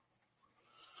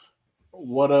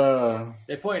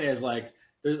 The point is like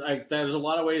there's a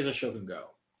lot of ways a show can go.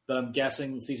 But I'm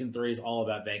guessing season 3 is all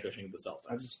about vanquishing the Celtics.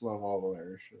 I just love all the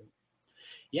Larry shit.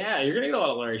 Yeah, you're gonna get a lot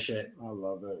of Larry shit. I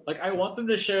love it. Like I want them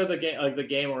to show the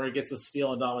game where he gets the steal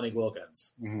on Dominique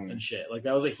Wilkins and shit. Like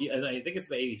that was and I think it's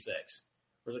the '86.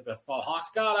 Where it's like the Hawks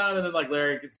got him, and then like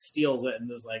Larry steals it and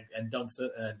just like and dunks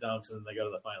it and dunks, and then they go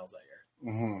to the finals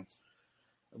that year.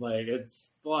 Like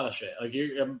it's a lot of shit. Like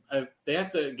they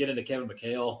have to get into Kevin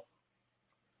McHale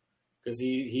because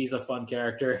he's a fun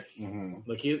character.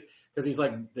 Like because he's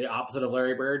like the opposite of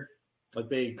Larry Bird. Like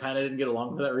they kind of didn't get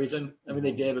along for that reason. I mean,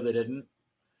 they did, but they didn't.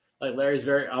 Like Larry's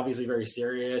obviously very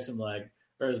serious, and like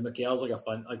whereas McHale's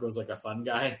was a fun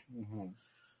guy.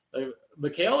 Like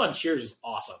McHale on Cheers is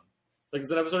awesome. Like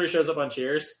there's an episode where he shows up on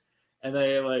Cheers, and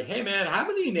they're like, "Hey man, how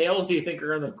many nails do you think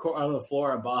are on the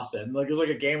floor in Boston?" Like it's like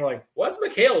a game where like, "What's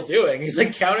McHale doing?" He's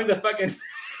like counting the fucking,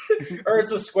 or it's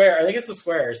the square. I think it's the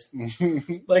squares.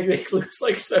 Like they lose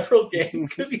like several games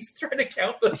because he's trying to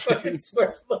count the fucking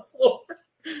squares on the floor.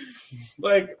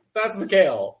 Like that's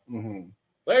McHale.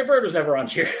 Larry Bird was never on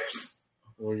Cheers.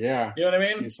 Well, yeah. You know what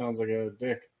I mean? He sounds like a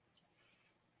dick.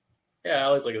 Yeah,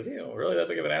 I was like, is he really that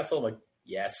big of an asshole? I'm like,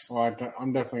 yes. Well,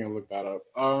 I'm definitely going to look that up.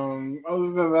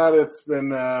 Other than that, it's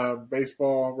been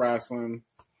baseball, wrestling.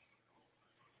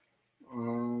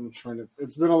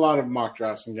 It's been a lot of mock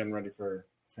drafts and getting ready for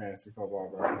fantasy football,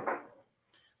 bro.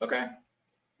 Okay.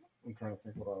 I'm trying to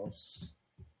think what else.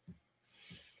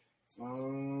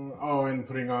 And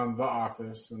putting on The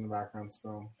Office in the background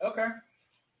still. Okay.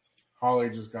 Holly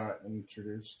just got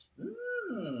introduced.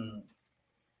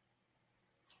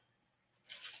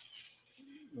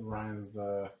 Ryan's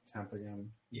the temp again.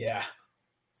 Yeah.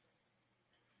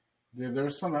 Dude,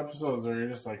 there's some episodes where you're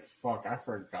just like, fuck, I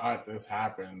forgot this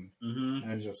happened. Mm-hmm.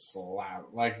 And it just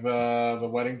slapped. Like the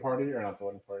wedding party, or not the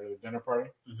wedding party, the dinner party.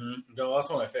 Mm-hmm. No, that's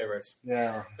one of my favorites.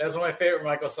 Yeah. That's one of my favorite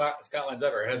Michael Scott lines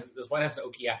ever. This one has an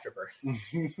Okie afterbirth.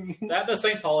 That the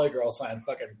St. Pauli girl sign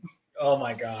fucking, oh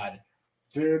my God.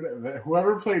 Dude,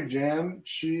 whoever played Jan,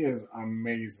 she is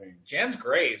amazing. Jan's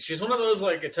great. She's one of those,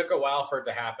 like, it took a while for it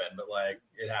to happen, but, like,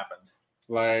 it happened.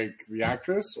 Like, the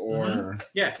actress, or? Mm-hmm.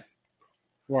 Yeah.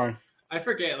 Why? I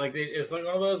forget. Like, it's like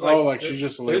one of those, like she's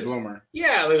just a late bloomer.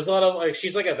 Yeah, there's a lot of, like,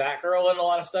 she's like a that girl in a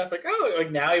lot of stuff. Like, oh,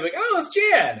 like, now you're like, oh, it's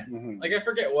Jan. Mm-hmm. Like, I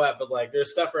forget what, but, like,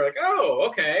 there's stuff where, like, oh,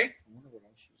 okay. I wonder what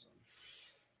else she's on.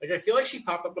 Like, I feel like she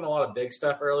popped up in a lot of big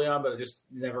stuff early on, but it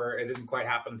didn't quite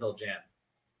happen until Jan.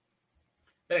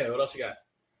 Anyway, what else you got?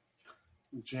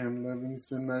 Jan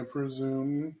Livingston, I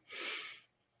presume.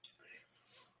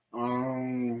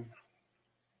 I'm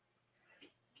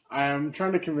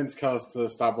trying to convince Kels to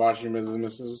stop watching Mrs. and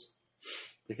Mrs.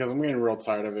 because I'm getting real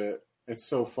tired of it. It's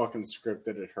so fucking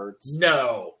scripted, it hurts.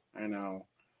 No. I know.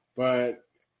 But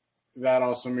that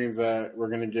also means that we're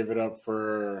going to give it up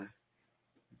for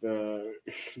the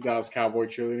Dallas Cowboy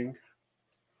cheerleading.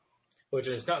 Which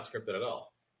is not scripted at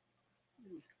all.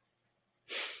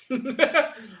 You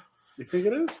think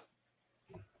it is?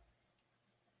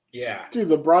 Yeah. Dude,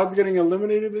 the broad's getting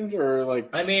eliminated or like...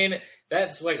 I mean,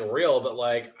 that's like real, but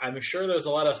like I'm sure there's a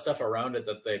lot of stuff around it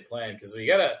that they plan because they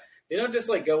don't just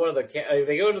like go into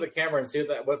they go into the camera and see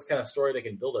what's kind of story they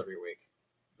can build every week.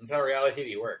 That's how reality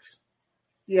TV works.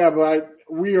 Yeah, but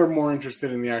we are more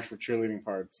interested in the actual cheerleading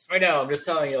parts. I know. I'm just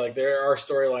telling you, like there are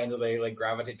storylines that they like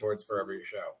gravitate towards for every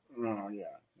show. Oh yeah,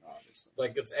 obviously.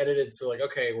 Like it's edited, so like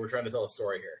okay, we're trying to tell a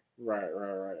story here. Right.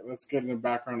 Let's get in the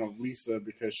background of Lisa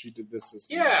because she did this.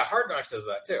 Yeah, Hard Knocks does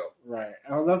that too. Right.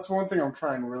 And that's one thing I'm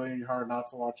trying really hard not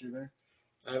to watch either.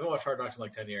 I haven't watched Hard Knocks in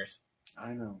like 10 years.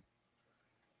 I know.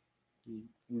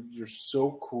 You're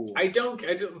so cool. I'm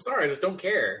sorry, I just don't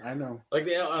care. I know. Like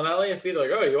on LAFD, they're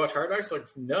like, oh, you watch Hard Knocks? Like,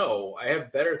 no, I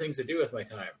have better things to do with my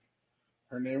time.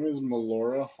 Her name is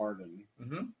Melora Hardin.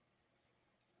 Mm-hmm.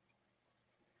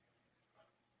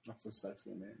 That's a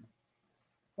sexy name.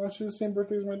 Well, she's the same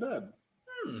birthday as my dad.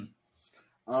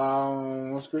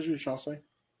 What's good, you, Chauncey?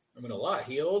 I mean, a lot.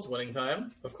 Heels, Winning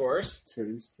Time, of course.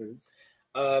 Titties.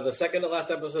 The second to last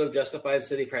episode of Justified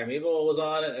City Primeval was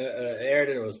on and aired,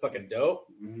 and it was fucking dope.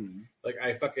 Mm-hmm. Like,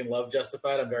 I fucking love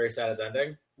Justified. I'm very sad it's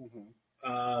ending.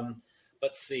 Mm-hmm.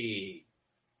 Let's see.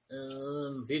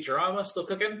 Futurama still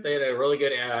cooking. They had a really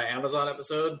good Amazon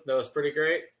episode that was pretty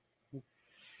great.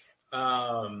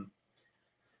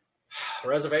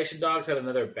 Reservation Dogs had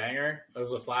another banger. It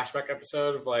was a flashback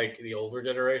episode of like the older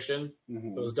generation.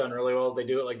 Mm-hmm. It was done really well. They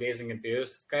do it like Dazed and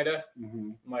Confused, kind of. Mm-hmm.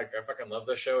 I'm like, I fucking love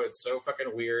this show. It's so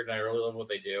fucking weird, and I really love what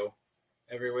they do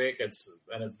every week. It's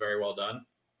very well done.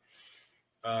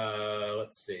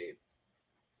 Let's see.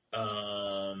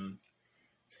 The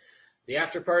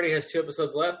After Party has 2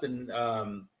 episodes left, and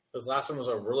this last one was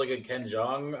a really good Ken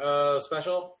Jeong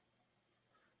special.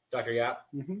 Dr. Yap.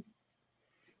 Mm-hmm.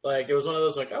 Like, it was one of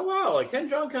those, like, oh, wow, like, Ken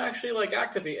Jeong can actually, like,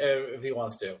 act if he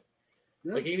wants to.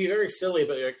 Yeah. Like, he can be very silly,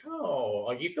 but you're like, oh,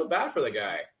 like, you feel bad for the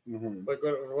guy. Mm-hmm. Like,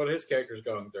 what his character's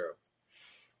going through.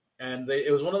 And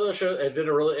it was one of those shows,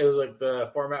 it was, like, the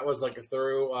format was, like,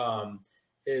 through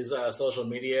his social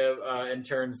media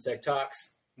interns'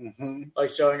 TikToks. Mm-hmm. Like,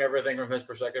 showing everything from his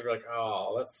perspective. You're like,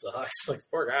 oh, that sucks. Like,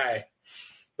 poor guy.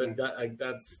 But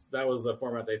that was the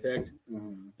format they picked.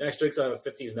 Mm-hmm. Next week's a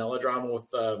 50s melodrama with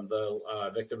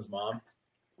the victim's mom,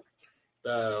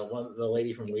 the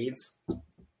lady from Weeds,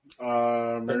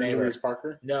 Mary Louise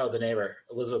Parker. No, the neighbor,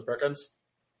 Elizabeth Perkins,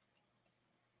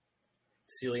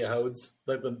 Celia Hodes,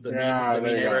 like the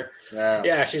mean neighbor.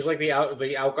 Yeah, she's like the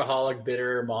alcoholic,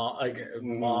 bitter mom,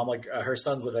 mom. Like her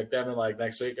son's the victim, and like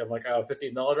next week I'm like, oh,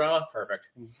 50s melodrama, perfect.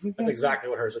 That's exactly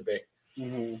what hers would be.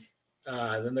 Mm-hmm.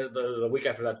 Then the week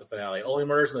after that's the finale. Only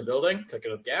Murders in the Building,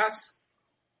 Cooking with Gas.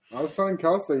 I was telling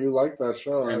Kelsey you like that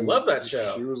show. I love that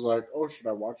show. She was like, "Oh, should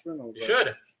I watch it?" You should.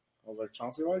 I was like,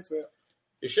 "Chauncey likes it."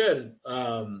 You should.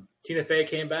 Tina Fey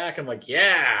came back. I'm like,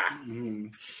 yeah. Mm-hmm.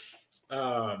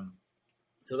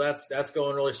 So that's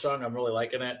going really strong. I'm really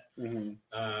liking it.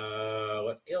 Mm-hmm.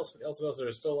 What else?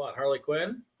 There's still a lot. Harley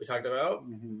Quinn, we talked about.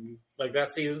 Mm-hmm. Like that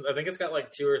season, I think it's got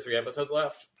like 2 or 3 episodes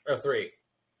left, or 3.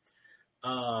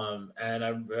 And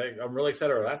I'm really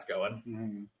excited where that's going.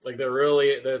 Mm-hmm. Like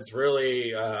that's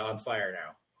really on fire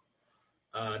now.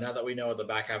 Now that we know what the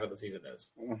back half of the season is.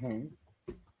 Mm-hmm.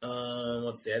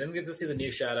 Let's see. I didn't get to see the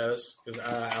new Shadows because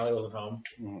Allie wasn't home.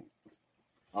 Mm-hmm.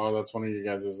 Oh, that's one of you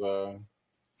guys'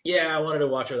 Yeah, I wanted to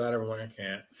watch it without everyone. I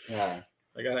can't. Yeah.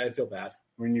 I feel bad.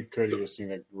 I mean, you could just need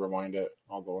to rewind it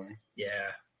all the way.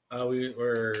 Yeah. We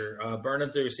were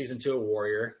burning through season 2 of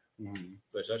Warrior, Mm-hmm.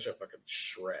 which that show fucking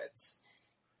shreds.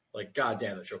 Like,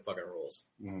 goddamn, that show fucking rules.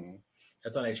 Mm-hmm.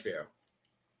 It's on HBO.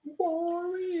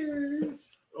 Warriors.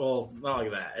 Well, not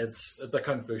like that. It's a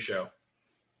kung fu show.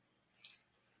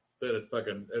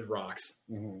 It rocks.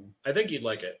 Mm-hmm. I think you'd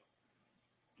like it.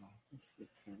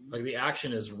 Like the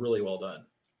action is really well done.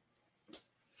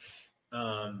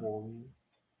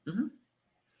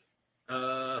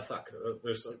 Fuck.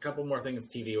 There's a couple more things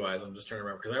TV wise. I'm just trying to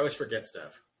remember because I always forget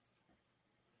stuff.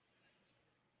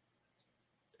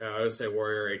 I always say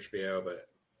Warrior HBO, but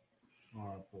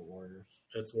I put Warriors.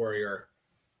 It's Warrior.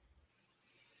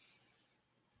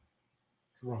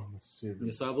 Drama series.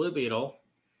 You saw Blue Beetle.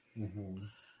 Mm-hmm.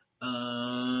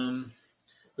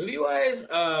 Movie wise,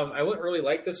 I wouldn't really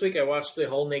like this week. I watched the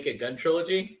whole Naked Gun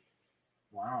trilogy.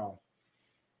 Wow.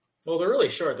 Well, they're really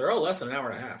short. They're all less than an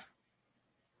hour and a half.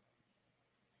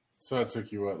 So it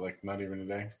took you, what, like not even a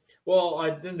day? Well, I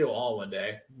didn't do it all one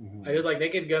day. Mm-hmm. I did like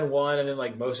Naked Gun 1 and then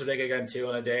like most of Naked Gun 2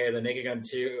 on a day, and then Naked Gun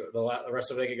 2, the rest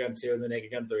of Naked Gun 2, and then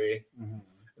Naked Gun 3. Mm-hmm. And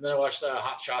then I watched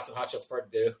Hot Shots and Hot Shots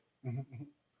Part 2. Mm-hmm.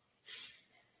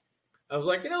 I was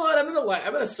like, you know what?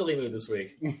 I'm in a silly mood this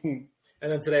week. And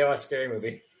then today I watched a scary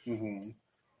movie. Mm-hmm. I'm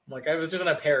like, I was just in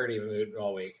a parody mood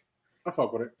all week. I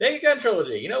fuck with it. Naked Gun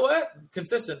trilogy. You know what?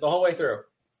 Consistent the whole way through.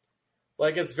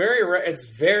 Like it's very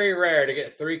rare to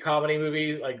get 3 comedy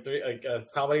movies, like a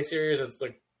comedy series. It's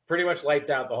like pretty much lights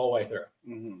out the whole way through.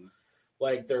 Mm-hmm.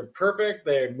 Like they're perfect.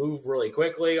 They move really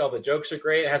quickly. All the jokes are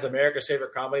great. It has America's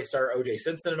favorite comedy star O.J.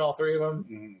 Simpson in all 3 of them,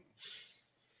 Mm-hmm.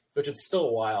 which is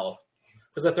still wild.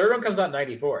 Because the 3rd one comes out in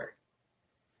 '94,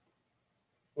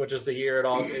 which is the year it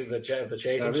all the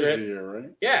chase and shit. The year,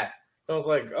 right? Yeah. I was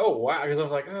like, oh wow, because I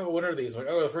was like, oh, when are these? Like,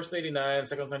 oh, the first 89,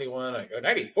 second 91, like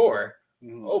 94.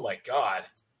 Mm-hmm. Oh my god,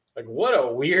 like what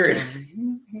a weird.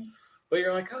 But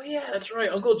you're like, oh yeah, that's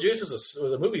right. Uncle Juice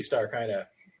was a movie star, kind of.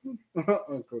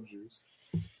 Uncle Juice.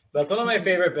 That's one of my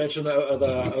favorite bits of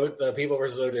the People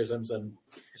versus O.J. Simpson.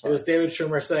 It was David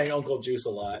Schwimmer saying Uncle Juice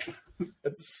a lot.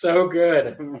 It's so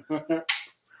good.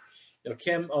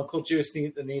 Kim, Uncle Juice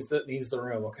needs the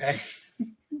room, okay?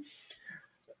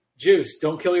 Juice,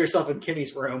 don't kill yourself in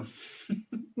Kimmy's room.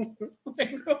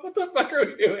 Like, what the fuck are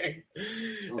we doing?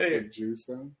 Uncle Juice,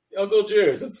 then? Uncle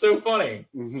Juice. It's so funny.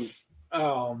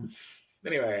 Mm-hmm.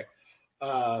 Anyway,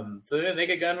 so the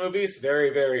Naked Gun movies,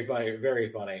 very, very funny,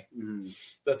 very funny. Mm-hmm.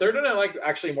 The 3rd one I like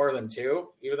actually more than 2,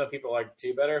 even though people like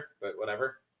 2 better, but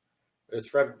whatever. There's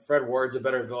Fred Ward's a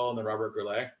better villain than Robert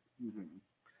Goulet. Mm-hmm.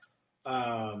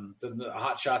 The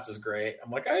Hot Shots is great. I'm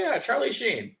like, oh yeah, Charlie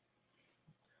Sheen.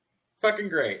 Fucking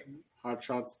great. Hot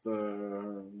Shots,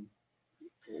 the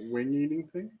wing eating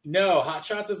thing? No, Hot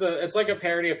Shots it's like a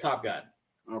parody of Top Gun.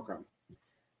 Okay.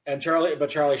 And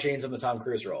Charlie Sheen's in the Tom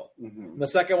Cruise role. Mm-hmm. And the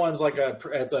second one's like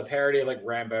it's a parody of like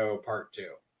Rambo Part 2.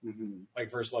 Mm-hmm. Like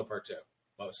First Blood Part 2,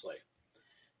 mostly.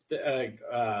 It's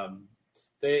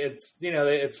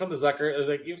from the Zucker. It's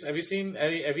like, have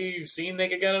you seen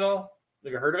Naked Gun at all?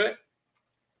 Have you heard of it?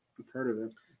 I've heard of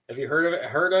it. Have you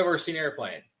heard of or seen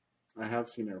Airplane? I have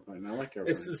seen Airplane. I like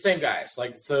Airplane. It's the same guys.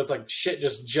 Like, so it's like shit,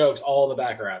 just jokes all in the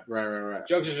background. Right.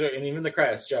 Jokes and even the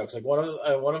credits, jokes. Like one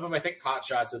of them, I think, Hot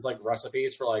Shots. It's like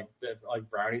recipes for like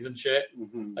brownies and shit.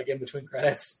 Mm-hmm. Like in between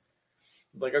credits.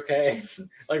 Like, okay,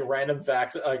 like random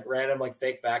facts, like random like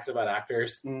fake facts about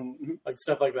actors, Mm-hmm. like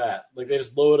stuff like that. Like they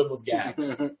just load them with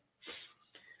gags.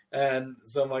 And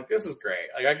so I'm like, this is great.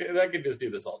 Like I could just do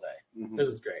this all day. Mm-hmm. This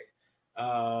is great.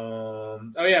 Oh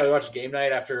yeah, we watched Game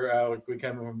Night after we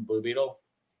came from Blue Beetle.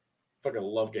 Fucking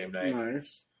love Game Night.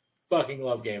 Nice. Fucking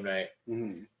love Game Night.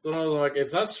 Mm-hmm. So I was like,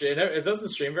 it's not it doesn't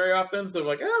stream very often. So I'm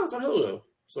like, oh, it's on Hulu.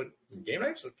 It's like Game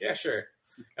Night. She's like, yeah, sure.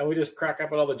 And we just crack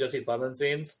up at all the Jesse Plemons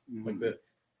scenes, Mm-hmm. like the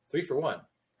 3 for 1.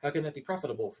 How can that be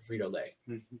profitable for Frito Lay?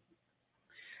 Mm-hmm.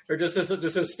 Or just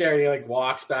as staring, he like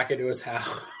walks back into his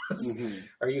house. Mm-hmm.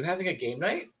 Are you having a game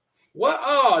night? What?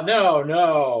 Oh no!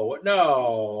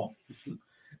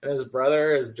 And his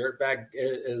brother is dirtbag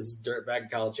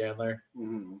Kyle Chandler.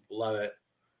 Mm-hmm. Love it.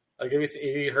 Like, have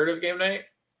you heard of Game Night?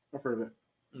 I've heard of it.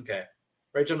 Okay.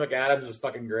 Rachel McAdams is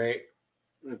fucking great.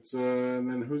 It's and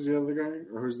then who's the other guy,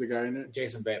 or who's the guy in it?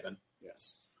 Jason Bateman.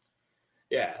 Yes.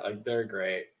 Yeah, like they're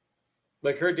great.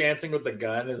 Like her dancing with the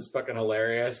gun is fucking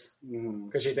hilarious Mm-hmm.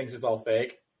 because she thinks it's all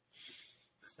fake.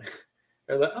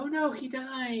 Or the, oh no, he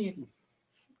died.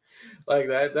 Like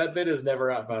that bit is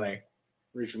never not funny.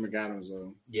 Rachel McAdams,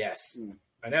 though. Yes,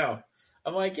 I know.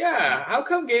 I'm like, yeah. How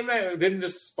come Game Night didn't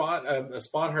just spawn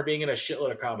her being in a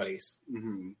shitload of comedies?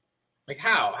 Mm-hmm. Like,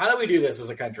 how? How do we do this as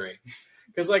a country?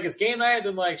 Because like it's Game Night,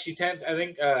 then like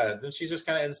then she's just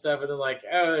kind of in stuff, and then like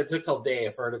it took till day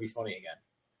for her to be funny again.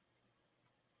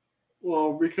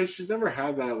 Well, because she's never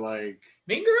had that like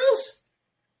Mean Girls.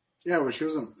 Yeah, but she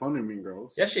wasn't fun in Mean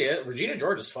Girls. Yes, she is. Regina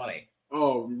George is funny.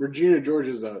 Oh, Regina George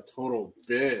is a total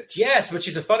bitch. Yes, but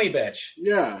she's a funny bitch.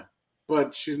 Yeah,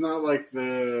 but she's not like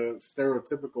the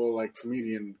stereotypical like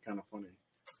comedian kind of funny.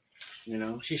 You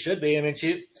know, she should be. I mean,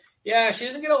 she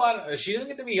doesn't get she doesn't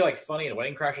get to be like funny in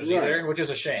Wedding Crashers either, which is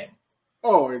a shame.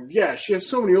 Oh yeah, she has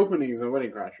so many openings in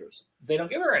Wedding Crashers. They don't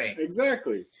give her any.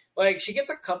 Exactly. Like she gets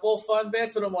a couple fun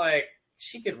bits, but I'm like,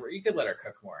 you could let her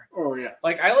cook more. Oh yeah.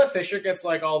 Like Isla Fisher gets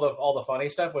like all the funny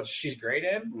stuff, which she's great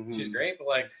in. Mm-hmm. She's great, but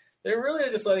like they're really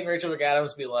just letting Rachel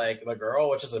McAdams be like the girl,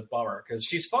 which is a bummer because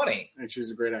she's funny and she's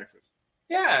a great actress.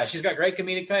 Yeah, she's got great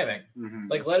comedic timing. Mm-hmm.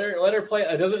 Like let her play.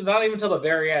 It doesn't not even till the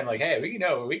very end. Like, hey,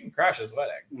 we can crash this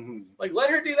wedding. Mm-hmm. Like let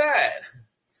her do that.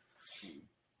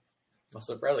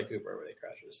 Also, Bradley Cooper really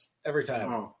crashes every time.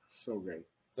 Oh, so great.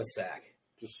 The sack.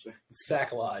 Just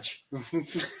sack lodge.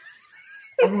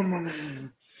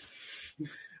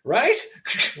 Right?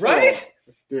 Right?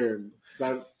 Oh, dude,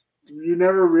 that you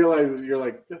never realize you're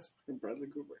like, that's fucking Bradley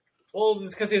Cooper. Well,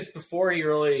 it's because it's before he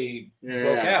really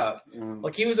broke out. Mm-hmm.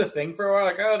 Like, he was a thing for a while,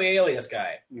 like, oh, the Alias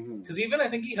guy. Because even, I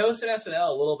think he hosted SNL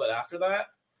a little bit after that,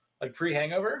 like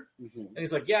pre-Hangover. Mm-hmm. And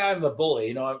he's like, yeah, I'm the bully.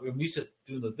 You know, I'm used to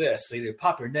doing this. So you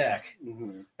pop your neck.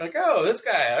 Mm-hmm. Like, oh, this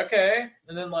guy, okay.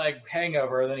 And then, like,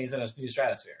 Hangover, and then he's in a new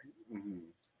stratosphere.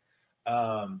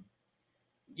 Mm-hmm.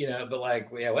 You know, but like,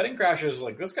 yeah, Wedding Crashers,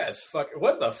 like, this guy's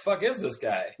what the fuck is this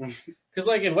guy? Because,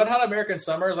 like, in Wet Hot American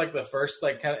Summer is, like, the first,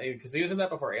 like, kind of, because he was in that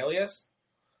before Alias.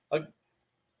 Like,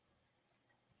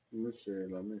 let me see.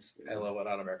 I love Wet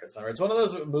Hot American Summer. It's one of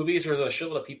those movies where there's a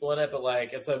shitload of people in it, but,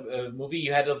 like, it's a movie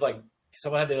you had to, like,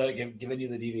 someone had to, like, given you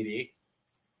the DVD.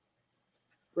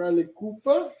 Bradley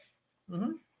Cooper?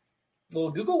 Mm-hmm.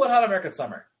 Well, Google Wet Hot American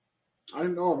Summer. I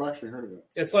didn't know. I've actually heard of it.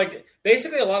 It's like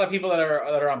basically a lot of people that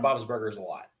are on Bob's Burgers a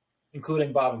lot,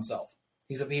 including Bob himself.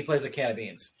 He plays a can of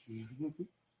beans.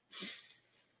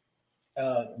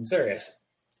 I'm serious.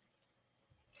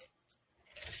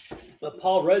 But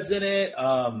Paul Rudd's in it.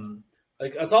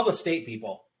 Like it's all the state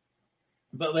people,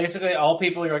 but basically all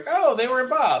people you're like, oh, they were in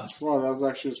Bob's. Well, that was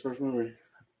actually his first movie.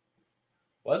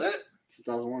 Was it?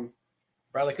 2001.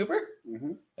 Bradley Cooper.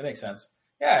 Mm-hmm. That makes sense.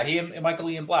 Yeah, he and Michael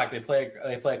Ian Black, they play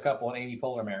a couple, and Amy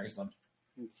Poehler marries them.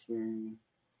 Let's see.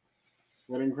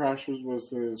 Wedding Crashers was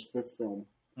his fifth film.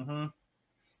 Mm-hmm.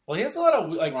 Well, he has a lot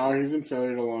of like. Wow, he's in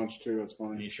Failure to Launch too. That's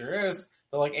funny. He sure is.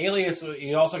 But like Alias,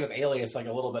 he also gets Alias like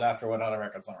a little bit after Wet Hot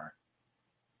American Summer.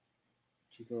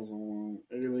 2001.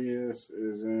 Alias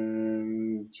is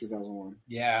in 2001.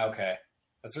 Yeah, okay,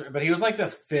 that's right. But he was like the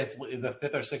fifth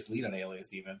or sixth lead on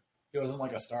Alias. Even he wasn't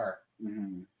like a star.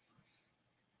 Mm-hmm.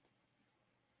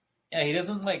 Yeah, he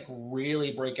doesn't like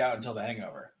really break out until The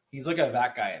Hangover. He's like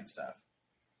that guy and stuff.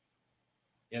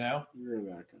 You know? You're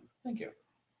that guy. Thank you.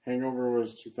 Hangover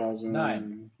was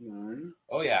 2009.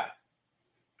 Oh, yeah.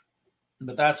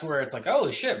 But that's where it's like,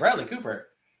 holy shit, Bradley Cooper.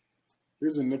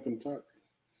 Here's a Nip and Tuck.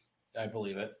 I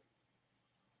believe it.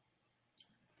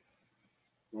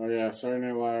 Oh, yeah. Saturday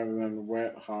Night Live and then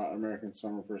Wet Hot American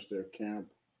Summer First Day of Camp.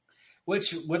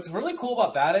 What's really cool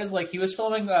about that is like he was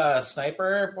filming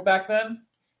Sniper back then.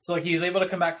 So, like, he was able to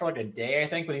come back for, like, a day, I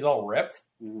think, but he's all ripped.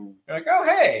 Mm-hmm. You're like, oh,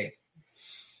 hey.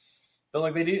 But,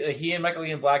 like, they do, he and Michael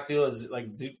Ian Black do a, like,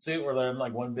 zoot suit where they're in,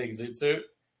 like, one big zoot suit.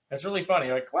 It's really funny.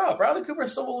 You're like, wow, Bradley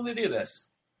Cooper's still willing to do this.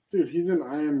 Dude, he's in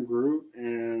I Am Groot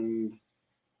and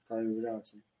Guardians of the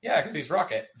Galaxy. Yeah, because he's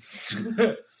Rocket.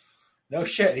 No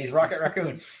shit, he's Rocket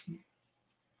Raccoon.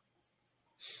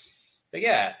 But,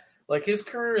 yeah, like, his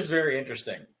career is very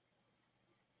interesting.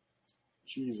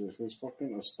 Jesus, his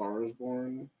fucking A Star Is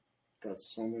Born got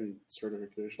so many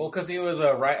certifications. Well, because he was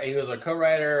a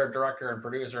co-writer, director, and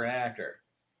producer and actor,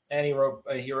 and he wrote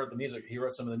the music. He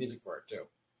wrote some of the music for it too.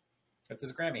 That's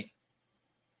his Grammy.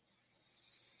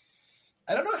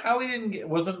 I don't know how he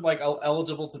wasn't like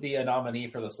eligible to be a nominee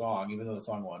for the song, even though the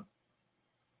song won.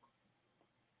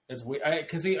 It's weird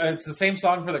because it's the same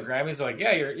song for the Grammys. So like,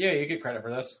 you get credit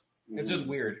for this. It's just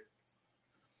weird.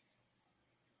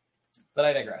 But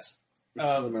I digress.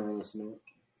 I've never listened to it.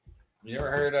 You ever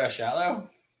heard Shallow?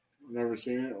 Never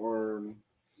seen it or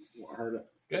heard it.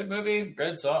 Good movie,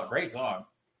 good song, great song.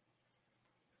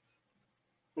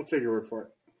 I'll take your word for it.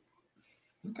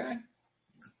 Okay. I'm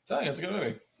telling you, it's a good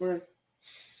movie. Okay.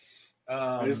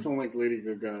 I just don't like Lady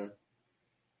Gaga.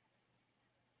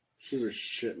 She was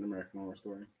shit in American Horror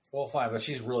Story. Well, fine, but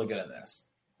she's really good at this.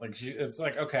 Like, it's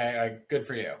like, okay, good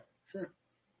for you. Sure.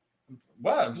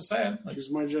 Well, I'm just saying. Like, she's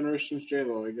my generation's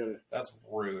J-Lo. I get it. That's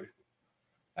rude.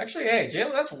 Actually, hey,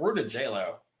 J-Lo, that's rude to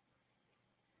J-Lo.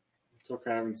 It's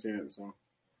okay, I haven't seen it, so.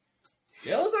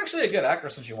 J-Lo's actually a good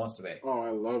actress when she wants to be. Oh, I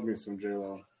love me some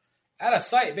J-Lo. Out of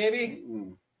Sight, baby.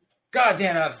 Mm.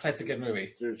 Goddamn, Out of Sight's a good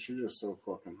movie. Dude, she's just so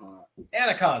fucking hot.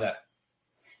 Anaconda.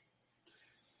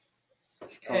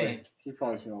 She's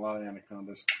probably seen a lot of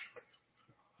Anacondas.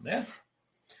 Yeah.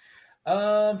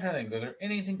 I'm trying to think. Was there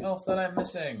anything else that I'm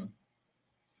missing?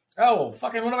 Oh,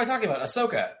 fucking, what am I talking about?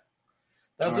 Ahsoka.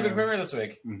 That was the big premiere this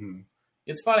week. Mm-hmm.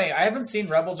 It's funny. I haven't seen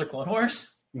Rebels or Clone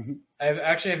Wars. Mm-hmm.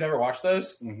 I've never watched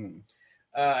those. Mm-hmm.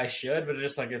 I should, but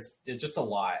it's just a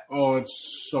lot. Oh,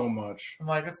 it's so much. I'm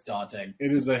like, it's daunting.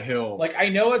 It is a hill. Like, I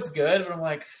know it's good, but I'm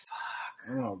like, fuck. I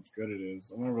don't know how good it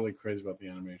is. I'm not really crazy about the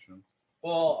animation.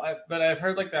 Well, but I've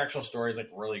heard, like, the actual story is, like,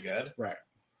 really good. Right.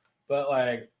 But,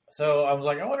 like, so I was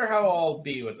like, I wonder how I'll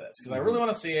be with this. Because I really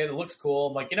want to see it. It looks cool.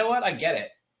 I'm like, you know what? I get it.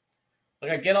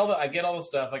 Like, I get all the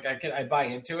stuff. Like, I buy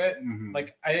into it. Mm-hmm.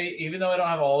 Like, even though I don't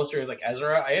have a whole history of, like,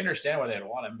 Ezra, I understand why they'd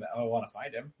want him. I want to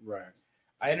find him. Right.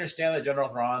 I understand that General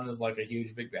Thrawn is, like, a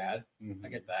huge, big bad. Mm-hmm. I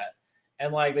get that.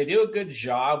 And, like, they do a good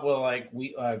job with, like,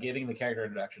 giving the character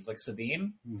introductions. Like,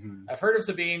 Sabine. Mm-hmm. I've heard of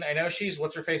Sabine. I know she's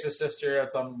What's-Her-Face's sister.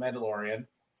 That's on Mandalorian.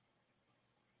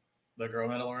 The girl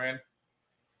Mandalorian.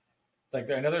 Like,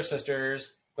 I know they're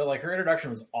sisters. But, like, her introduction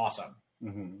was awesome.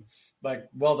 Mm-hmm. Like,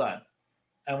 well done.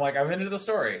 And, like, I'm into the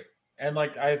story. And,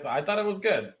 like, I thought it was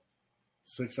good.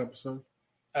 6 episodes?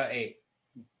 8.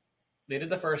 They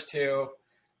did the first 2.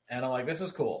 And I'm like, this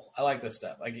is cool. I like this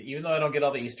stuff. Like, even though I don't get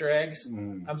all the Easter eggs,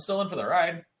 I'm still in for the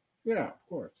ride. Yeah, of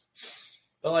course.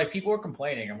 But, like, people were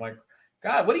complaining. I'm like,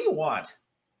 God, what do you want?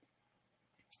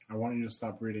 I want you to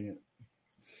stop reading it.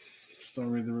 Just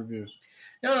don't read the reviews.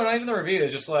 No, not even the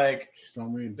reviews. Just, like, just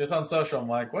don't read. Just on social. I'm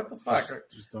like, what the fuck?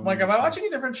 Just don't I'm like, am I watching a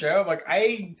different show? I'm like,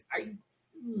 I'm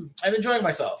enjoying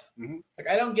myself. Mm-hmm. Like,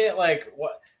 I don't get, like,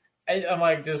 what... I'm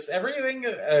like, does everything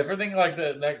like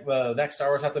the next Star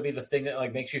Wars have to be the thing that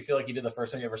like makes you feel like you did the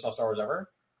first time you ever saw Star Wars ever?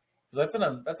 Because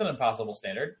that's an impossible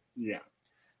standard. Yeah.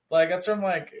 Like that's from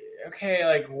like okay,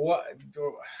 like what?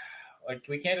 Like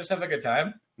we can't just have a good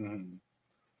time. Mm-hmm.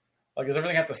 Like does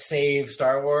everything have to save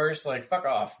Star Wars? Like fuck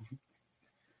off.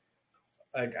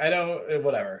 Like I don't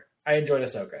whatever. I enjoyed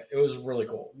Ahsoka. It was really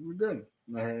cool. We're good.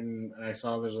 And I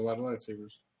saw there's a lot of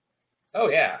lightsabers. Oh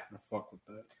yeah. I fuck with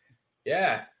that.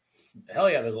 Yeah. Hell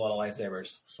yeah, there's a lot of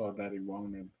lightsabers. Saw Daddy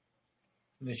wanted.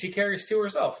 I mean, she carries 2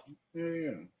 herself.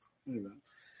 Yeah. Look at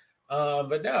that.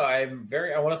 But no, I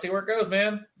want to see where it goes,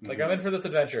 man. Like I'm in for this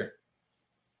adventure.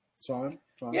 Solid.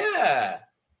 Yeah.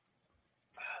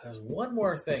 There's one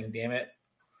more thing, damn it.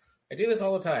 I do this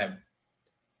all the time.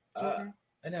 Okay.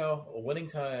 I know. Winning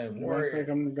time. I think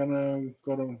I'm gonna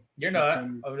go to. You're not.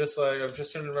 I'm just trying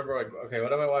to remember. Like, okay,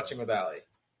 what am I watching with Allie?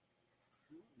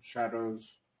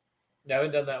 Shadows. I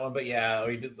haven't done that one, but yeah,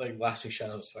 we did like last week's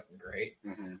Shadows was fucking great.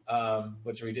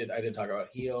 Which we did. I did talk about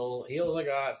Heal I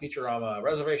got Futurama,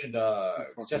 Reservation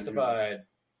Dogs, Justified,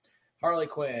 Harley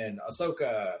Quinn,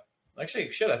 Ahsoka.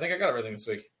 Actually, shit, I think I got everything this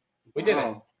week. We did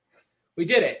it. We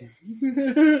did it.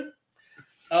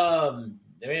 I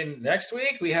mean, next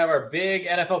week we have our big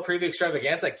NFL preview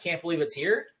extravaganza. I can't believe it's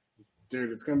here,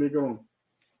 dude. It's gonna be a good one.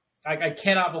 I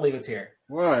cannot believe it's here.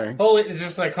 Why? It's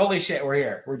just like, holy shit, we're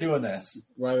here. We're doing this.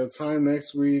 By the time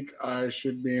next week, I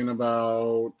should be in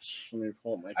about... Let me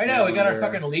pull up my calendar. I know, we got our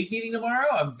fucking league meeting tomorrow.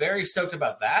 I'm very stoked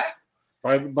about that.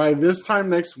 By this time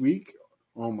next week...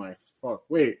 Oh my fuck.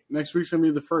 Wait, next week's going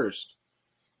to be the 1st.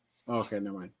 Okay,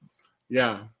 never mind.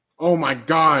 Yeah. Oh my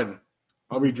god.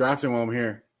 I'll be drafting while I'm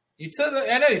here. You said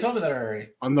that, I know, you told me that already.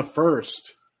 On the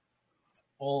 1st.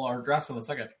 Well, our draft's on the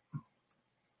 2nd.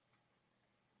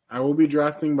 I will be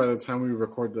drafting by the time we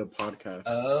record the podcast.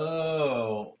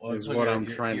 Oh. Well, is what I'm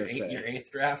trying to say. Your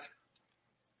 8th draft?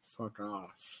 Fuck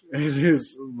off. It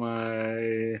is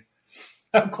my...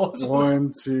 How close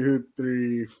 1, 2,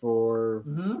 3, 4...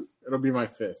 Mm-hmm. It'll be my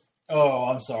 5th. Oh,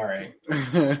 I'm sorry.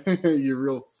 You're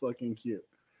real fucking cute.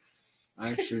 I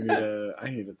actually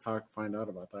need to find out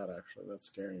about that, actually. That's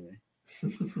scaring me.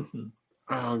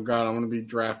 Oh, God. I'm going to be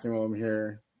drafting while I'm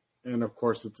here. And, of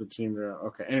course, it's a team draft.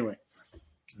 Okay, anyway.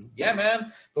 Yeah,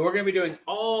 man. But we're going to be doing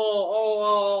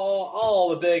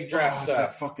all the big draft stuff.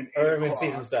 At fucking 8 or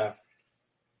mid-season stuff.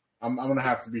 I'm going to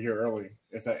have to be here early.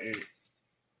 It's at 8.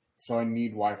 So I need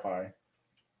Wi-Fi.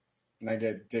 And I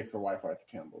get dick for Wi-Fi at the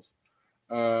Campbell's.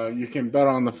 You can bet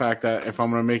on the fact that if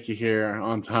I'm going to make it here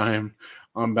on time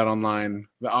on Bet Online,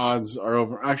 the odds are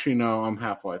over. Actually, no, I'm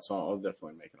half white, so I'll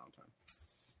definitely make it on time.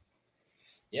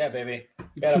 Yeah, baby.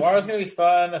 Yeah, tomorrow's going to be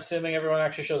fun, assuming everyone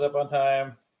actually shows up on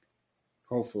time.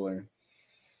 Hopefully.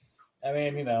 I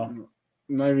mean, you know. I'm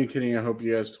not even kidding. I hope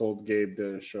you guys told Gabe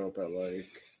to show up at like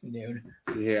noon.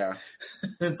 Yeah.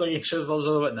 It's like he shows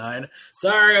up at 9.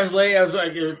 Sorry, I was late. I was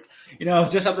like, I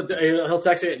was just out the door. He'll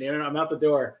text you at noon. I'm out the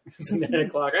door. It's 9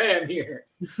 o'clock. Hey, I'm here.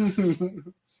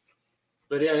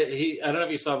 But yeah, I don't know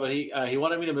if you saw, but he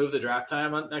wanted me to move the draft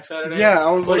time on next Saturday. Yeah,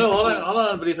 I was like, no, hold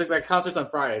on. But he's like, that concert's on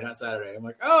Friday, not Saturday. I'm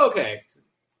like, oh, okay.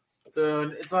 So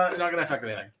it's not going to affect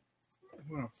anything.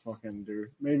 What a fucking dude.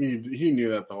 Maybe he knew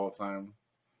that the whole time.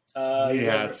 He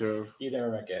had to. He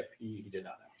never met Gabe. He did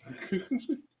not know.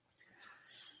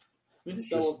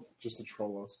 Just to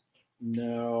troll us.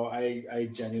 No, I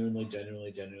genuinely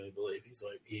believe he's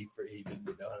like he just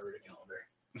didn't know how to read a calendar.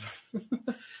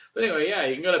 But anyway, yeah,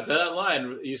 you can go to Bet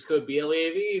Online. Use code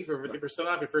BLEAV for 50%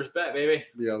 off your first bet, baby.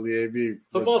 BLEAV.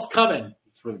 Football's coming.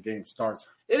 It's where the game starts.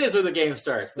 It is where the game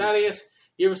starts. Thaddeus,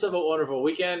 you have yourself a wonderful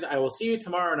weekend. I will see you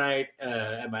tomorrow night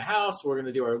at my house. We're going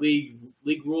to do our league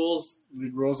rules.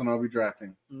 League rules, and I'll be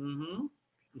drafting. Mm-hmm.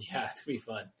 Yeah, it's going to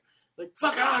be fun. Like,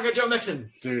 fuck it, I got Joe Mixon.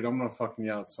 Dude, I'm going to fucking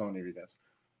yell at so many of you guys.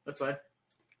 That's fine.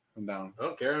 I'm down. I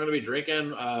don't care. I'm going to be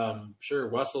drinking. Sure,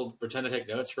 Wes will pretend to take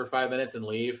notes for 5 minutes and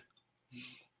leave.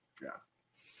 Yeah.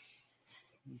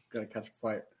 Gotta catch a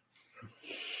flight.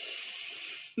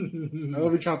 I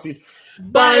love you, Chauncey.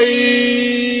 Bye!